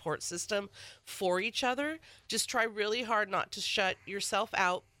that support system for each other. Just try really hard not to shut yourself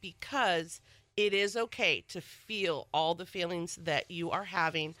out, because it is okay to feel all the feelings that you are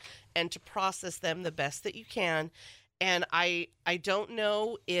having and to process them the best that you can. And I don't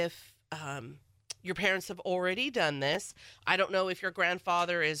know if your parents have already done this. I don't know if your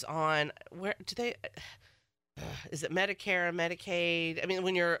grandfather is on, is it Medicare or Medicaid? I mean,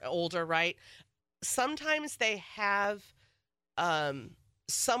 when you're older, right? Sometimes they have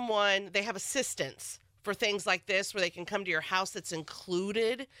they have assistance for things like this where they can come to your house that's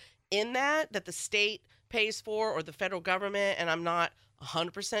included in that the state pays for or the federal government, and I'm not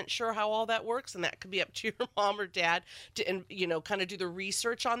 100% sure how all that works, and that could be up to your mom or dad to, kind of do the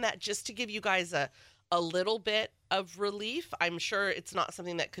research on that just to give you guys a little bit of relief. I'm sure it's not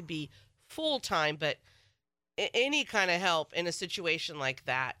something that could be full-time, but any kind of help in a situation like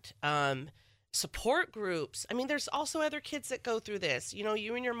that. Support groups. I mean, there's also other kids that go through this.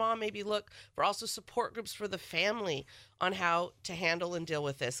 You and your mom maybe look for also support groups for the family on how to handle and deal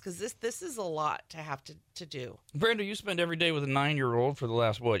with this, because this is a lot to have to do. Brenda, you spend every day with a 9-year-old for the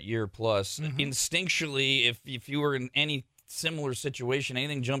last, year plus. Mm-hmm. Instinctually, if you were in any similar situation,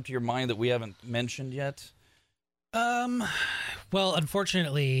 anything jump to your mind that we haven't mentioned yet? Well,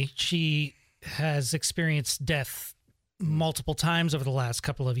 unfortunately, she has experienced death multiple times over the last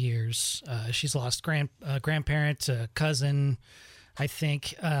couple of years. She's lost grandparent, cousin, I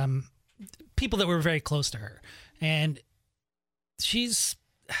think, people that were very close to her. And it's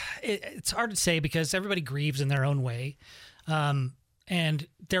hard to say because everybody grieves in their own way. And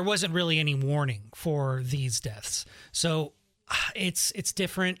there wasn't really any warning for these deaths. So it's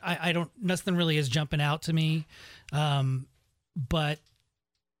different. Nothing really is jumping out to me. But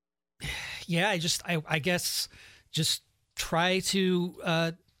yeah, I guess just try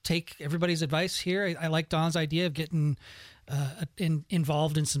to take everybody's advice here. I like Dawn's idea of getting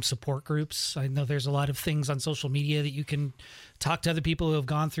involved in some support groups. I know there's a lot of things on social media that you can talk to other people who have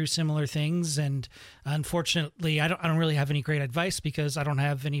gone through similar things. And unfortunately, I don't really have any great advice because I don't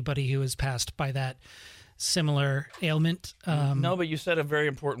have anybody who has passed by that similar ailment. No, but you said a very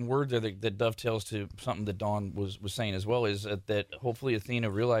important word there that dovetails to something that Dawn was saying as well, is that hopefully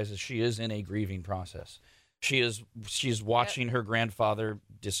Athena realizes she is in a grieving process. She's watching her grandfather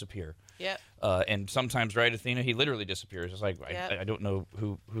disappear. Yep. And sometimes, right, Athena, he literally disappears. It's like, I don't know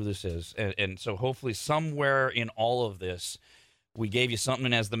who this is. And so hopefully somewhere in all of this, we gave you something,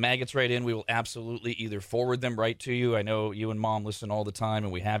 and as the maggots write in, we will absolutely either forward them right to you. I know you and Mom listen all the time,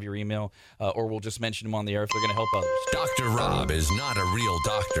 and we have your email, or we'll just mention them on the air if they're going to help others. Dr. Rob is not a real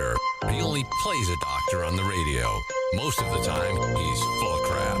doctor. He only plays a doctor on the radio. Most of the time, he's full of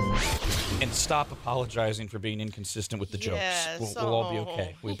crap. And stop apologizing for being inconsistent with the jokes. Yes. We'll all be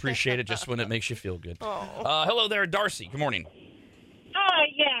okay. We appreciate it just when it makes you feel good. Hello there, Darcy. Good morning. Hi,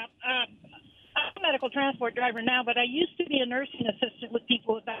 yeah. I'm a medical transport driver now, but I used to be a nursing assistant with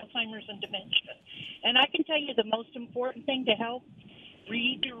people with Alzheimer's and dementia. And I can tell you the most important thing to help,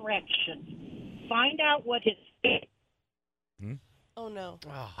 redirection. Find out what his... Oh, no.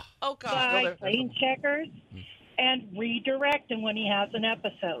 Oh, God. By playing checkers. And redirect him when he has an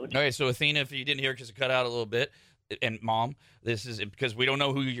episode. All right, so Athena, if you didn't hear because it cut out a little bit, and Mom, this is because we don't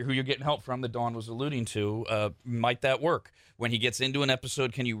know who you're getting help from that Dawn was alluding to. Might that work? When he gets into an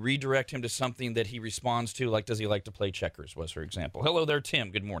episode, can you redirect him to something that he responds to? Like, does he like to play checkers, was her example. Hello there,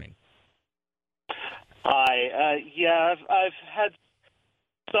 Tim. Good morning. Hi. I've had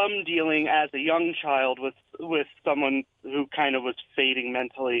some dealing as a young child with someone who kind of was fading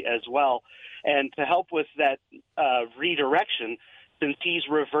mentally as well. And to help with that redirection, since he's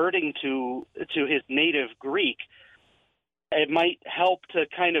reverting to his native Greek, it might help to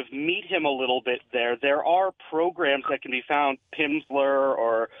kind of meet him a little bit there. There are programs that can be found, Pimsleur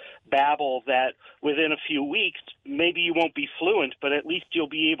or Babbel, that within a few weeks, maybe you won't be fluent, but at least you'll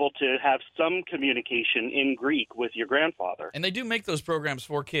be able to have some communication in Greek with your grandfather. And they do make those programs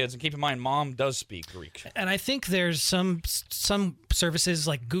for kids. And keep in mind, Mom does speak Greek. And I think there's some services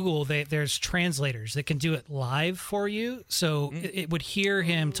like Google, there's translators that can do it live for you. So it would hear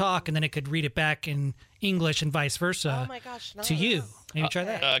him talk, and then it could read it back in English and vice versa. Oh my gosh, nice. To you. Maybe try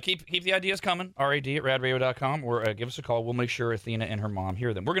that. Keep the ideas coming. RAD@radradio.com, or give us a call. We'll make sure Athena and her mom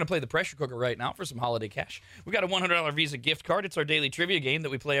hear them. We're going to play the pressure cooker right now for some holiday cash. We got a $100 Visa gift card. It's our daily trivia game that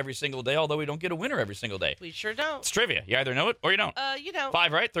we play every single day, although we don't get a winner every single day. We sure don't. It's trivia. You either know it or you don't. You don't.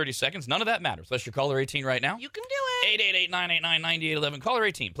 5 right, 30 seconds. None of that matters. Unless you're caller 18 right now. You can do it. 888-989-9811. Caller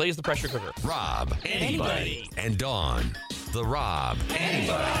 18 plays the pressure cooker. Rob, anybody, and Dawn. The Rob,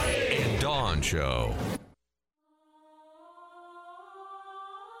 anybody, and Dawn Show.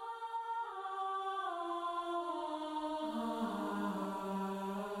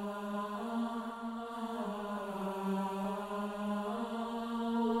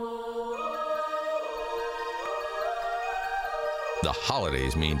 The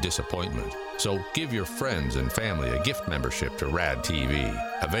holidays mean disappointment, so give your friends and family a gift membership to RAD TV,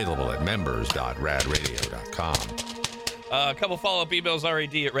 available at members.radradio.com. A couple follow-up emails,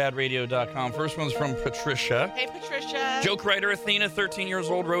 RAD@radradio.com. First one's from Patricia. Hey, Patricia. Joke writer Athena, 13 years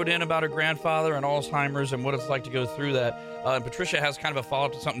old, wrote in about her grandfather and Alzheimer's and what it's like to go through that. And Patricia has kind of a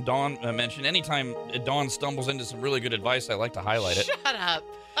follow-up to something Dawn mentioned. Anytime Dawn stumbles into some really good advice, I like to highlight it. Shut up.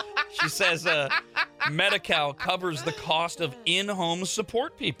 She says Medi-Cal covers the cost of in-home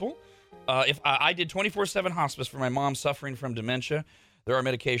support people. If I did 24/7 hospice for my mom suffering from dementia, there are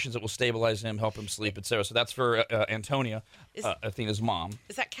medications that will stabilize him, help him sleep, etc. So that's for Antonia, Athena's mom.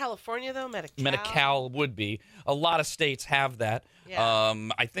 Is that California, though? Medi-Cal? Medi-Cal would be. A lot of states have that. Yeah.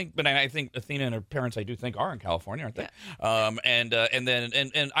 I think Athena and her parents, I do think, are in California, aren't they? Yeah. And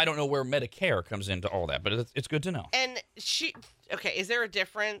I don't know where Medicare comes into all that, but it's good to know. And is there a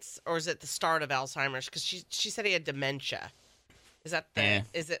difference, or is it the start of Alzheimer's? Because she said he had dementia. Is that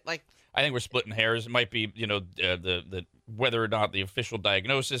is it like? I think we're splitting hairs. It might be, the whether or not the official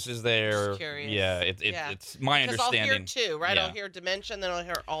diagnosis is there. Just curious. Yeah, it's my understanding. Because I'll hear two, right? Yeah. I'll hear dementia, and then I'll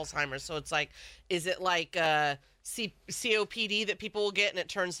hear Alzheimer's. So it's like, is it like COPD that people will get, and it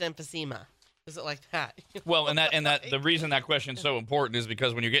turns to emphysema? Is it like that? Well, and that the reason that question is so important is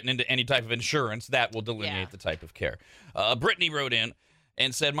because when you're getting into any type of insurance, that will delineate the type of care. Brittany wrote in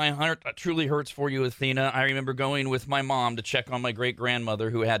and said, "My heart truly hurts for you, Athena. I remember going with my mom to check on my great-grandmother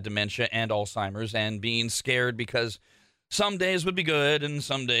who had dementia and Alzheimer's and being scared because some days would be good and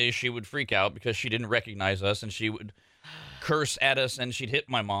some days she would freak out because she didn't recognize us and she would curse at us and she'd hit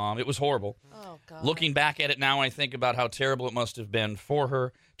my mom. It was horrible. Oh, God. Looking back at it now, I think about how terrible it must have been for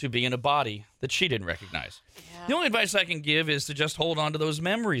her to be in a body that she didn't recognize. Yeah. The only advice I can give is to just hold on to those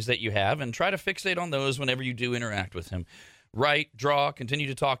memories that you have and try to fixate on those whenever you do interact with him. Write, draw, continue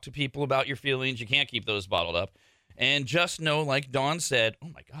to talk to people about your feelings. You can't keep those bottled up. And just know, like Dawn said, oh,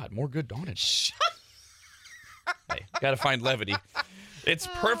 my God, more good Dawn advice. Hey, got to find levity. It's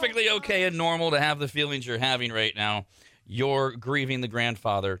perfectly okay and normal to have the feelings you're having right now. You're grieving the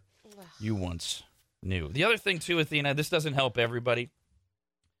grandfather you once knew. The other thing, too, Athena, this doesn't help everybody,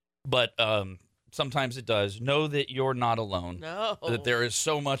 but sometimes it does. Know that you're not alone. No. That there is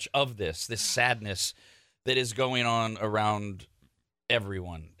so much of this sadness that is going on around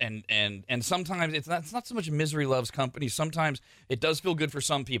everyone. And sometimes it's not so much misery loves company. Sometimes it does feel good for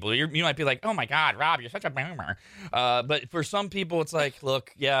some people. You might be like, oh, my God, Rob, you're such a boomer. But for some people, it's like,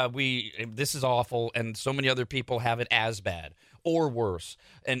 look, yeah, this is awful, and so many other people have it as bad or worse.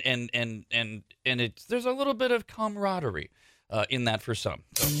 And there's a little bit of camaraderie in that for some.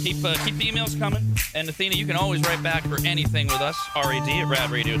 So keep the emails coming. And Athena, you can always write back for anything with us,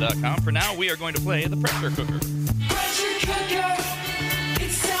 rad@radradio.com. For now, we are going to play the pressure cooker. Pressure cooker,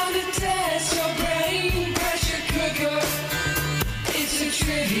 it's time to test your brain. Pressure cooker, it's a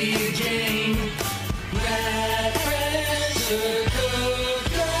trivia game. Rad pressure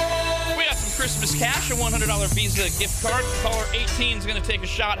cooker. We got some Christmas cash, a $100 Visa gift card. Caller 18 is going to take a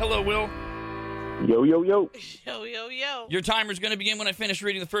shot. Hello, Will. Yo, yo, yo. Yo, yo, yo. Your timer's going to begin when I finish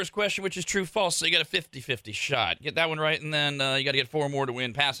reading the first question, which is true, false. So you got a 50-50 shot. Get that one right, and then you got to get 4 more to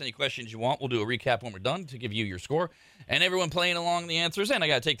win. Pass any questions you want. We'll do a recap when we're done to give you your score. And everyone playing along the answers. And I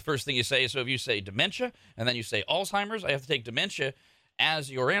got to take the first thing you say. So if you say dementia, and then you say Alzheimer's, I have to take dementia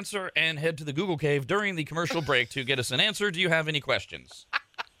as your answer and head to the Google cave during the commercial break to get us an answer. Do you have any questions?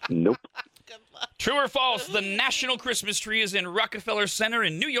 Nope. True or false, the National Christmas Tree is in Rockefeller Center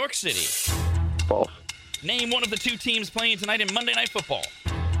in New York City? False. Name one of the 2 teams playing tonight in Monday Night Football.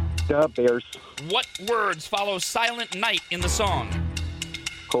 The Bears. What words follow Silent Night in the song?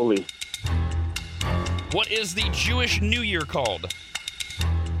 Holy. What is the Jewish New Year called?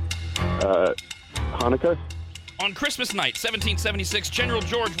 Hanukkah. On Christmas night, 1776, General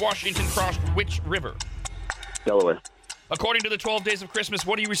George Washington crossed which river? Delaware. According to the 12 Days of Christmas,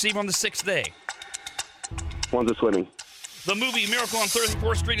 what do you receive on the 6th day? One's a swimming. The movie Miracle on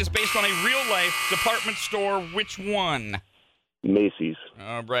 34th Street is based on a real-life department store. Which one? Macy's.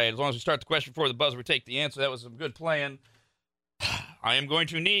 All right. As long as we start the question before the buzzer, we take the answer. That was some good playing. I am going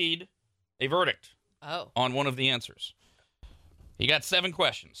to need a verdict on one of the answers. You got 7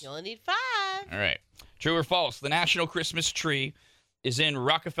 questions. You only need 5. All right. True or false? The National Christmas Tree is in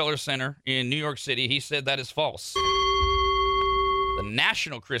Rockefeller Center in New York City. He said that is false. The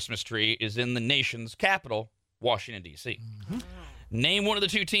National Christmas Tree is in the nation's capital, Washington, D.C. Mm-hmm. Name one of the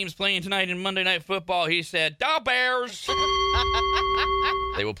 2 teams playing tonight in Monday Night Football. He said, the Bears.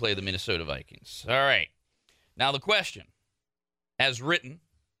 They will play the Minnesota Vikings. All right. Now the question, as written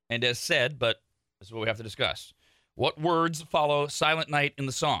and as said, but this is what we have to discuss. What words follow Silent Night in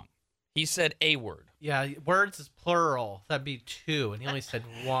the song? He said a word. Yeah, words is plural. That'd be 2, and he only said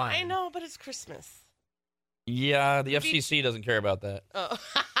 1. I know, but it's Christmas. Yeah, the FCC doesn't care about that. Oh.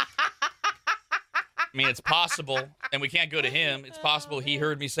 I mean, it's possible, and we can't go to him. It's possible he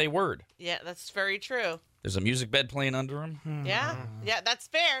heard me say word. Yeah, that's very true. There's a music bed playing under him. Yeah, that's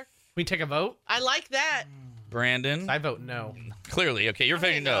fair. We take a vote? I like that. Brandon? I vote no. Clearly. Okay, you're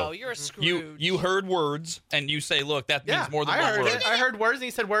voting no. No, you're a Scrooge. You heard words, and you say, look, that means more than I one heard word. it. I heard words, and he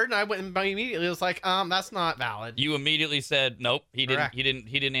said word, and I went and immediately was like, that's not valid. You immediately said, nope, he didn't. Correct.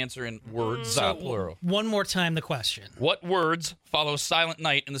 He didn't answer in words, plural. One more time the question. What words follow Silent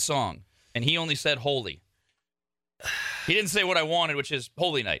Night in the song? And he only said holy. He didn't say what I wanted, which is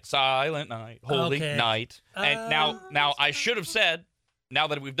Holy Night. Silent Night. Holy Night. And now I should have said, now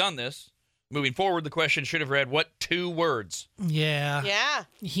that we've done this, moving forward, the question should have read, what 2 words? Yeah. Yeah.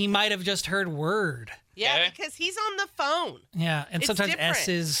 He might have just heard word. Yeah, because he's on the phone. Yeah, and It's sometimes different.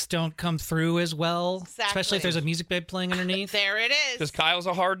 S's don't come through as well, especially if there's a music bed playing underneath. There it is. Because Kyle's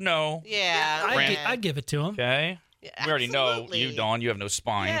a hard no. Yeah. I'd give it to him. Okay. Yeah, We already know absolutely. you, Dawn. You have no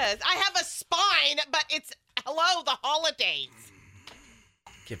spine. Yes, I have a spine, but it's, hello, the holidays.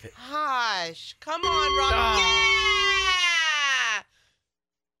 Give it. Gosh, come on, Rob. Yeah!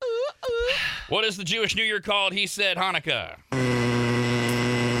 Ooh, ooh. What is the Jewish New Year called? He said Hanukkah.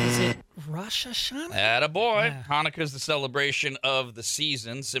 Is it Rosh Hashanah? Attaboy. Yeah. Hanukkah is the celebration of the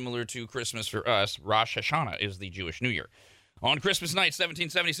season, similar to Christmas for us. Rosh Hashanah is the Jewish New Year. On Christmas night,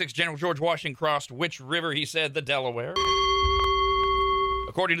 1776, General George Washington crossed which river? He said the Delaware.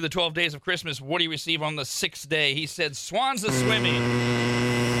 According to the 12 days of Christmas, what do you receive on the 6th day? He said swans a swimming.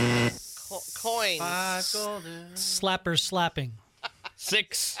 Coins. 5 golden. Slapper slapping.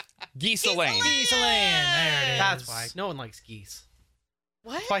 6 geese a lane. Geese land. There it is. That's why. No one likes geese.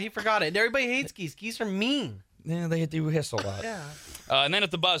 What? That's why he forgot it. And everybody hates geese. Geese are mean. Yeah, they do hiss a lot. Yeah. And then at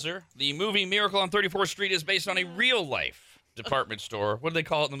the buzzer, the movie Miracle on 34th Street is based on a real-life department store. What do they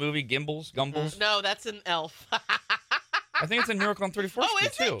call it in the movie? Gimbles? Gumbles? No, that's an elf. I think it's in Miracle on 34th Oh,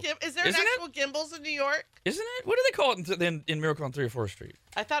 Street, is too. it? Is there Isn't an actual Gimbals in New York? Isn't it? What do they call it in Miracle on 34th Street?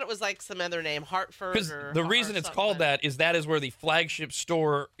 I thought it was like some other name, Hartford. Because the reason it's called that is where the flagship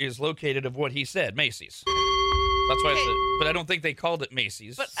store is located of what he said, Macy's. That's why but I don't think they called it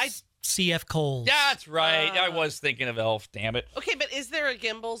Macy's. But I CF Coles. That's right. I was thinking of Elf, damn it. Okay, but is there a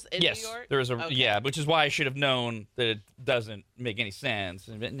Gimbals in Yes, New York? there is a Okay. which is why I should have known that it doesn't make any sense.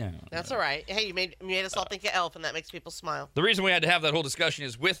 But no. That's all right. Hey, you made us all think of Elf, and that makes people smile. The reason we had to have that whole discussion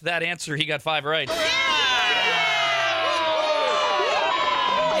is with that answer, he got 5 right. It's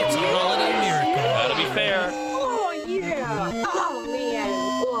a holiday miracle. Gotta be fair. Oh, yeah. Oh, man.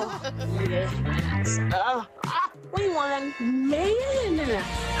 We won. Man.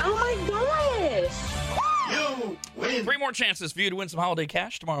 Oh, my gosh. You win. 3 more chances for you to win some holiday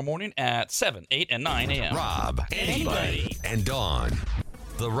cash tomorrow morning at 7, 8, and 9 a.m. Rob, Anybody. and Dawn.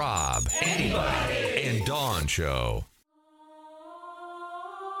 The Rob, and Dawn Show.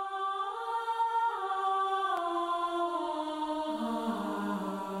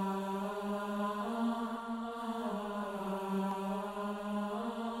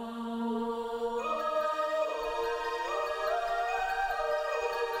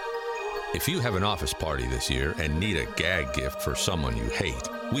 If you have an office party this year and need a gag gift for someone you hate,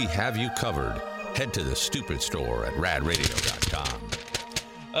 we have you covered. Head to the Stupid Store at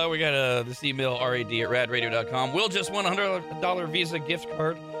radradio.com. We got this email, rad@radradio.com. Will just won a $100 Visa gift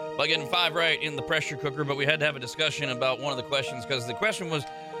card by getting 5 right in the pressure cooker, but we had to have a discussion about one of the questions because the question was,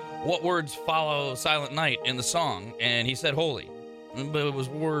 what words follow Silent Night in the song? And he said holy. But it was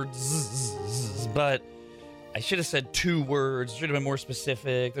words, but I should have said 2 words. Should have been more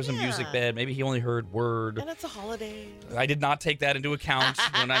specific. There's a music bed. Maybe he only heard word. And it's a holiday. I did not take that into account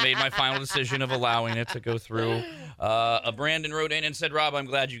when I made my final decision of allowing it to go through. Brandon wrote in and said, Rob, I'm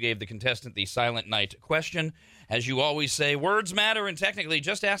glad you gave the contestant the Silent Night question. As you always say, words matter, and technically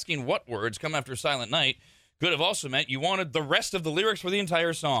just asking what words come after Silent Night could have also meant you wanted the rest of the lyrics for the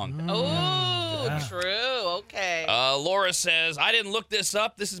entire song. Oh, true. Okay. Laura says, I didn't look this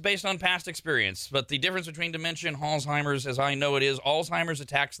up. This is based on past experience. But the difference between dementia and Alzheimer's, as I know it is, Alzheimer's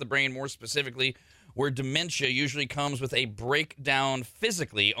attacks the brain more specifically, where dementia usually comes with a breakdown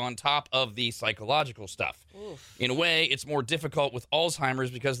physically on top of the psychological stuff. Oof. In a way, it's more difficult with Alzheimer's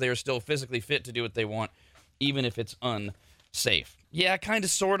because they are still physically fit to do what they want, even if it's unsafe. Yeah, kind of,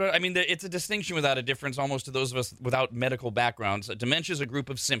 sort of. I mean, it's a distinction without a difference almost to those of us without medical backgrounds. Dementia is a group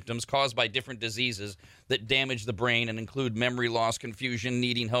of symptoms caused by different diseases that damage the brain and include memory loss, confusion,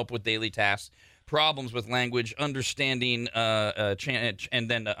 needing help with daily tasks, problems with language, understanding, problem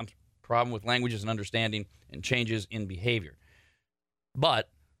with languages and understanding, and changes in behavior. But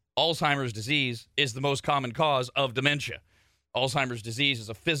Alzheimer's disease is the most common cause of dementia. Alzheimer's disease is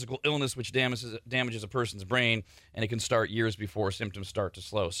a physical illness which damages a person's brain, and it can start years before symptoms start to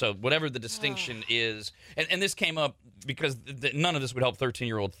slow. So whatever the distinction is, and this came up because none of this would help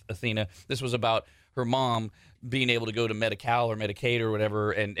 13-year-old Athena. This was about her mom being able to go to Medi-Cal or Medicaid or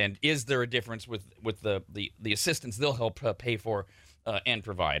whatever, and is there a difference with the assistance they'll help pay for and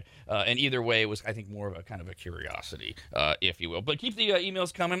provide? And either way, it was, I think, more of a kind of a curiosity, if you will. But keep the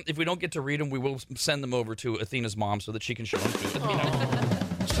emails coming. If we don't get to read them, we will send them over to Athena's mom so that she can show them to Athena.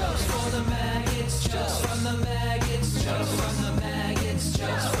 Jokes for the maggots, jokes from the maggots, jokes from the maggots,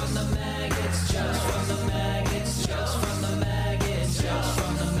 jokes from the maggots, jokes from the maggots, jokes from the maggots, jokes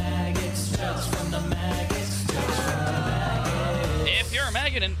from the maggots, jokes from the maggots, jokes from the maggots. If you're a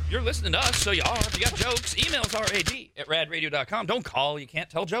maggot and you're listening to us, so you are. If you got jokes, email us rad@radradio.com. Don't call. You can't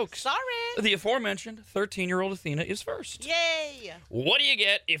tell jokes. Sorry. The aforementioned 13-year-old Athena is first. Yay. What do you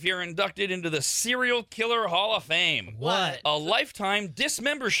get if you're inducted into the Serial Killer Hall of Fame? What? A lifetime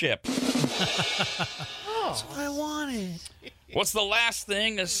dismembership. That's what I wanted. What's the last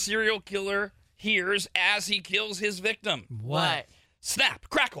thing a serial killer hears as he kills his victim? What? Snap,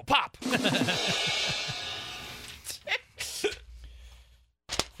 crackle, pop.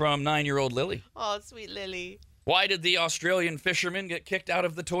 From 9-year-old Lily. Oh, sweet Lily. Why did the Australian fisherman get kicked out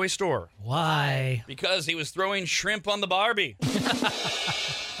of the toy store? Why? Because he was throwing shrimp on the Barbie.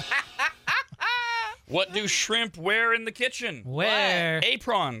 What do shrimp wear in the kitchen? Where?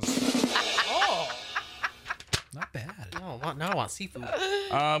 Aprons. Oh, Not bad. now I want seafood.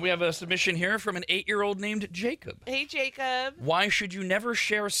 We have a submission here from an 8-year-old named Jacob. Hey, Jacob. Why should you never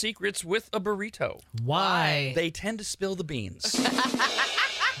share secrets with a burrito? Why? They tend to spill the beans.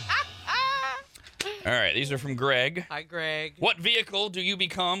 All right, these are from Greg. Hi, Greg. What vehicle do you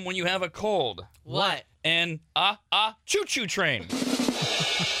become when you have a cold? What? An choo-choo train. As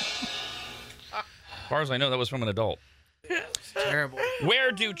far as I know, that was from an adult. It's terrible.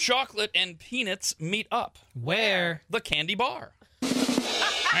 Where do chocolate and peanuts meet up? Where? The candy bar.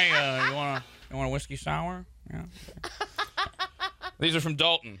 Hey, you want a whiskey sour? Yeah. These are from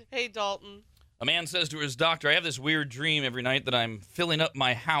Dalton. Hey, Dalton. A man says to his doctor, I have this weird dream every night that I'm filling up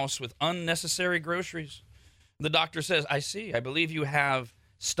my house with unnecessary groceries. The doctor says, I see. I believe you have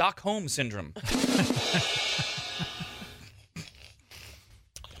Stockholm Syndrome.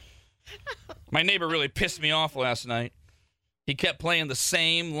 My neighbor really pissed me off last night. He kept playing the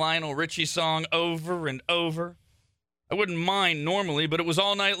same Lionel Richie song over and over. I wouldn't mind normally, but it was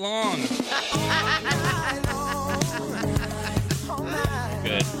all night long.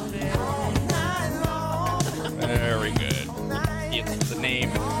 Good. Very good. It's the name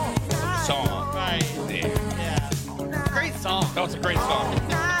of the song. Right. Yeah. Great song. Oh, it's a great song.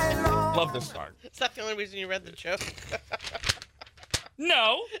 Love this song. Is that the only reason you read the joke?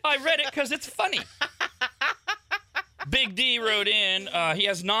 No, I read it because it's funny. Big D wrote in, he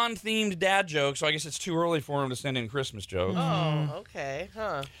has non-themed dad jokes, so I guess it's too early for him to send in Christmas jokes. Oh, okay.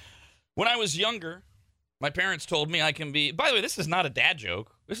 Huh. When I was younger, my parents told me I can be... By the way, this is not a dad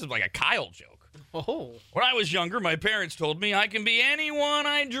joke. This is like a Kyle joke. Oh. When I was younger, my parents told me I can be anyone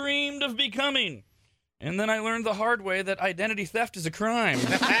I dreamed of becoming. And then I learned the hard way that identity theft is a crime.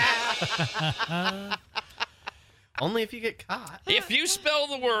 Only if you get caught. If you spell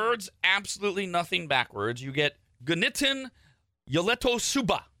the words absolutely nothing backwards, you get Gunitin Yoleto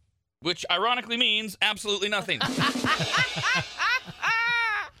Suba, which ironically means absolutely nothing.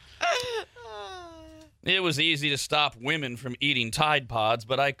 It was easy to stop women from eating Tide Pods,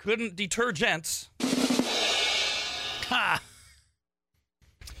 but I couldn't deter gents. Ha!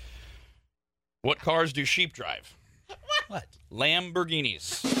 What cars do sheep drive? What?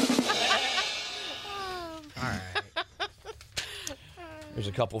 Lamborghinis. All right. There's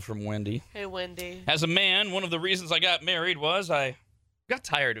a couple from Wendy. Hey, Wendy. As a man, one of the reasons I got married was I got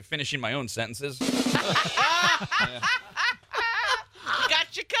tired of finishing my own sentences. Yeah.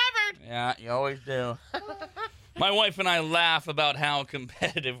 Got you covered. Yeah, you always do. My wife and I laugh about how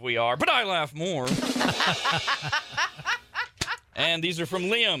competitive we are, but I laugh more. And these are from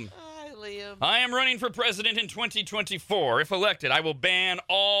Liam. Hi, Liam. I am running for president in 2024. If elected, I will ban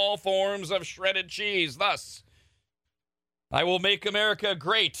all forms of shredded cheese. Thus, I will make America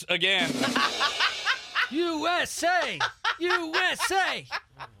great again. USA! USA!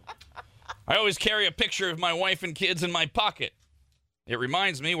 I always carry a picture of my wife and kids in my pocket. It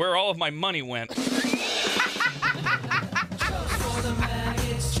reminds me where all of my money went.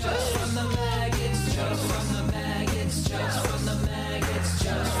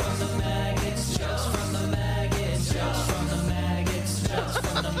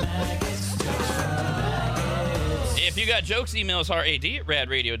 If you got jokes, email us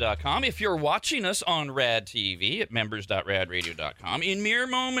rad@radradio.com. If you're watching us on Rad TV at members.radradio.com, in mere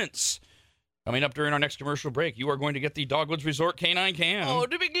moments, coming up during our next commercial break, you are going to get the Dogwoods Resort Canine Cam. Oh,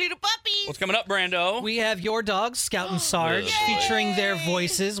 the big little puppies. What's coming up, Brando? We have Your Dogs, Scout and Sarge, featuring their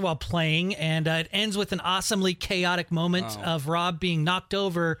voices while playing, and it ends with an awesomely chaotic moment of Rob being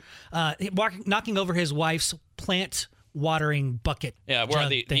knocking over his wife's plant watering bucket. Yeah, where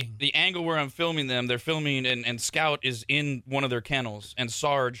jug thing. the angle where I'm filming them, they're filming, and Scout is in one of their kennels, and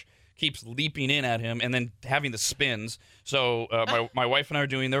Sarge keeps leaping in at him and then having the spins. So my wife and I are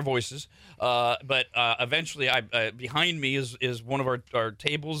doing their voices, but eventually, behind me is one of our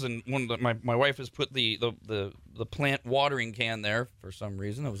tables, and my wife has put the plant watering can there for some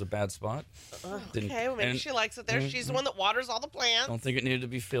reason. That was a bad spot. Okay, well, maybe she likes it there. She's the one that waters all the plants. Don't think it needed to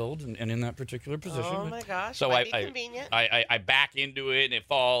be filled and in that particular position. Oh my gosh, so might be convenient. I back into it and it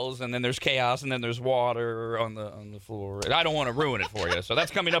falls, and then there's chaos, and then there's water on the floor. And I don't want to ruin it for you. So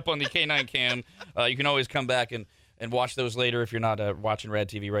that's coming up on the K9 Cam. You can always come back and watch those later if you're not watching Rad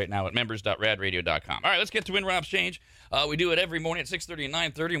TV right now at members.radradio.com. All right, let's get to Win Rob's Change. We do it every morning at 6:30 and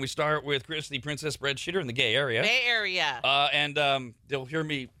 9:30, and we start with Chris, the Princess Bread Shitter in the Gay Area. Bay Area. And they'll hear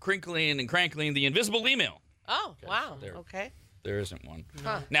me crinkling and crankling the invisible email. Oh, wow. Okay. There isn't one.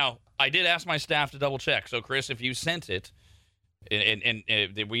 Huh. Now, I did ask my staff to double check. So, Chris, if you sent it, and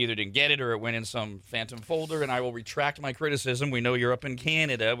we either didn't get it or it went in some phantom folder, and I will retract my criticism. We know you're up in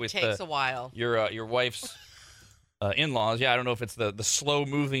Canada with Takes a while. Your wife's in-laws. Yeah, I don't know if it's the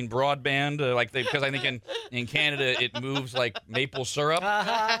slow-moving broadband, because I think in Canada it moves like maple syrup.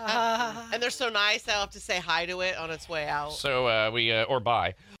 And they're so nice, I'll have to say hi to it on its way out. So or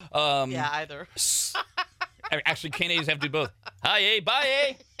bye. Yeah, either. Actually, Canadians have to do both. Hi,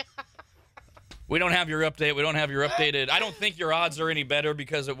 bye, We don't have your update. We don't have your updated. I don't think your odds are any better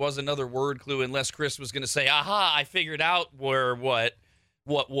because it was another word clue, unless Chris was going to say, aha, I figured out where what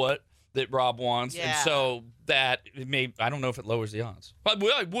that Rob wants. Yeah. And so that I don't know if it lowers the odds. But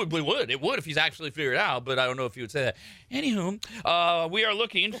it would. It would if he's actually figured it out, but I don't know if he would say that. Anywho, we are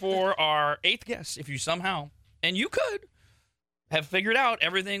looking for our 8th guest. If you somehow, and you could, have figured out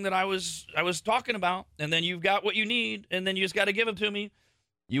everything that I was talking about, and then you've got what you need, and then you just got to give it to me,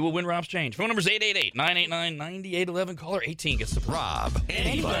 you will win Rob's Change. Phone number is 888-989-9811. Caller 18 gets the Rob,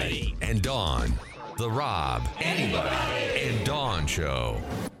 anybody, and Dawn. The Rob, anybody, and Dawn Show.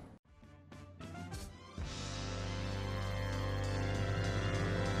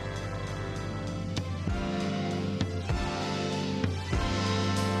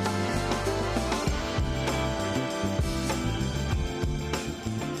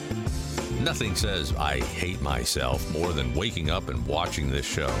 Nothing says I hate myself more than waking up and watching this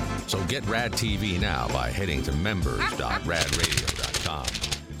show. So get Rad TV now by heading to members.radradio.com.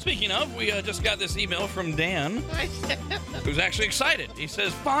 Speaking of, we just got this email from Dan, who's actually excited. He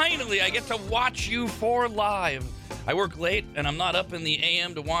says, finally, I get to watch you for live. I work late, and I'm not up in the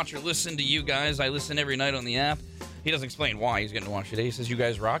AM to watch or listen to you guys. I listen every night on the app. He doesn't explain why he's getting to watch today. He says, you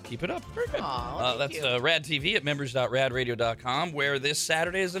guys rock. Keep it up. Very good. That's Rad TV at members.radradio.com, where this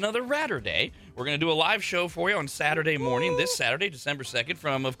Saturday is another Radder Day. We're going to do a live show for you on Saturday morning, this Saturday, December 2nd,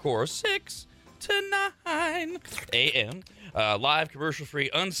 from, of course, 6 to 9 a.m. Live, commercial-free,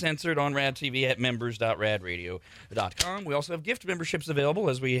 uncensored on Rad TV at members.radradio.com. We also have gift memberships available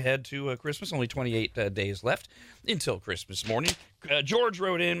as we head to Christmas. Only 28 days left until Christmas morning. George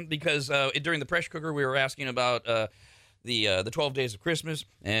wrote in because during the pressure cooker we were asking about the 12 days of Christmas,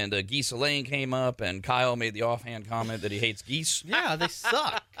 and geese Elaine came up, and Kyle made the offhand comment that he hates geese. Yeah, they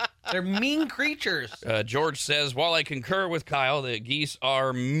suck. They're mean creatures. George says, while I concur with Kyle that geese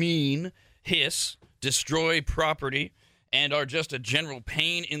are mean, hiss, destroy property, and are just a general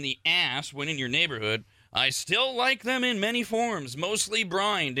pain in the ass when in your neighborhood, I still like them in many forms, mostly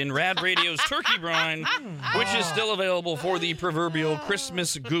brined in Rad Radio's turkey brine, which is still available for the proverbial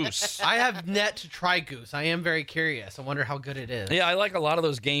Christmas goose. I have yet to try goose. I am very curious. I wonder how good it is. Yeah, I like a lot of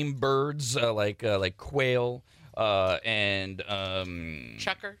those game birds, like quail. And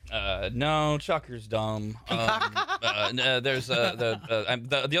Chucker? No, Chucker's dumb. There's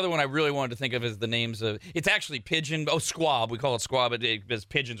the other one I really wanted to think of is the names of. It's actually pigeon. Oh, squab. We call it squab, because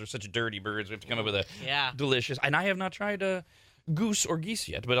pigeons are such dirty birds. We have to come up with a delicious. And I have not tried goose or geese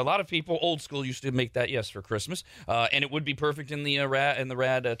yet, but a lot of people, old school, used to make that yes for Christmas, and it would be perfect in the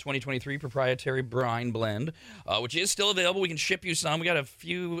RAD 2023 proprietary brine blend, which is still available. We can ship you some. We got a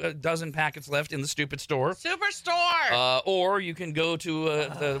few dozen packets left in the Stupid Store. Superstore. Or you can go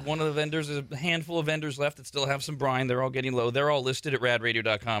to one of the vendors. There's a handful of vendors left that still have some brine. They're all getting low. They're all listed at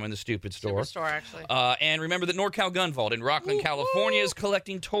radradio.com in the Stupid Store. Superstore, actually. And remember that NorCal Gun Vault in Rockland, California is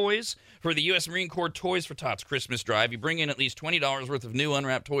collecting toys for the U.S. Marine Corps Toys for Tots Christmas Drive. You bring in at least $20 worth of new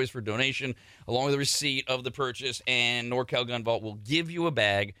unwrapped toys for donation, along with the receipt of the purchase, and NorCal Gun Vault will give you a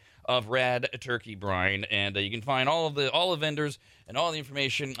bag of rad turkey brine. And you can find all the vendors and all the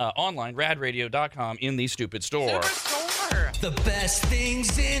information online, radradio.com, in the Stupid Store. The best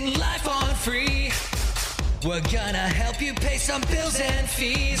things in life on free. We're gonna help you pay some bills and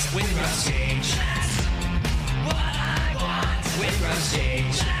fees. When rough change, that's what I want. When rough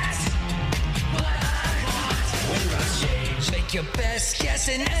change, that's what I want. When rough change, make your best guess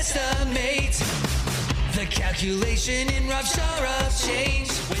and estimate the calculation in roughs are of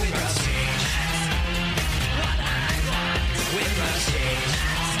change. When rough change, that's what I want. When rough change,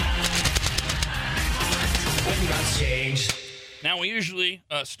 when rough change. Now, we usually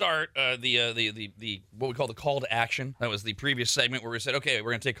start the what we call the call to action. That was the previous segment where we said, okay,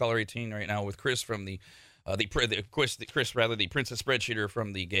 we're going to take caller 18 right now with Chris from the Princess Spreadsheeter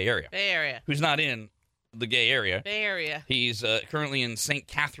from the Gay Area. Bay Area. Who's not in the Gay Area. Bay Area. He's currently in St.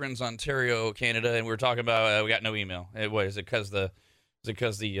 Catharines, Ontario, Canada, and we were talking about we got no email. What is it? Because the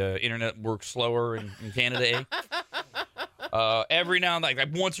internet works slower in Canada, eh? Every now and then, like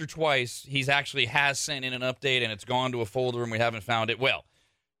once or twice, he's actually has sent in an update and it's gone to a folder and we haven't found it. Well,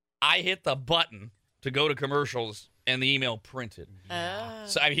 I hit the button to go to commercials and the email printed.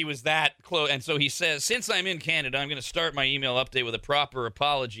 So he was that close. And so he says, since I'm in Canada, I'm going to start my email update with a proper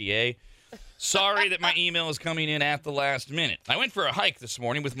apology, eh? Sorry that my email is coming in at the last minute. I went for a hike this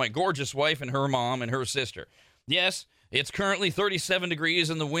morning with my gorgeous wife and her mom and her sister. Yes, it's currently 37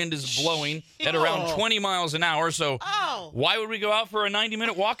 degrees and the wind is blowing at around 20 miles an hour. So why would we go out for a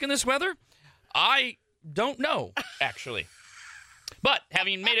 90-minute walk in this weather? I don't know, actually. But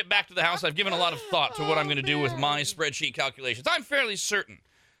having made it back to the house, I've given a lot of thought to what I'm going to do with my spreadsheet calculations. I'm fairly certain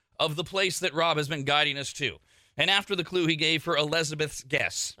of the place that Rob has been guiding us to. And after the clue he gave for Elizabeth's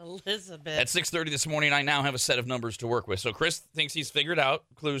guess. Elizabeth. At 6:30 this morning, I now have a set of numbers to work with. So Chris thinks he's figured out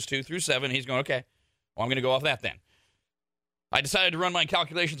clues 2 through 7. He's going, okay, well, I'm going to go off that then. I decided to run my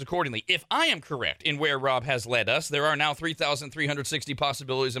calculations accordingly. If I am correct in where Rob has led us, there are now 3,360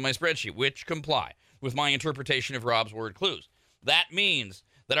 possibilities in my spreadsheet, which comply with my interpretation of Rob's word clues. That means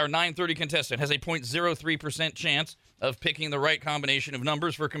that our 9:30 contestant has a 0.03% chance of picking the right combination of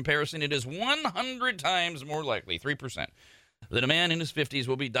numbers. For comparison, it is 100 times more likely, 3%, that a man in his 50s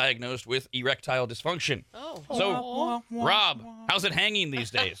will be diagnosed with erectile dysfunction. Oh. So, Rob, how's it hanging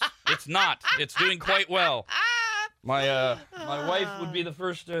these days? It's not. It's doing quite well. My wife would be the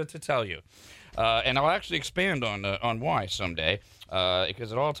first to tell you. And I'll actually expand on why someday,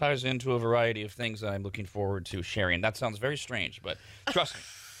 because it all ties into a variety of things that I'm looking forward to sharing. That sounds very strange, but trust me.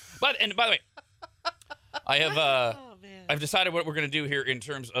 And by the way, I have I've decided what we're going to do here in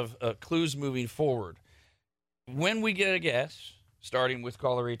terms of clues moving forward. When we get a guess, starting with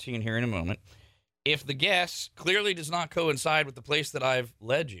caller 18 here in a moment, if the guess clearly does not coincide with the place that I've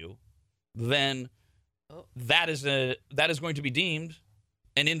led you, then that is going to be deemed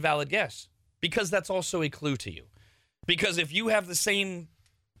an invalid guess, because that's also a clue to you. Because if you have the same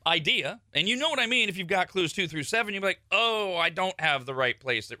idea, and you know what I mean, if you've got clues 2 through 7, you'll be like, oh, I don't have the right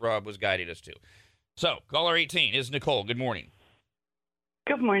place that Rob was guiding us to. So, caller 18 is Nicole. Good morning.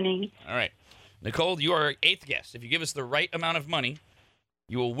 Good morning. All right. Nicole, you are our 8th guest. If you give us the right amount of money,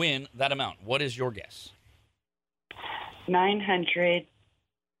 you will win that amount. What is your guess? 997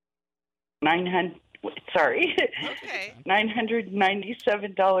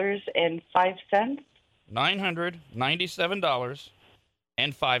 $997.05.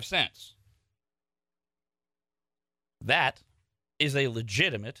 $997.05. That is a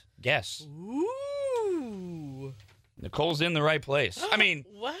legitimate guess. Ooh. Nicole's in the right place. I mean,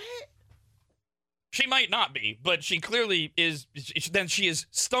 what? She might not be, but she clearly is. Then she has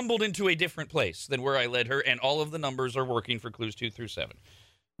stumbled into a different place than where I led her, and all of the numbers are working for clues 2 through 7.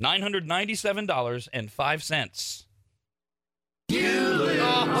 $997.05.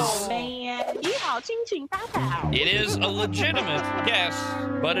 Oh, man. It is a legitimate guess,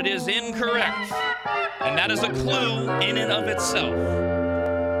 but it is incorrect. And that is a clue in and of itself.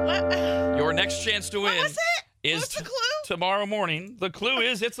 What? Your next chance to win is What's the clue? Tomorrow morning. The clue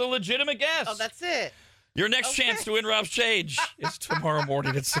is it's a legitimate guess. Oh, that's it. Your next chance to win Rob's Change is tomorrow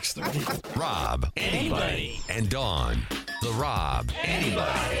morning at 6:30. Rob, anybody, and Dawn. The Rob,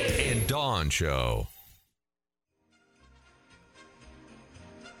 Anybody, and Dawn Show.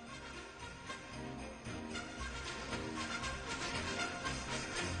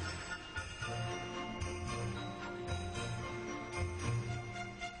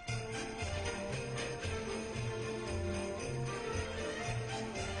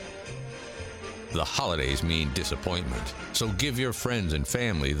 The holidays mean disappointment, so give your friends and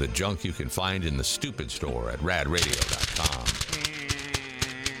family the junk you can find in the stupid store at radradio.com.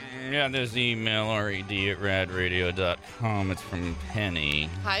 Yeah, there's the email, rad@radradio.com. It's from Penny.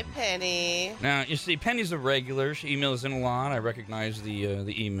 Hi, Penny. Now, you see, Penny's a regular. She emails in a lot. I recognize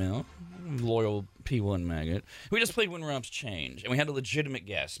the email. Loyal P1 maggot. We just played When Robs Change, and we had a legitimate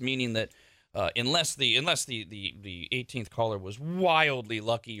guess, meaning that unless the 18th caller was wildly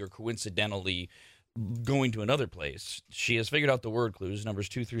lucky or coincidentally going to another place, she has figured out the word clues, numbers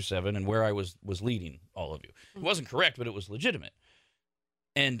 2 through 7, and where I was leading all of you. It wasn't correct, but it was legitimate.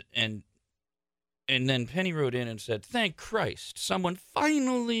 And then Penny wrote in and said, "Thank Christ, someone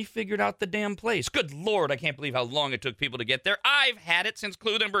finally figured out the damn place. Good Lord, I can't believe how long it took people to get there. I've had it since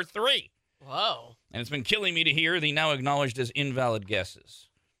clue number 3. Whoa. And it's been killing me to hear the now acknowledged as invalid guesses."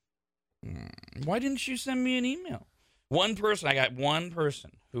 Why didn't you send me an email? I got one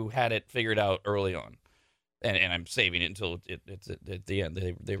person who had it figured out early on. And I'm saving it until it's at the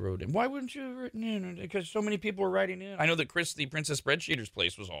end. They wrote in. Why wouldn't you have written in? Because so many people were writing in. I know that Chris, the Princess Spreadsheeter's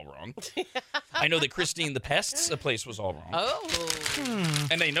place, was all wrong. I know that Christine the Pest's place was all wrong. Oh.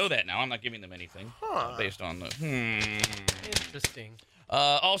 And they know that now. I'm not giving them anything based on the Interesting.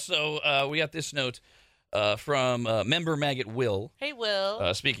 Also, we got this note from member Maggot Will. Hey,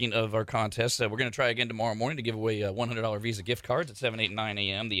 Will. Speaking of our contest, we're going to try again tomorrow morning to give away $100 Visa gift cards at 7, 8, 9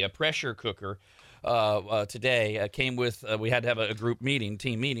 a.m. The pressure cooker today came with, we had to have a group meeting,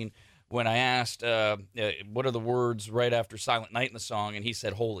 team meeting, when I asked what are the words right after Silent Night in the song, and he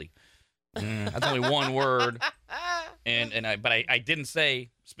said holy. That's only one word. But I didn't say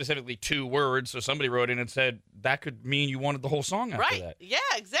specifically 2 words, so somebody wrote in and said that could mean you wanted the whole song after that. Yeah,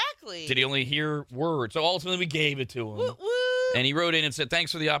 exactly. Did he only hear words? So ultimately we gave it to him. Woo, woo. And he wrote in and said,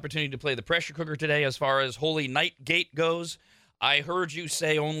 "Thanks for the opportunity to play the pressure cooker today. As far as Holy Night Gate goes, I heard you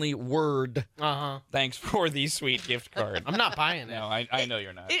say only word. Thanks for the sweet gift card." I'm not buying it. No, I know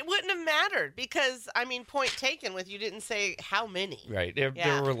you're not. It wouldn't have mattered because, I mean, point taken with you didn't say how many. Right.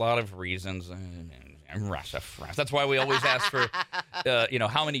 There were a lot of reasons. That's why we always ask for,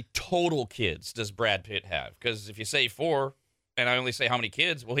 how many total kids does Brad Pitt have? Because if you say 4, and I only say how many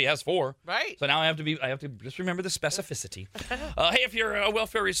kids, well, he has 4. Right. So now I have to just remember the specificity. Hey, if you're a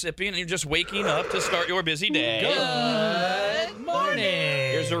welfare recipient and you're just waking up to start your busy day. Good morning.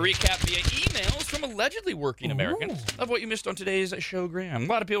 Here's a recap via emails from allegedly working Americans of what you missed on today's showgram. A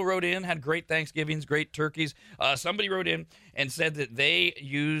lot of people wrote in, had great Thanksgivings, great turkeys. Somebody wrote in and said that they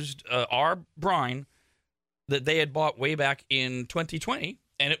used our brine that they had bought way back in 2020,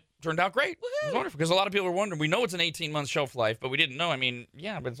 and it turned out great. It was wonderful, because a lot of people were wondering, we know it's an 18-month shelf life, but we didn't know. I mean,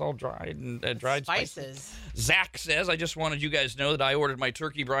 yeah, but it's all dried and dried spices. Zach says, "I just wanted you guys to know that I ordered my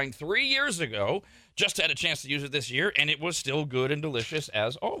turkey brine 3 years ago, just had a chance to use it this year, and it was still good and delicious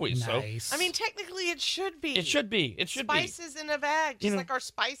as always." Nice. So, I mean, technically it should be. It should be. Spices in a bag, just like our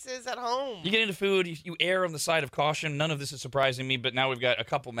spices at home. You get into food, you err on the side of caution. None of this is surprising me, but now we've got a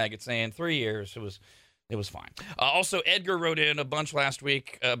couple maggots saying 3 years. It was fine. Also, Edgar wrote in a bunch last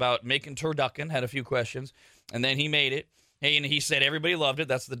week about making turducken, had a few questions, and then he made it. And he said everybody loved it.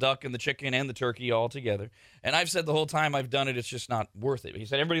 That's the duck and the chicken and the turkey all together. And I've said the whole time I've done it, it's just not worth it. He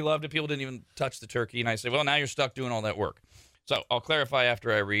said everybody loved it. People didn't even touch the turkey. And I said, well, now you're stuck doing all that work. So I'll clarify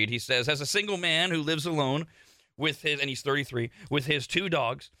after I read. He says, as a single man who lives alone with and he's 33, with his 2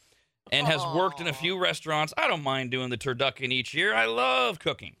 dogs, and has worked in a few restaurants, I don't mind doing the turducken each year. I love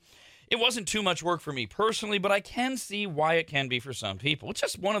cooking. It wasn't too much work for me personally, but I can see why it can be for some people. It's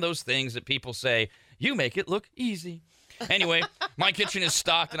just one of those things that people say, you make it look easy. Anyway, my kitchen is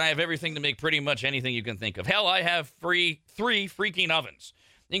stocked, and I have everything to make pretty much anything you can think of. Hell, I have 3 freaking ovens,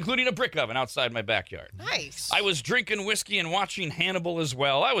 including a brick oven outside my backyard. Nice. I was drinking whiskey and watching Hannibal as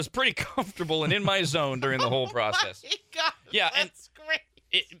well. I was pretty comfortable and in my zone during the whole process. Oh my gosh, yeah, that's great.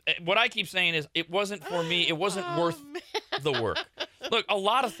 What I keep saying is it wasn't for me. It wasn't worth the work. Look, a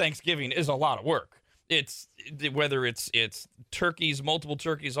lot of Thanksgiving is a lot of work. It's whether it's turkeys, multiple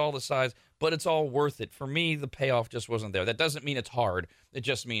turkeys, all the size, but it's all worth it. For me, the payoff just wasn't there. That doesn't mean it's hard. It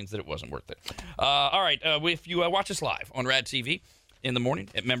just means that it wasn't worth it. All right, if you watch us live on RAD TV in the morning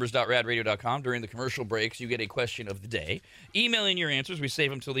at members.radradio.com, during the commercial breaks, you get a question of the day. Email in your answers. We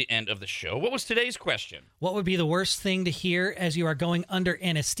save them till the end of the show. What was today's question? What would be the worst thing to hear as you are going under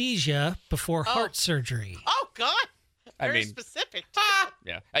anesthesia before heart surgery? Oh, God. Very specific.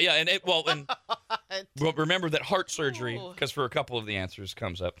 Yeah. Yeah. And well, remember that heart surgery, because for a couple of the answers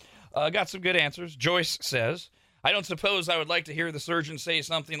comes up. Got some good answers. Joyce says, I don't suppose I would like to hear the surgeon say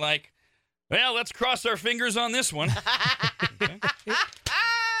something like, well, let's cross our fingers on this one.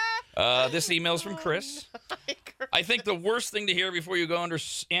 This email's from Chris. I think the worst thing to hear before you go under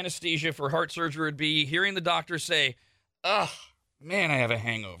anesthesia for heart surgery would be hearing the doctor say, ugh, man, I have a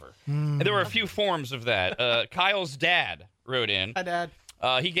hangover. And there were a few forms of that. Kyle's dad wrote in. Hi, Dad.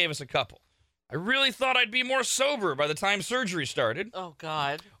 He gave us a couple. I really thought I'd be more sober by the time surgery started. Oh,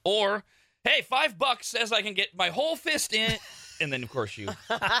 God. Or, hey, $5 says I can get my whole fist in. And then, of course, you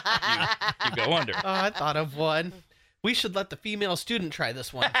go under. Oh, I thought of one. We should let the female student try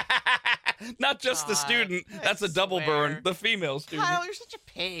this one. Not just the student. That's a double burn. The female student. Kyle, you're such a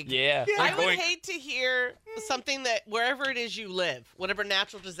pig. Yeah. I would hate to hear something that wherever it is you live, whatever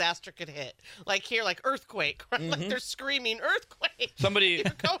natural disaster could hit, like here, like earthquake, right? Like they're screaming earthquake. Somebody,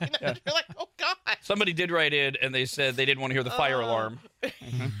 you're going under. You're like, oh God. Somebody did write in and they said they didn't want to hear the fire alarm.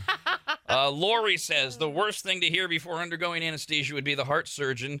 Lori says the worst thing to hear before undergoing anesthesia would be the heart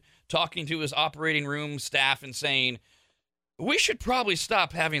surgeon talking to his operating room staff and saying, we should probably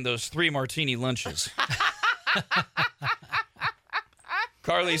stop having those 3 martini lunches.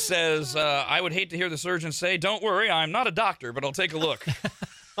 Carly says, I would hate to hear the surgeon say, don't worry, I'm not a doctor, but I'll take a look.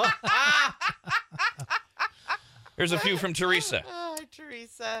 Here's a few from Teresa. Oh,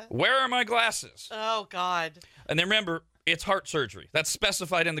 Teresa. Where are my glasses? Oh, God. And then remember, it's heart surgery. That's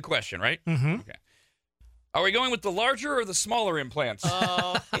specified in the question, right? Mm-hmm. Okay. Are we going with the larger or the smaller implants?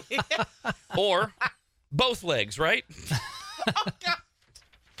 Oh, yeah. Or both legs, right? Oh, God.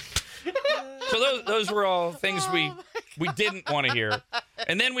 So those were all things we didn't want to hear.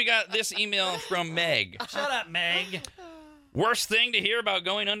 And then we got this email from Meg. Shut up, Meg. Worst thing to hear about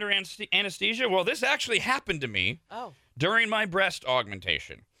going under anesthesia? Well, this actually happened to me during my breast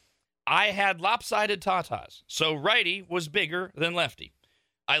augmentation. I had lopsided tatas, so righty was bigger than lefty.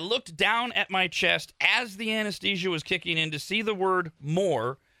 I looked down at my chest as the anesthesia was kicking in to see the word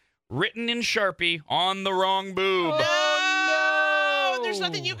more written in Sharpie on the wrong boob. Oh, no! There's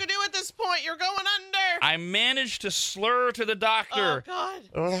nothing you can do at this point. You're going under. I managed to slur to the doctor. Oh,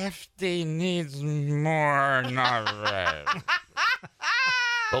 God. Lefty needs more, not red.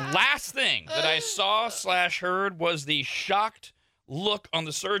 The last thing that I saw/heard was the shocked look on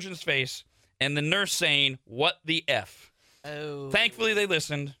the surgeon's face and the nurse saying, what the F? Oh. Thankfully, they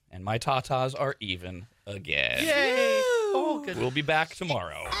listened, and my tatas are even again. Yay! Oh, good. We'll be back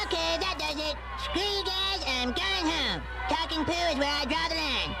tomorrow. Okay, that does it. Screw you guys, I'm going home. Talking poo is where I draw the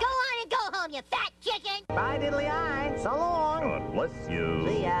line. Go on and go home, you fat chicken. Bye, diddly-eye. So long. God bless you.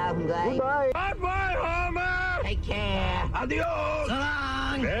 See ya. Goodbye. Bye-bye, Homer. Take care. Adios. So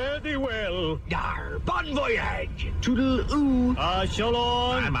long. Very well. Dar. Bon voyage. Toodle-oo. So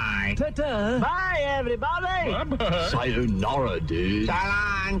long. Bye-bye. Ta-ta. Bye, everybody. Bye-bye. Sayonara, dude. So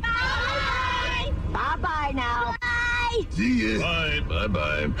long. Bye. Bye-bye now. Bye. See ya. Bye.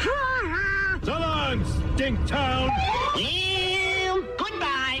 Bye-bye. So long, Stink Town.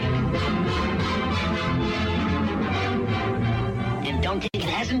 Goodbye. And don't think it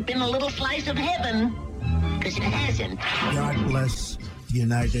hasn't been a little slice of heaven, because it hasn't. God bless the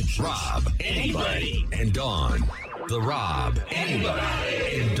United States. Rob, anybody, and Dawn. The Rob,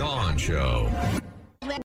 anybody, and Dawn Show.